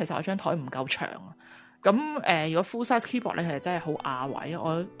因為咧，其實我張台唔夠長啊。咁如果 full size keyboard 咧，其實真係好亞位，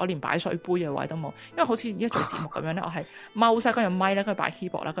我連擺水杯嘅位都冇，因為好似而家做節目咁樣咧，我係踎晒嗰隻咪咧，佢擺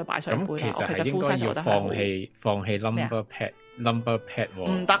keyboard 啦，佢擺水杯啦。咁其實應該要放棄 number pad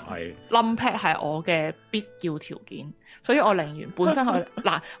唔得，number pad 係我嘅必要條件，所以我寧願本身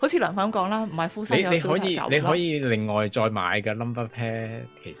嗱，好似梁粉講啦，唔係 full size 你可以另外再買嘅 number pad，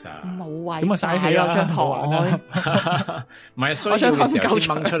 其實冇位，咁啊嘥氣啦，張台唔係需要嘅時候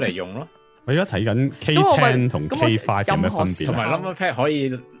先掹出嚟用咯。我而家睇緊 K10 同 K5 有咩分別？同埋 number pad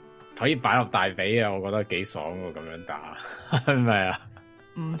可以擺落大髀啊！我覺得幾爽喎，咁樣打係咪啊？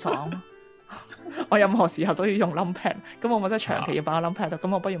唔爽，我任何時候都要用 number pad， 咁我咪真係長期要擺個 number pad 度，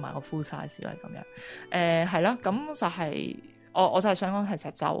咁我不如買個 full size 啦咁樣。係啦，咁就係我就係想講，其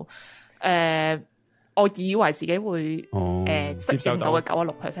實就我以為自己會適應到嘅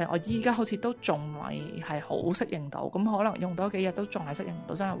96%，我依家好似都仲未係好適應到，咁可能用多幾日都仲係適應唔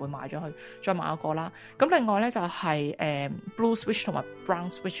到，真係會賣咗佢，再買一個啦。咁另外咧就係blue switch 同埋 brown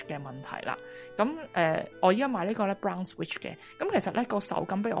switch 嘅問題啦。咁我依家買呢個咧 brown switch 嘅，咁其實咧個手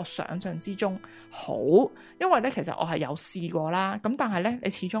感比我想象之中好，因為咧其實我係有試過啦，咁但係咧你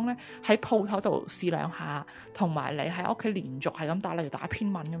始終咧喺鋪頭度試兩下，同埋你喺屋企連續係咁打，例如打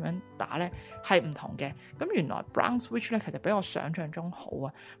篇文咁樣打咧係唔同嘅。咁原來 brown switch 咧其實比我想象中好啊。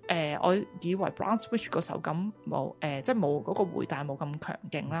我以為 brown switch 個手感冇即係冇嗰個回彈冇咁強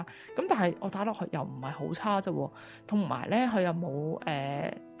勁啦，咁但係我打落去又唔係好差啫，同埋咧佢又冇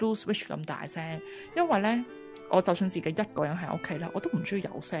blue switch 咁大聲，因為咧我就算自己一個人喺屋企咧，我都唔中意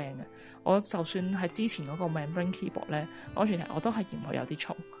有聲嘅。我就算係之前嗰個 membrane keyboard 咧，攞住嚟我都係嫌佢有啲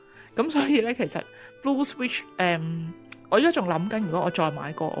嘈。咁所以咧，其實 blue switch 我而家仲諗緊，如果我再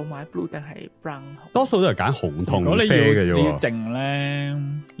買個，我買 blue 定係 brown？多數都係揀紅同啡嘅啫。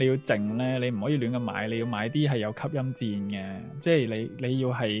你要靜咧，你唔可以亂咁買，你要買啲係有吸音墊嘅，即係你要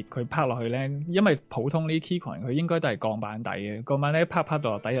係佢拍落去咧，因為普通呢啲 keyboard 佢應該都係鋼板底嘅，鋼板咧拍到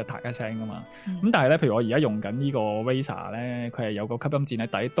落底就嗒一聲噶嘛。咁但係咧，譬如我而家用緊呢個 Razer 咧，佢係有個吸音墊喺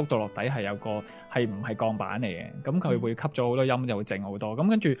底，篤到落底係有個係唔係鋼板嚟嘅，咁佢會吸咗好多音，就會靜好多。咁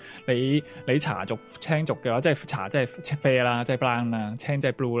跟住你茶軸青軸嘅話，即係茶即係啡啦，即係 brown 啦，青即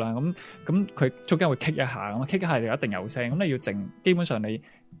係 blue 啦，咁佢中間會 kick 一下，咁 kick 一下就一定有聲，咁你要靜，基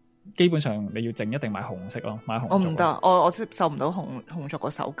本上你要靜，一定買紅色咯，買紅軸。我唔得，我接受唔到紅軸個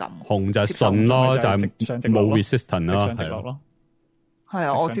手感。紅就係順咯，就係冇 resistance 咯，上直落咯。係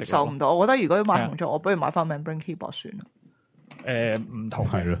啊，我接受唔到。我覺得如果要買紅軸，我不如買翻 membrane keyboard 算啦。唔同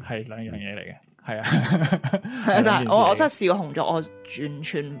係咯，係兩樣嘢嚟嘅。係啊，但係我真係試過紅軸，我完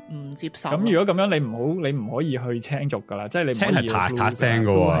全唔接受。咁如果咁樣，你唔可以去青軸噶啦，即係你唔可以係嗒聲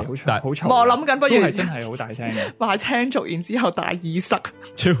噶喎，好嘈。我諗緊不如係真係好大聲嘅，買青軸，然之後戴耳塞。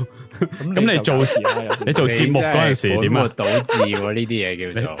咁你做事你做節目嗰陣時點啊？倒置喎呢啲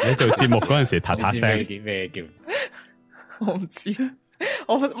嘢叫做你做節目嗰陣時嗒聲，咩叫？我唔知，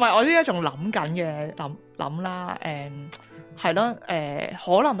我依家仲諗緊嘅，諗啦，係咯，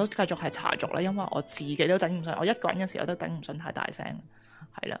可能都繼續係茶軸啦，因為我自己都頂唔順，我一個人嘅時候都頂唔順太大聲，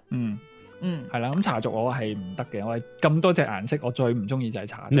係啦，係啦，咁茶軸我係唔得嘅，我係咁多隻顏色，我最唔中意就係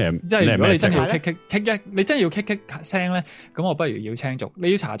茶軸，即係如果你真係要棘你真係要棘聲咧，咁我不如要青軸。你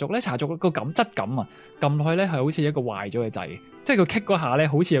要茶軸咧，茶軸個質感啊，撳落去咧係好似一個壞咗嘅掣，即係佢棘嗰下咧，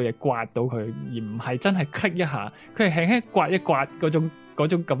好似有嘢刮到佢，而唔係真係棘一下，佢係輕輕刮一刮嗰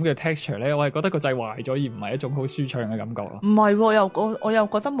種咁嘅 texture 咧，我係覺得個掣壞咗，而唔係一種好舒暢嘅感覺咯。唔係，我又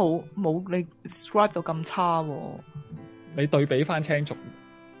覺得冇你 describe 到咁差。你對比翻青軸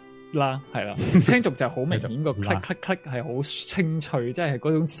啦，係啦，青軸就好明顯個 click click click 係好清脆，即係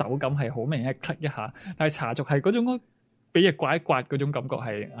嗰種手感係好明顯 click 一下。但係茶軸係嗰種俾嘢刮一刮嗰種感覺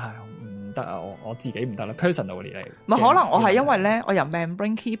係，唔得啊！我自己唔得啦 ，personally 嚟。唔係可能我係因為咧，我由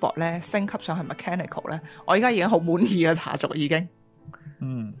membrane keyboard 咧升級上去 mechanical 咧，我而家已經好滿意嘅茶軸已經。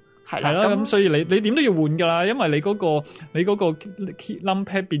係啦，咁所以你點都要換噶啦，因為你嗰個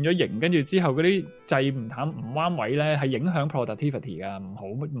numpad 變咗形，跟住之後嗰啲掣唔啱位咧，係影響 productivity 噶，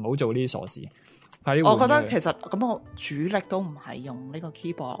唔好做呢啲傻事。快啲換。我覺得其實咁我主力都唔係用呢個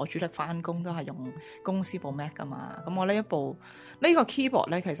keyboard， 我主力翻工都係用公司部 Mac 噶嘛。咁我呢個 keyboard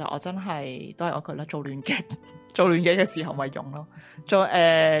咧，其實我真係都係我覺得做亂擊嘅時候咪用咯，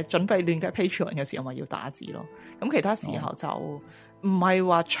準備亂擊 Patreon 嘅時候咪要打字咯。咁其他時候就唔係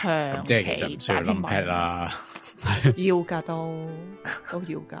話長咁即係其實唔需要 numpad 啦，要㗎都要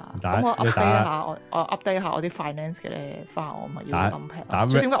㗎。咁我 update 下我 update 下我啲 finance 嘅翻我咪要 numpad。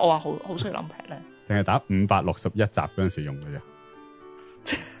所以點解我話好需要 numpad 咧？淨係打561集嗰陣時用嘅啫。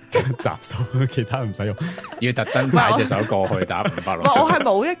集數其他唔使用，要特登擺隻手過去打560。我係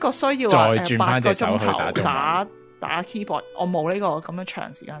冇一個需要再轉翻隻手去打 keyboard， 我冇呢個咁樣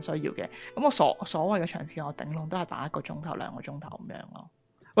長時間需要嘅。咁我所謂嘅長時間，我頂籠都係打1個鐘頭、2個鐘頭咁樣咯。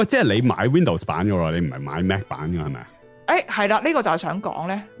喂，即係你買 Windows 版嘅喎，你唔係買 Mac 版嘅係咪啊？係啦，呢個就係想講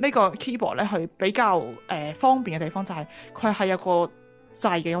咧，呢個 keyboard 咧，佢比較方便嘅地方就係佢係有個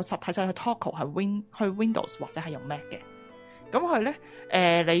掣嘅，有實體掣去 toggle 係去 Windows 或者係用 Mac 嘅。咁佢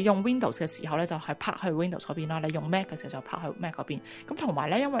咧，你用 Windows 嘅時候咧，就係拍去 Windows 嗰邊啦；你用 Mac 嘅時候就拍去 Mac 嗰邊。咁同埋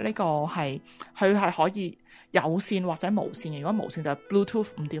咧，因為呢個佢係可以有線或者無線嘅。如果無線就係 Bluetooth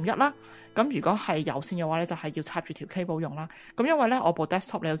 5.1啦。咁如果係有線嘅話咧，就係要插住條 cable 用啦。咁因為咧，我部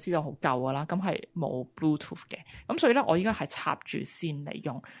desktop 你都知道好舊噶啦，咁係冇 Bluetooth 嘅。咁所以咧，我依家係插住線嚟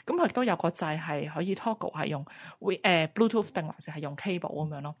用。咁佢亦都有個掣係可以 toggle 係用Bluetooth 定還是係用 cable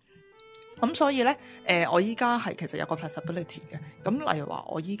咁樣咯。咁所以咧，我依家係其實有個 flexibility 嘅。咁例如話，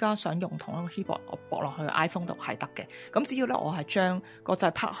我依家想用同一個 keyboard，我駁落去 iPhone 度係得嘅。咁只要咧，我係將個掣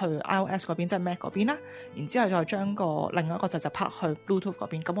拍去 iOS 嗰邊，即係 Mac 嗰邊啦，然之後再將另外一個掣就拍去 Bluetooth 嗰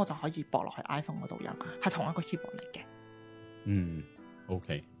邊，咁我就可以駁落去 iPhone 嗰度用，係同一個 keyboard 嚟嘅。嗯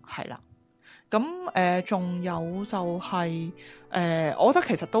 ，OK，係啦。咁仲有就係我覺得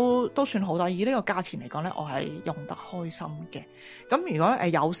其實都算好，但以呢個價錢嚟講咧，我係用得開心嘅。咁如果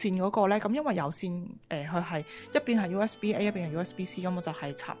有線嗰個咧，咁因為有線佢係一邊係 USB A， 一邊係 USB C， 咁我就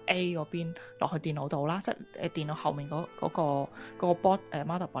係插 A 嗰邊落去電腦度啦，即係電腦後面嗰個 board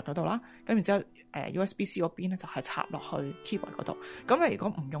motherboard 嗰度啦。咁然之後USB C 嗰邊咧就係插落去 keyboard 嗰度。咁你如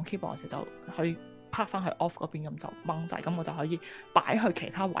果唔用 keyboard 嘅時候就去拍翻去 off 嗰邊，咁就掹掣，咁我就可以擺去其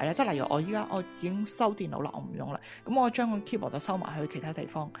他位咧。即係例如我依家我已經收電腦啦，我唔用啦，咁我將個 keyboard 就收埋去其他地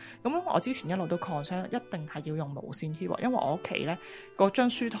方。咁我之前一路都 concern 一定係要用無線 keyboard，因為我屋企咧嗰張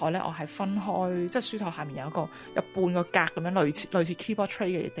書台咧我係分開，即係書台下面有半個格咁樣類似 keyboard tray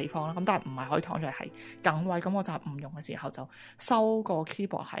嘅地方啦。咁但係唔係可以躺住係梗位，咁我就係唔用嘅時候就收個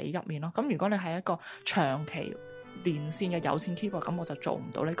keyboard 喺入面咯。咁如果你係一個長期連線嘅有線 keyboard， 咁我就做唔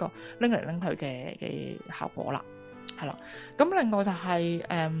到呢個拎嚟拎去嘅效果啦，係啦。咁另外就係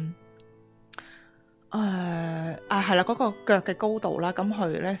係啦，嗰個腳嘅高度啦，咁佢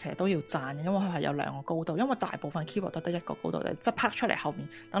咧其實都要讚嘅，因為佢係有2個高度，因為大部分 keyboard 都得1個高度嘅，即係拍出嚟後面，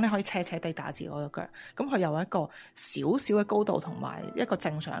等你可以斜斜地打字嗰個腳。咁佢有一個少少嘅高度同埋一個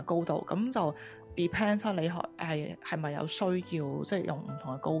正常嘅高度，咁就 depends 你係咪有需要即係用唔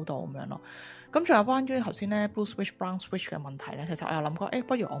同嘅高度咁樣咯。咁仲有關於頭先咧 blue switch、brown switch 嘅問題咧，其實我有諗過，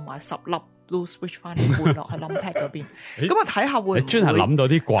不如我買10粒 blue switch 翻嚟換落去 numpad 嗰邊，咁我睇下會唔會你專係諗到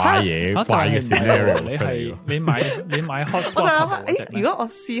啲怪嘢、怪嘅 scenario。你買 hot swap 我就諗如果我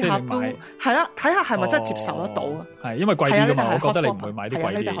試下都係啦，睇下係咪真係接受得到啊？係因為貴啲㗎嘛，我覺得你唔會買啲貴啲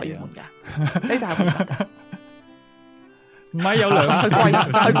嘅。呢隻可以換㗎，呢隻係換㗎。唔係有2佢貴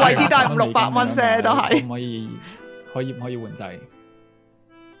啲都係500-600蚊啫，都係。可以換掣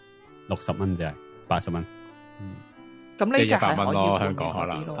？60蚊啫，80蚊。咁呢隻係100蚊咯，香港可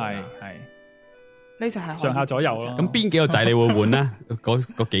能係呢隻係上下左右咯。咁邊幾個掣你會換咧？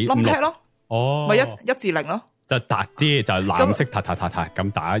嗰幾5咯，哦，咪1至0咯，就突啲就藍色突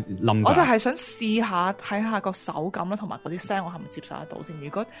咁打冧。我就係想試下睇下個手感啦，同埋嗰啲聲我係咪接受得到先。如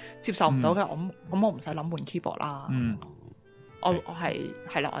果接受唔到嘅，我唔使諗換 keyboard 啦。我係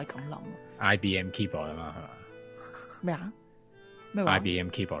啦，我係咁諗。IBM keyboard 啊嘛，係嘛？咩啊？咩 IBM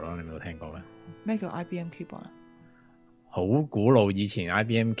keyboard 咯，你有冇聽過咩？咩叫 IBM keyboard 啊？好古老，以前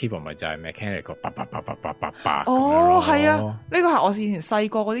IBM keyboard 咪就係 mechanical 叭哦，係啊，呢個係我以前細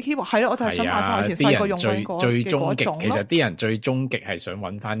個嗰啲 keyboard， 係咯，我就係想買翻我以前細個用過最終極，其實啲人最終極係想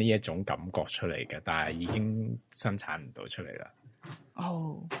揾翻呢一種感覺出嚟嘅，但係已經生產唔到出嚟啦。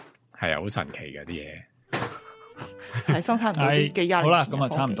係啊，好神奇嘅啲嘢，係生產唔到啲幾廿年。好啦，咁啊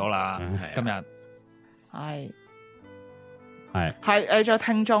差唔多啦，今日係仲有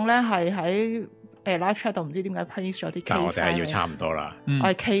聽眾咧係喺live chat 度唔知點解 paste 咗啲 K4， 但我哋係要差唔多啦。我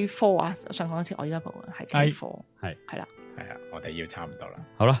係 K4 啊，上講一次，我依家部係 K4，係啦，我哋要差唔多啦。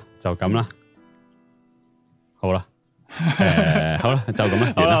好啦，就咁啦。好啦，好啦，就咁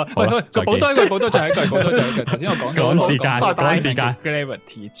啦。好啦，補多一句，頭先我講趕時間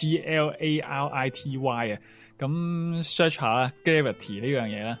 ，Gravity G-L-A-R-I-T-Y 啊，咁 search 下 Gravity 呢樣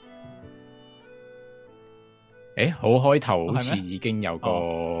嘢啦。好開頭好似已經有個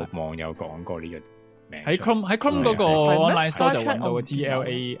網友講過呢個名。喺 Chrome 嗰個 online store 就揾到個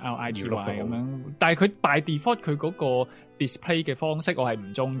GLARITY 咁樣，但係佢 by default 佢嗰個 display 嘅方式我係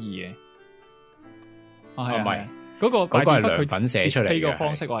唔中意嘅。係啊，嗰個 by default 佢粉寫出嚟嘅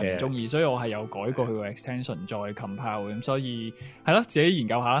方式我係唔中意，所以我係有改過佢個 extension 再 compile 咁，所以係咯，自己研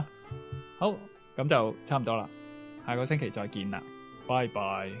究下。好，咁就差唔多啦，下個星期再見啦，拜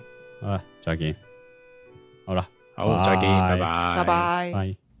拜。再見。好啦，好，再見，拜拜，拜拜。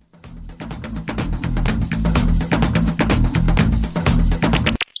拜。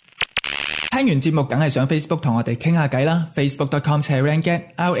聽完節目梗係上 Facebook 同我哋傾下偈啦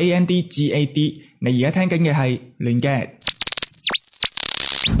 ，facebook.com/randgad，RANDGAD。你而家聽緊嘅係亂 gad。